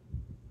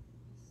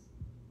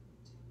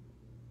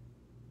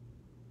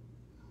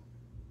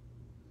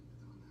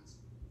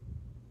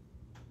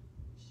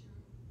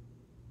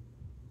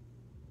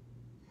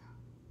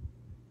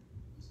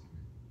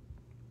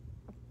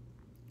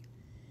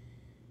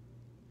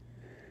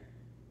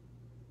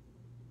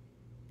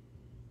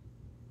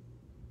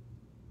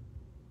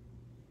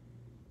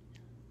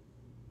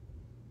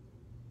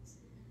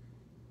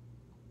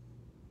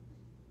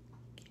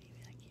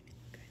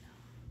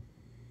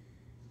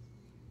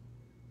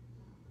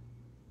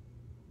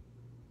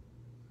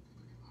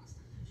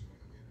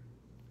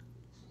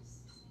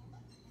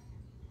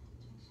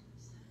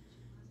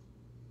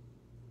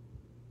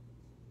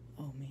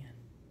 Oh, man.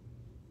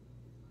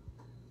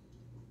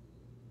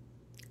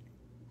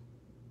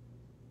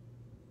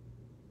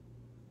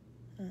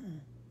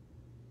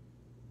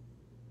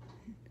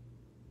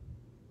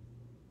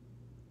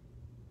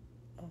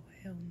 Oh,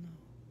 hell no.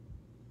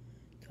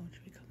 Don't you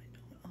be coming.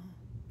 Don't. Oh,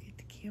 get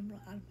the camera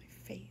out of my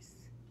face.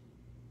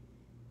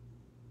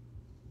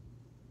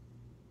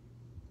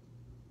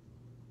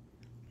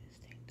 Open this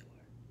dang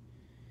door.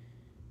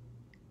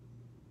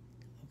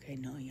 Okay,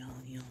 no, y'all,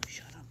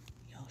 shut up.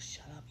 Y'all,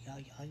 shut up.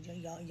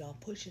 Y'all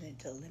pushing it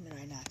to the limit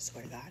right now. I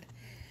swear to God.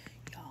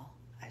 Y'all,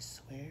 I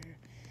swear.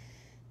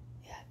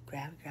 Yeah,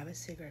 grab a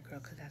cigarette, girl,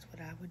 because that's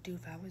what I would do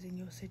if I was in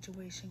your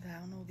situation. Because I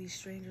don't know these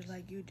strangers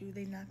like you do.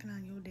 They knocking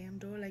on your damn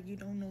door like you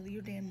don't know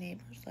your damn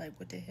neighbors. Like,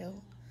 what the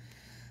hell?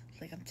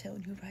 Like, I'm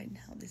telling you right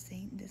now, this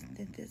ain't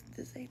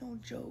no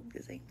joke.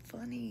 This ain't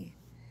funny.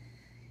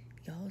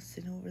 Y'all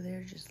sitting over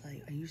there just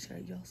like, are you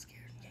scared? Y'all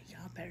scared? Yeah,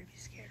 y'all better be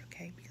scared,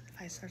 okay? Because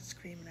if I start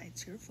screaming,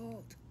 it's your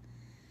fault.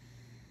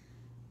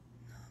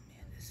 No,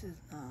 man, this is,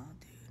 no,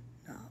 dude.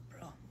 No,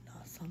 bro. No,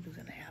 something's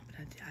gonna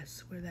happen. I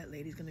swear that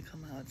lady's gonna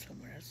come out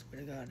somewhere. I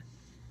swear to God.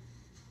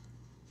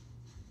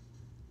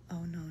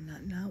 Oh, no,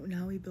 not now.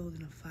 Now we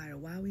building a fire.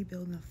 Why are we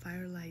building a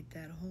fire like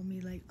that,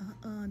 homie? Like,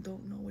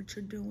 don't know what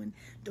you're doing.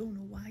 Don't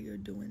know why you're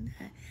doing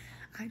that.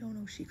 I don't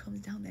know if she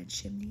comes down that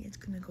chimney, it's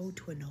going to go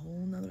to a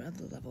whole nother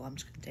other level. I'm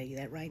just going to tell you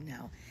that right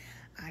now.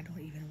 I don't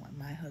even want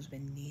my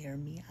husband near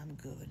me. I'm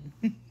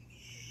good.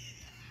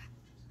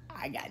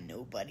 I got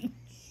nobody.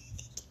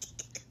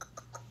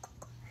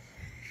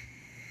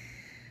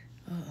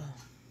 Oh,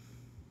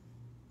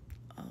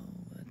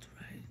 that's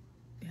right.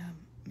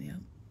 Yep.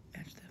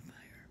 Catch that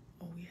fire.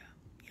 Oh, yeah.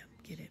 Yep,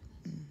 get it.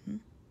 Mm-hmm.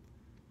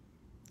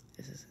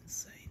 This is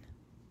insane.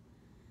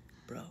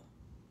 Bro.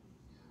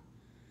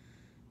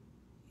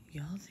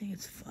 Y'all think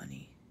it's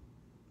funny?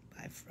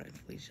 Bye, friend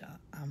Felicia.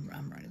 I'm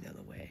running the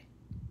other way.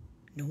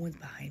 No one's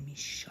behind me.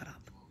 Shut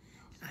up.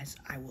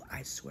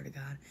 I swear to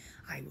God,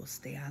 I will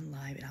stay on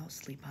live and I'll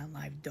sleep on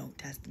live. Don't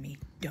test me.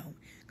 Don't.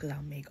 Because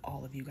I'll make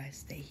all of you guys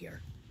stay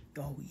here.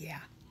 Oh, yeah.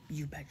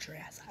 You bet your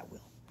ass I will.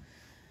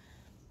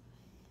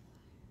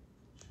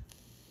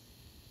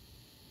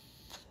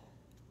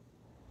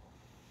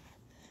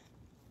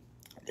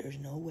 There's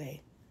no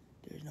way.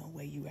 There's no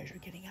way you guys are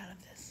getting out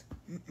of this.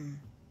 Mm-mm.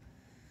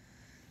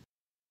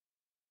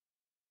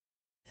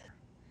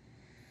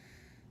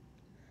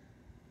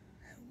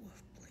 That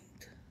wolf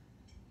blinked.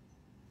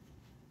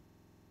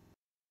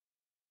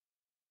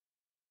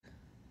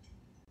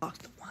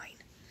 Lost the wine.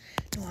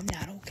 No, I'm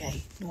not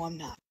okay. No, I'm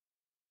not.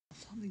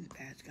 Something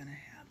bad's gonna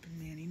happen,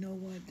 man. You know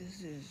what?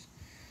 This is...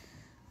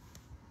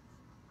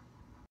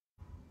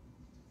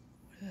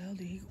 Where the hell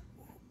did he go?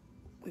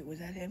 Wait, was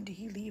that him? Did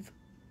he leave?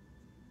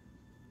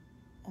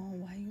 Oh,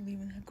 why are you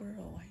leaving that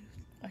girl?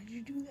 Why did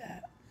you do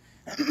that?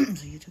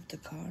 So you took the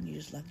car and you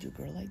just left your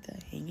girl like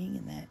that, hanging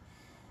in that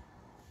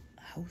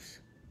house?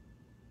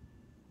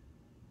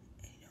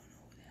 And you don't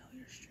know who the hell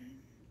you're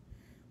straining?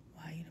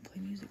 Why are you gonna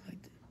play music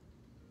like that?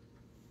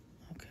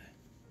 Okay.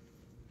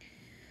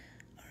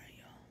 Alright,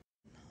 y'all.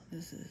 No,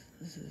 this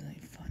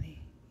ain't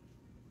funny.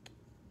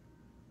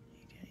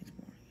 Hey, Danny's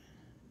Morgan.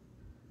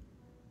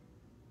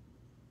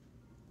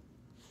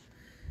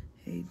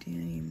 Hey,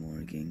 Danny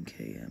Morgan,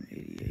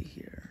 KM88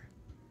 here.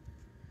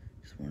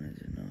 Just wanted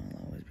to know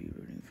I'll always be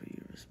rooting for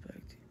you,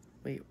 respect you.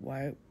 Wait,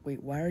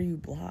 why are you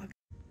blocked?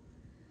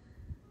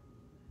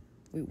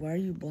 Wait, why are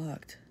you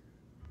blocked?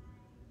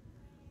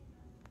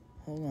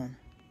 Hold on.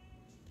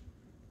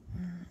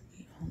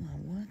 Wait, hold on,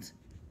 what?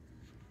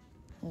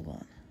 Hold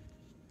on.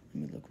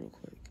 Let me look real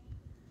quick.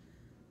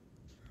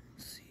 I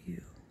don't see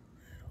you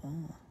at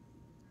all.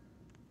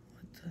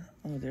 What the?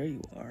 Oh, there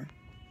you are.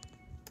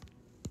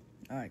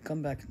 Alright,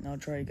 come back. Now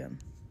try again.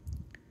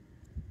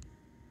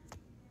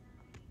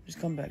 Just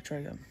come back. Try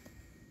again.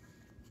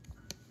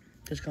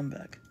 Just come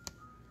back.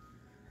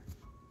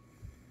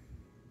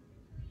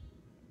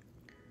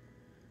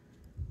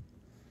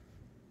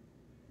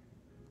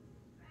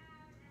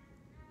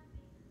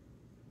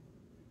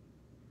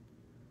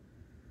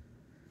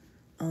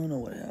 I don't know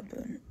what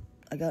happened.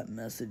 I got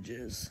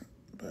messages,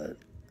 but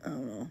I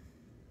don't know.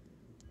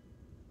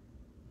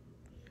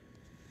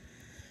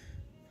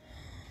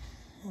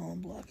 I'll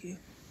unblock you.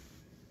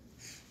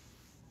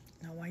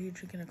 Now, why are you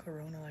drinking a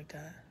Corona like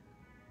that?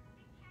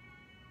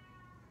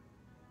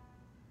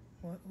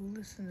 What? Who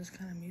listens to this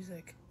kind of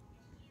music?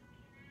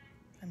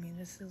 I mean,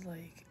 this is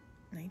like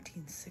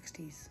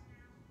 1960s.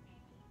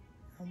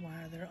 And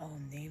why are there all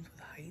names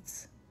with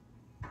heights?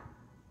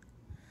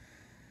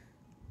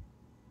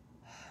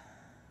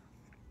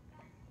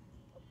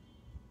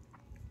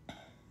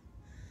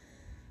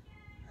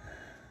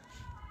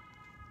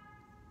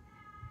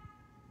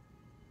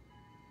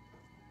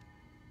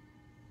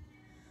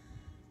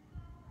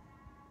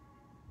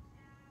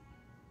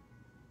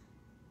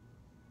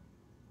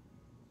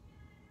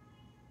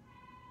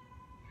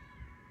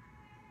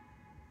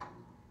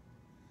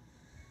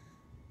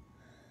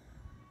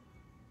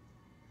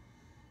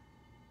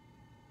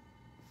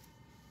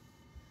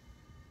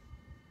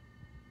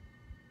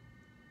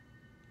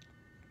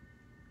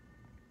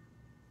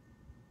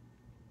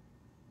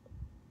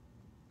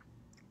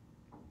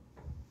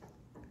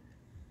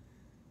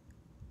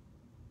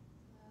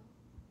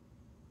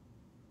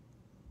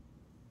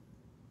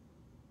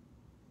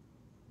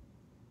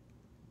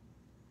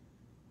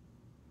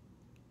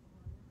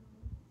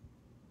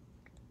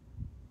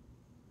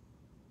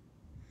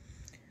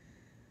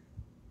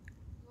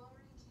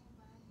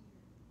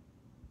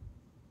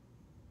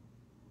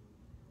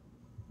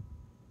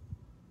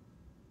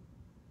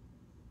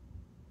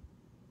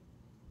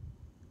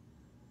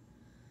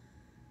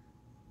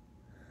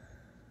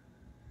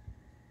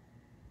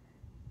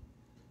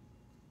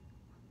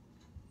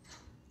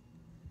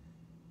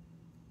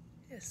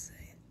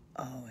 say,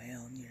 oh,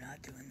 hell, you're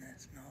not doing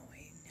this. No,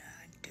 he's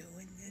not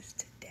doing this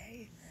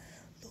today.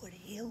 Lord,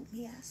 help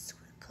me, I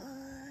swear to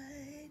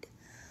God.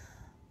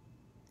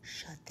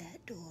 Shut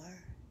that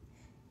door.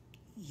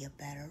 You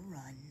better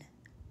run.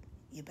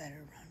 You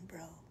better run,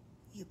 bro.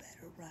 You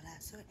better run. I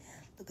swear.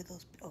 Look at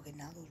those. Okay,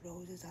 now those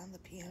roses on the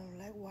piano.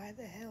 Like, why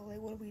the hell? Like,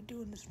 what are we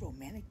doing? This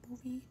romantic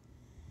movie?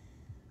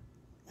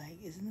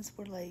 Like, isn't this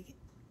where, like,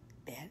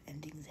 bad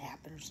endings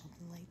happen or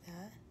something like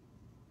that?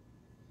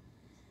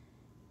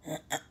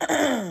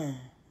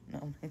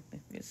 No,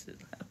 this is,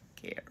 I don't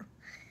care.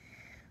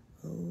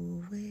 Go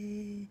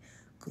away,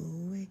 go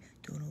away,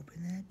 don't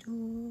open that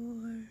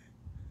door.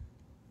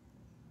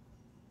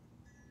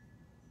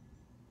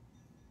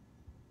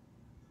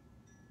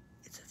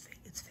 It's a fake,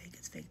 it's fake,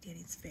 it's fake,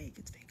 Dani, it's fake,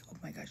 it's fake. Oh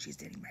my God, she's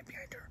standing right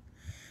behind her.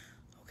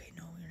 Okay,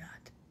 no, you're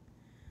not.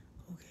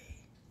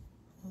 Okay,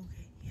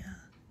 yeah.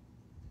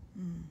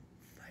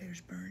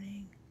 Fire's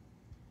burning.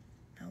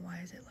 Now why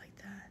is it like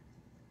that?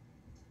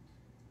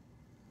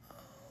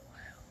 Oh,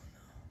 hell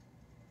no.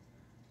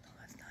 No,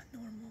 that's not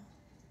normal.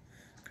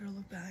 Girl,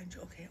 look behind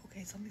you. Okay,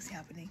 something's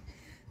happening.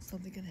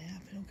 Something's gonna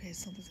happen. Okay,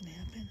 something's gonna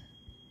happen.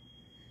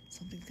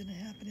 Something's gonna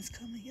happen. It's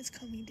coming,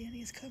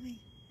 Dani, it's coming.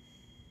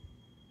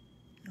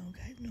 No,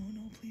 guys, no,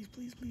 please,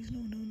 no,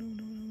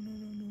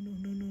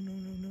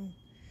 no.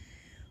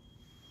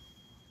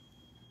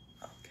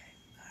 Okay,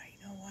 alright,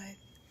 you know what?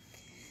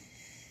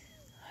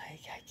 I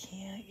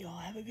can't. Y'all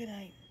have a good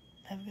night.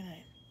 Have a good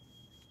night.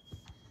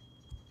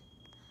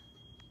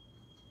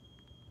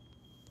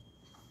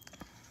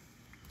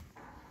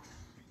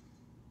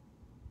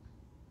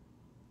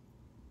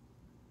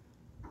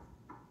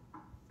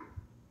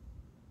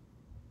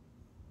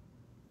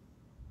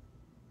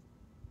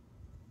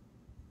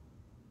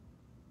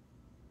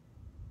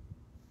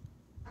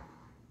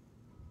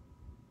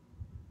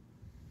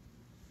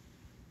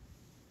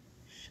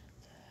 Shut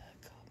the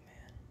heck up,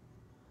 man.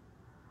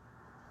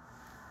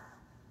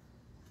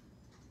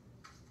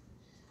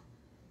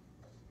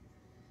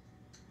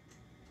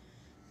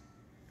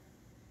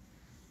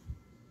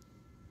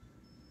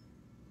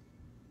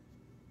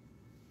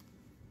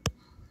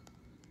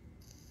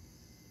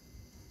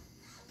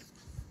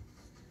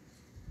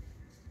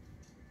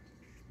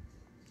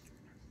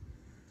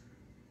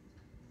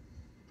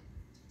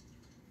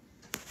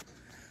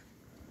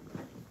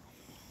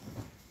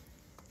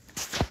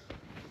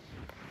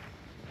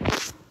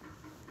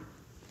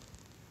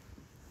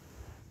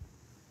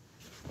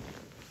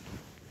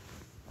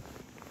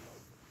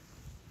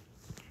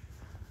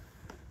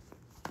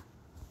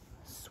 I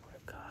swear to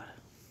God.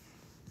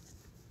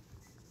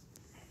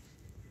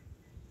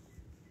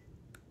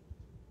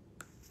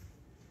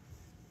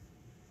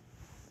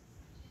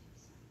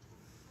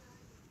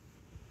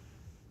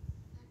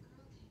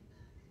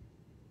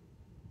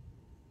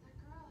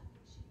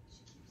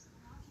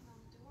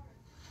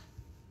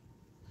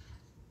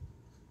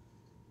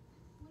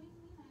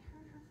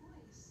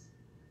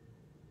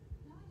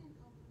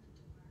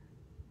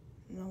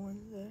 No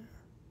one's there.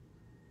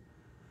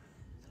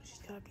 So she's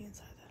gotta be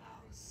inside that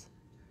house.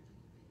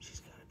 She's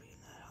gotta be in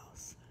that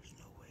house. There's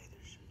no way.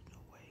 There's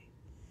no way.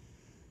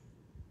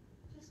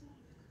 Just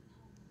want to come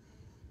home,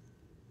 okay?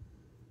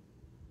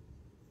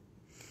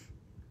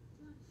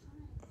 I'm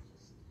fine.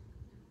 Just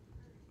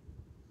hurt.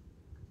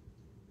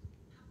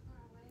 How far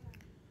away are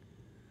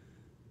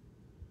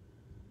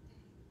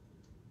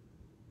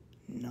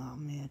you? Nah,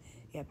 man.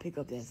 Yeah, pick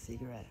up that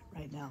cigarette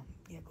right now.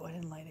 Yeah, go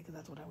ahead and light it, because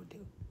that's what I would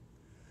do.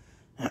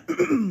 Okay,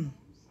 now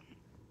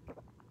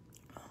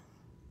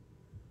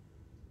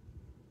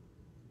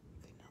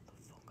the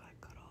phone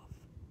got cut off.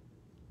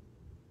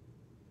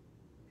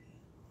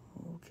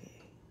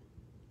 Okay.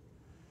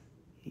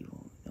 You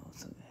won't know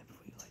something happened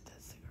before you light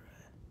that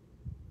cigarette.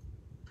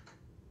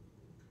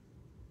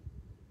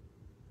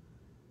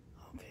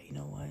 Okay, you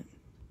know what?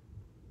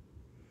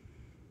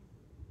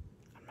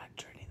 I'm not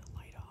turning the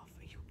light off.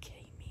 Are you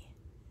kidding me?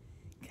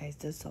 Guys,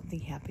 does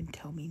something happen?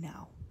 Tell me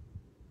now.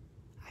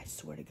 I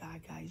swear to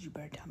God, guys, you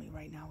better tell me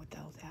right now what the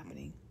hell's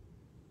happening.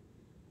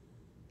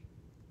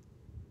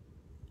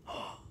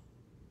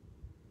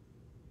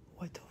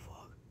 What the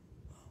fuck?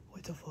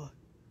 What the fuck?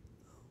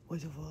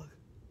 What the fuck?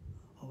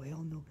 Oh,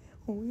 hell no.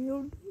 Oh,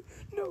 hell no.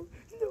 No.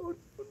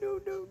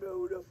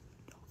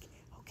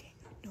 Okay.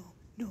 No.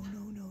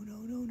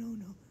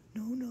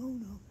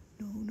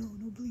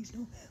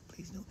 Please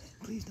no.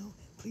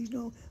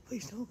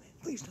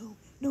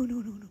 No.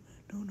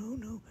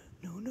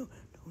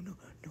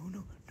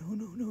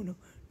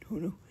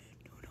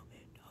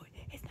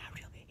 It's not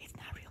real.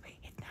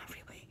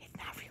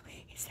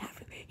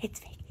 It's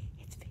fake.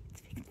 It's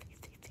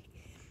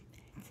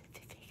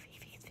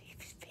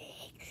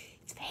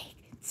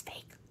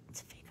fake.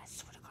 I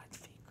swear to God, it's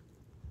fake.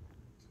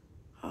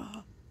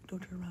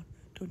 Don't turn around.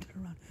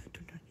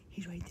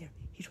 He's right there.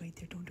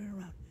 Don't turn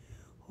around.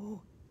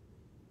 Oh.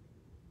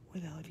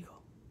 Where the hell did he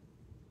go?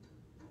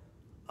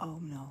 Oh,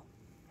 no.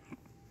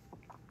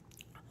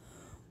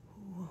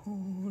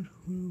 Oh,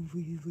 no,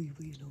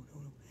 please, no.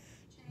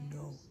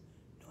 No,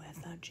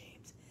 that's not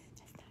James.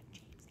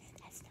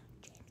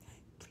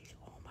 Please,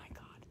 oh my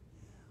God.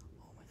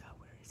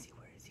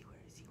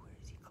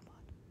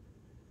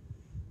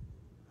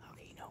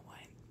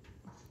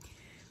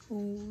 Oh,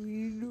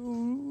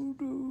 no,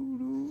 no,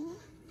 no.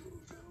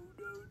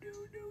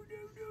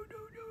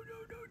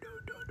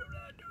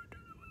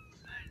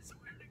 I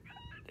swear to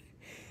God.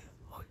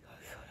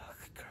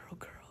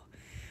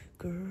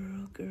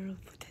 Oh, girl,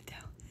 put that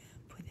down.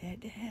 Put that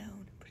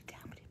down. Put it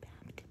down. Put it down.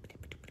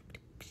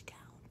 Put it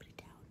down. Put it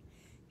down.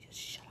 Just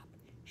shut up.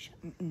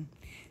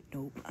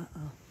 Nope.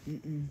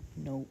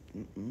 Nope.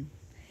 I'm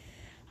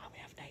gonna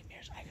have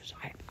nightmares. I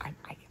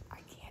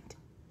can't.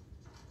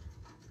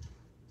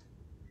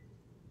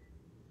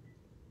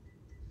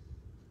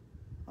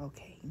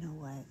 Okay, you know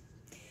what?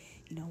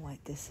 You know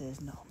what this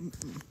is? No.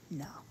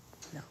 No.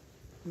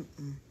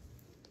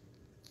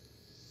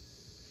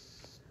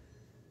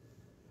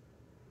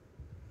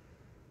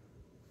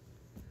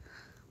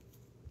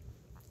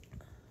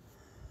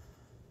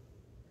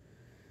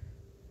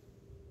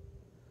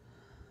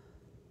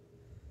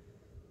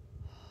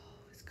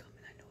 Oh, it's coming.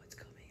 I know it's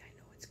coming.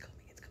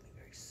 It's coming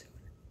very soon.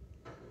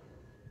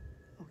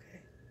 Okay.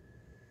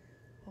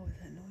 What was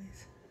that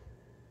noise?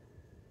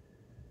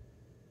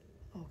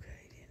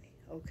 Okay, Danny.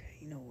 Okay,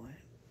 you know what?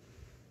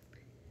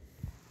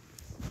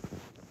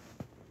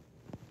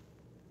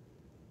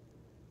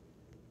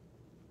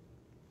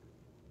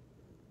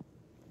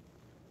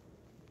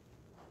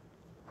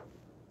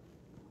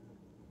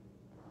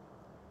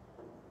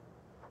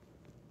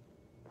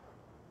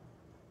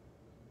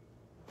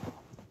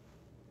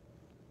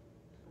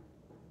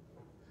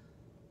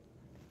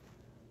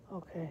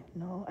 Okay,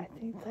 no, I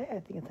think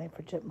it's time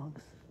for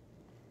chipmunks.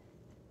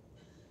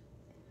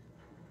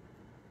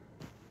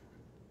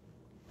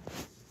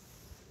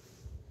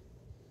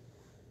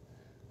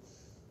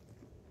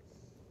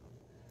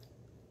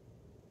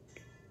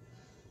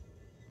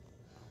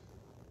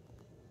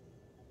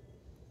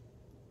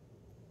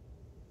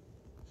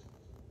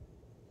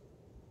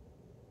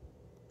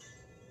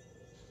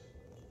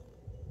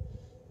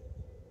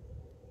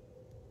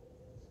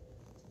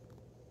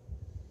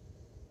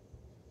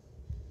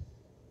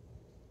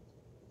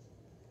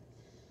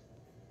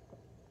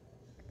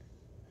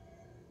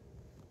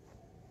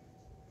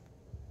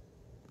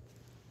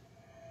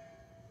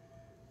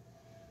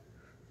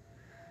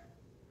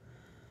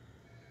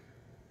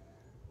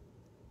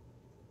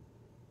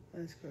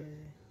 That's crazy.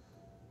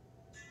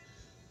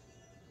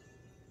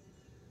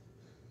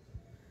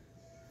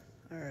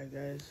 Alright,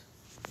 guys.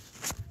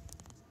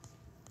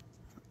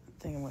 I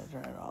think I'm gonna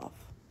turn it off.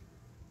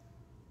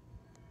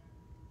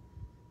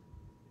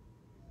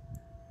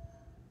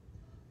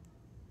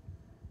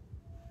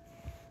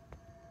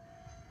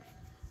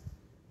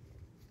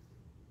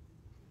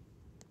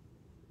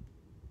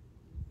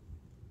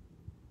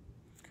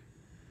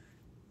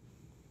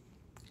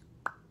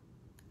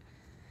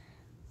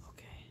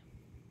 Okay.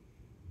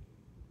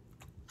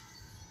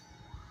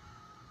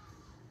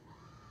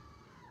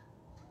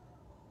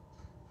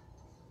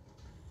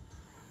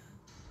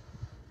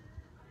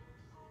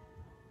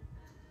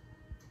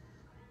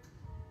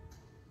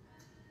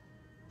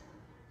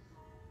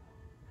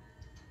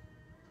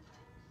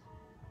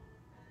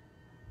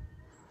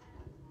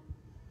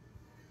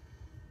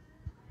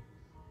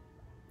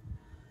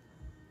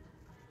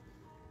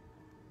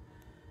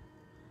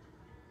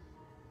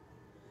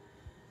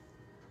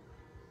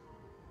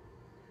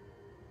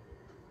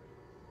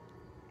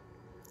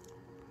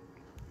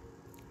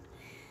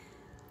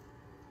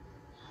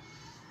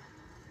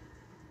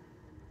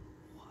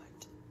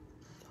 What?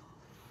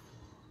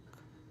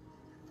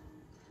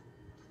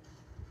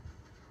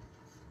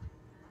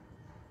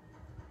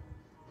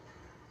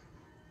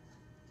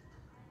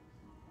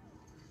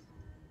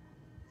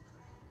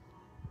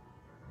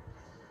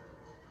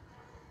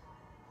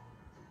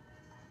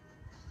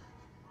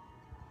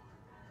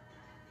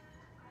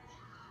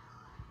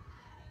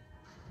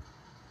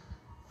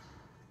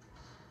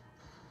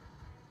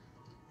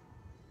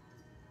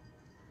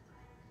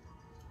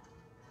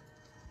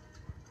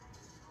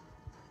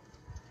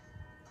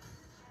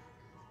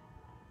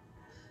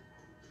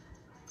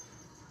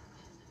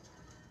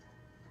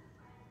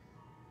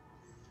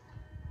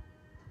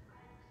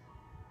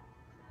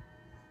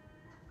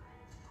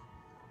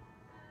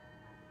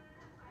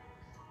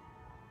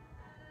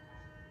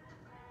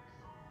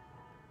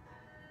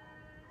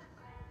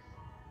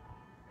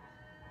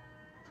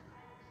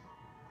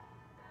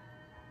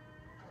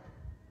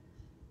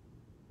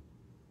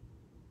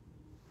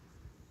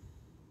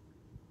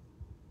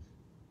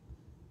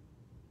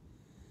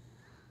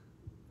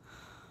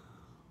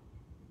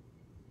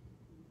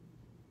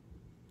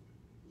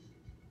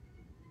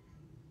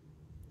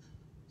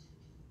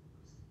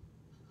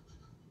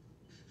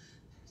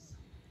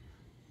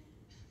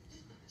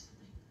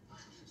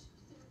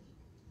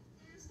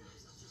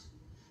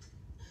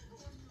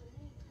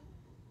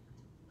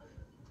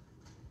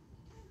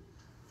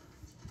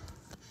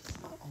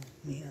 Oh,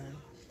 man.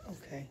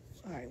 Okay.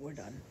 Alright, we're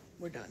done.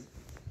 We're done. I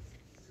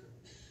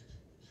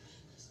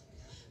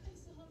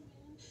saw a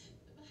man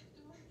at the back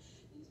door.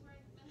 He's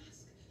wearing a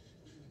mask.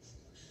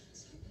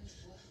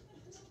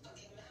 No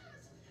fucking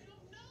mask! I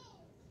don't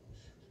know!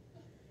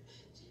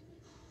 Jimmy,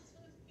 it's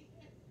supposed to be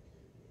here.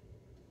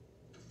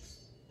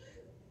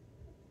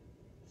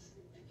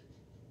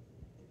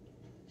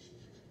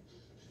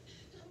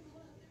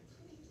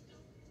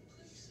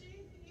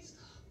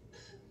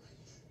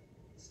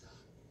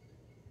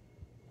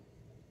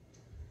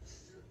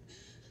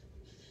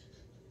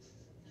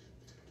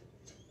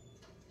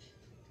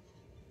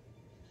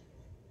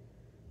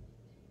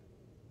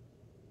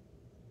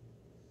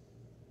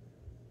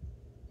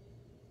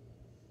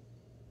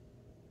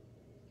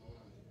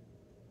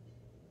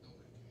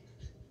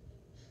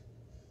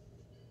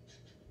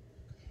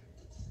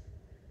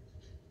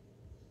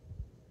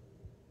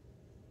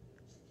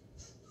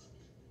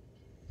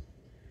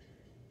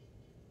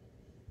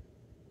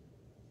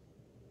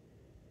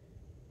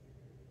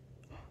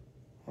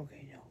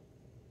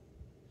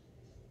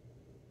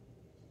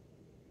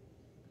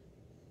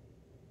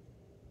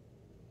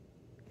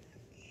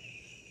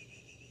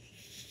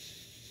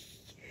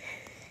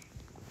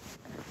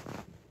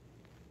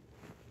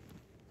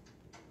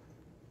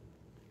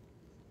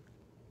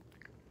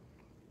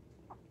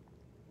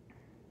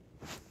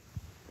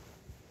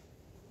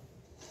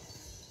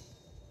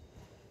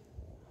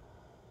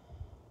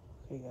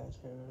 Okay, guys,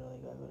 I really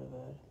gotta go to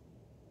bed.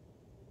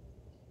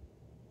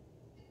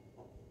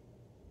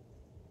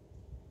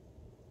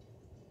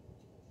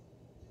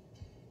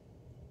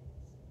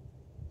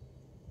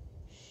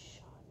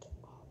 Shut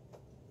up.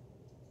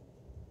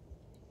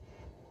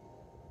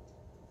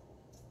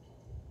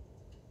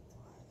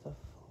 Why is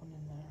the phone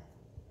in there?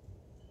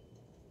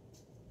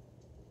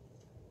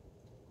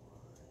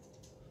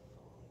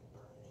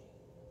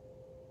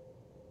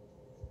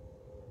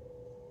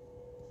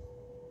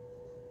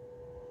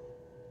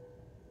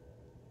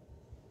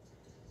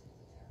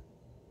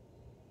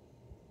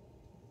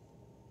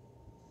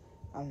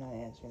 I'm not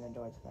answering the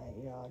door tonight.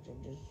 Yeah,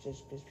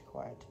 just be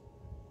quiet.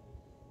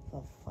 It's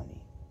not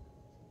funny.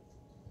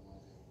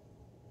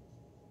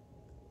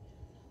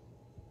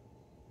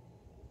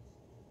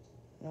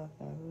 No,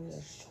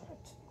 just shut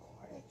it.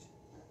 Quiet.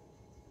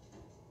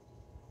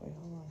 Wait,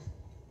 hold on.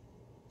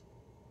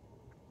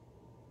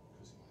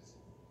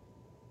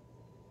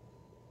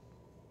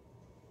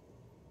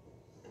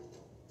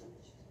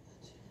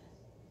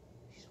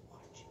 She's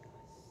watching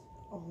us.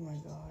 Oh my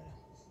god.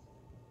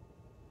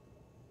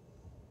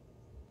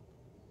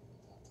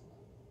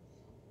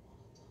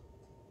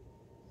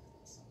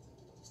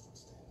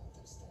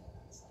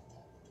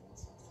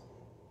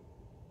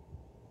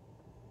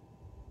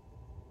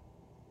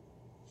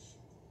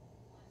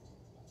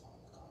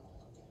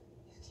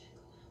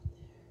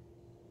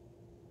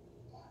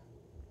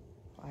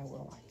 I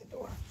will lock the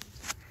door.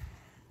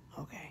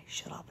 Okay,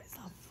 shut up. It's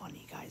not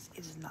funny, guys.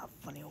 It is not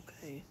funny,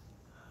 okay?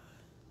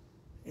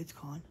 It's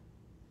gone.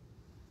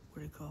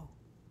 Where'd it go?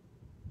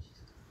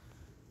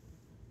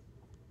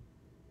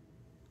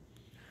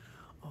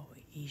 Oh,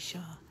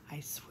 Isha, I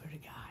swear to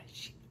God,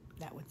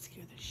 that would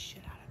scare the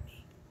shit out of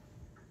me.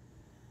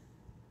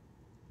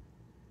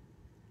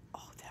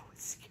 Oh, that would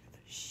scare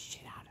the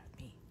shit out of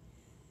me.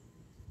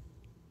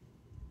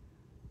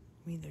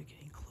 I mean, they're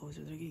getting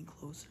closer. They're getting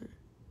closer.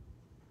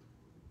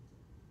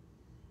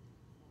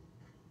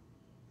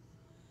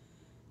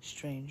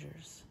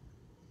 Strangers.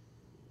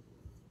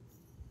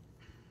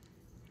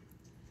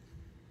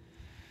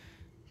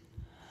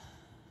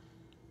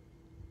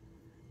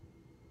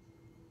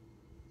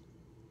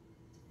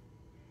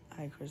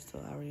 Hi,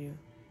 Crystal. How are you?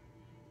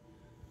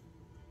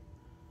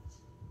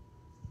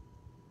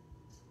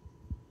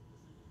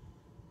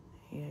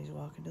 Yeah, he's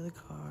walking to the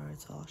car.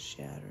 It's all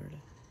shattered.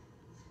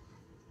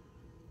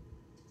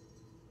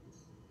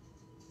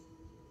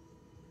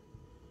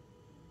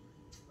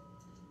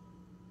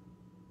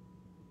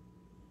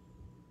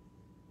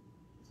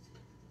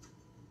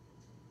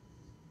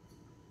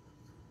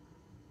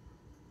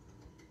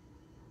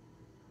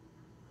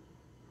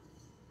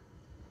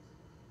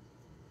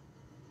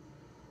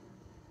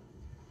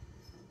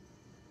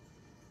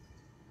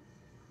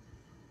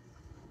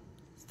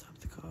 Stop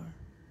the car.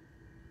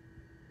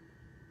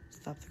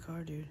 Stop the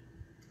car, dude.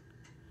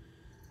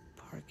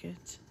 Park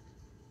it.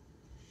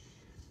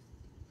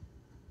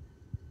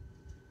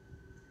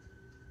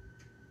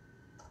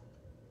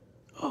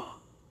 Oh!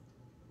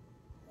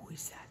 Who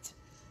is that?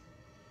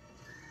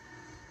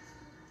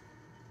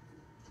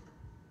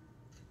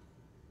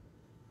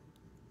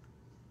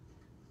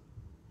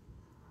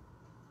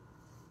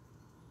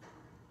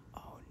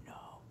 Oh no.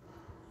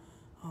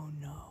 Oh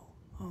no.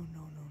 Oh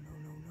no, no, no,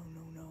 no, no,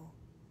 no, no.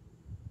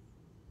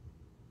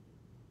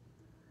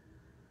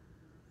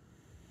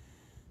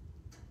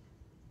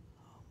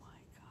 Oh my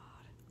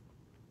god.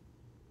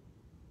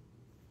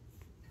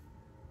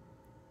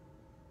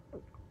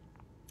 What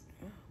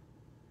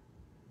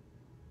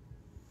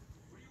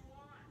do you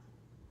want?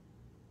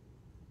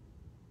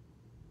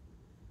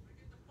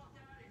 Get the fuck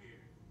out of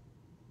here.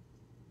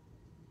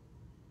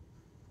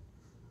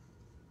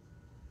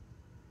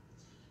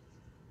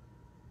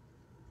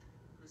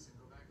 Kristen,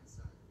 go back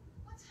inside.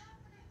 What's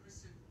happening?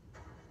 Kristen.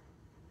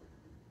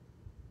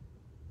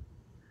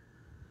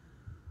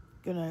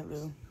 Good night,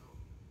 Lou.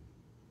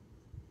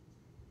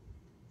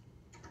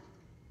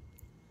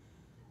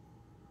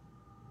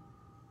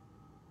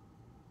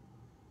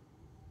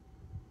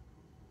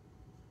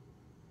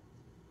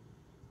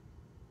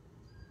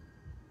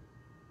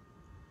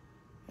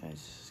 Guys, this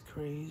is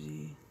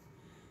crazy.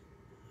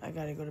 I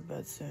gotta go to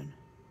bed soon.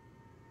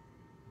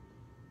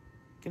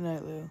 Good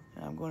night, Lou.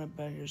 I'm going to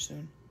bed here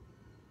soon.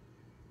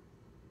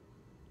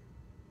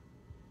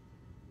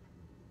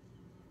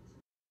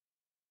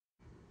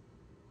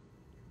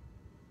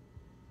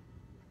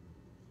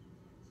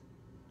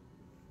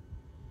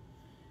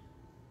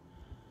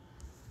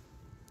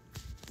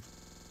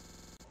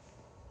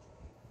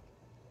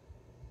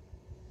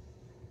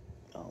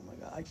 Oh my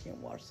god, I can't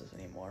watch this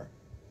anymore.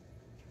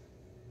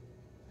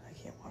 I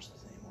can't watch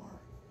this anymore.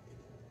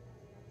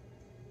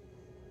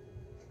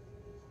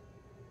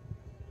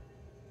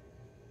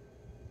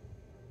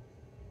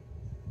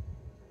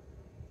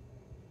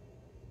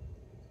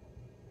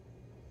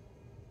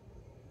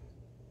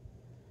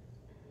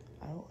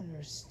 I don't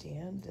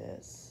understand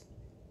this.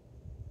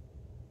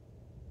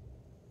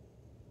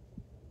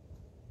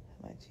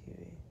 My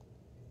TV.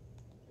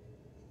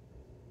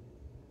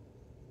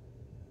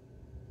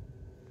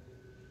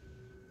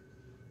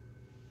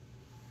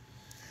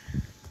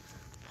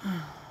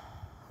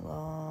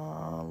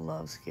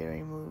 love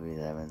scary movies.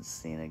 I haven't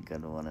seen a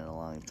good one in a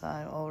long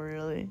time. Oh,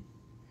 really?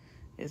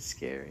 It's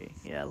scary.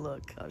 Yeah,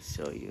 look, I'll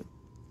show you.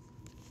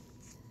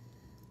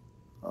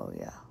 Oh,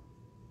 yeah.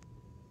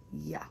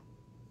 Yeah.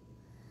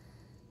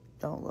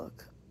 Don't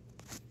look.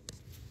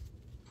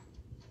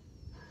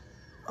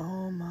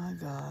 Oh, my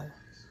God.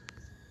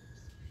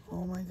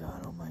 Oh, my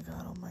God. Oh, my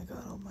God. Oh, my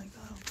God. Oh, my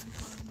God. Oh, my God.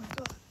 Oh, my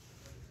God.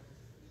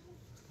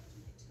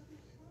 They took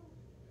my phone.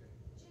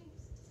 James,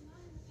 it's not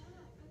in the bag.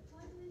 I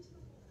plugged it into the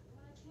wall.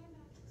 When I came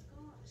back, it was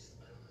gone.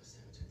 I don't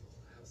understand. We took the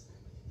whole house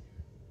and everything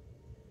here.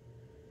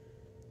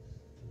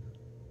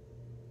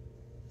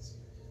 See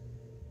it again.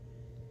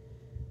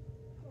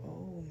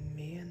 Oh,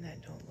 man,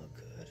 that don't look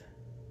good.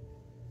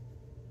 What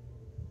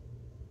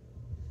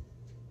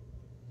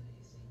do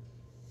you think?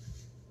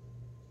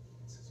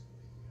 Since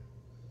we've been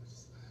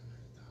here, I haven't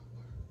heard a dog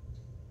bark.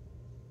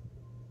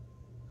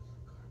 Or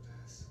a car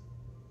pass.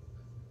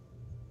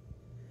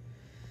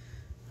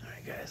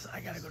 Alright, guys, I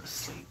gotta go to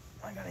sleep.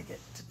 I gotta get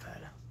to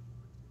bed.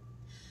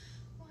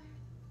 Why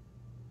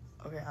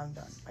are Okay, I'm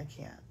done. I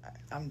can't.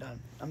 I'm done.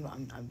 I'm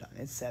done.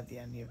 It's at the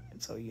end,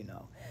 so you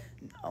know.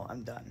 No,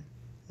 I'm done.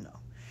 No.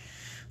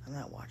 I'm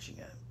not watching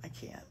it. I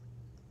can't.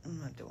 I'm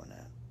not doing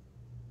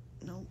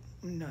it. No,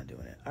 I'm not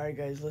doing it. Alright,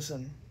 guys,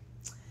 listen.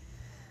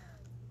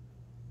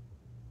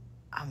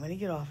 I'm gonna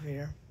get off of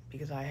here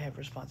because I have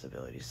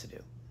responsibilities to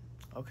do.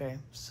 Okay?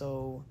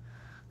 So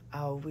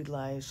I'll be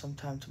live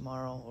sometime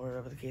tomorrow or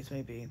whatever the case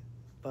may be.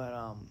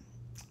 But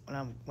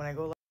when I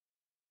go live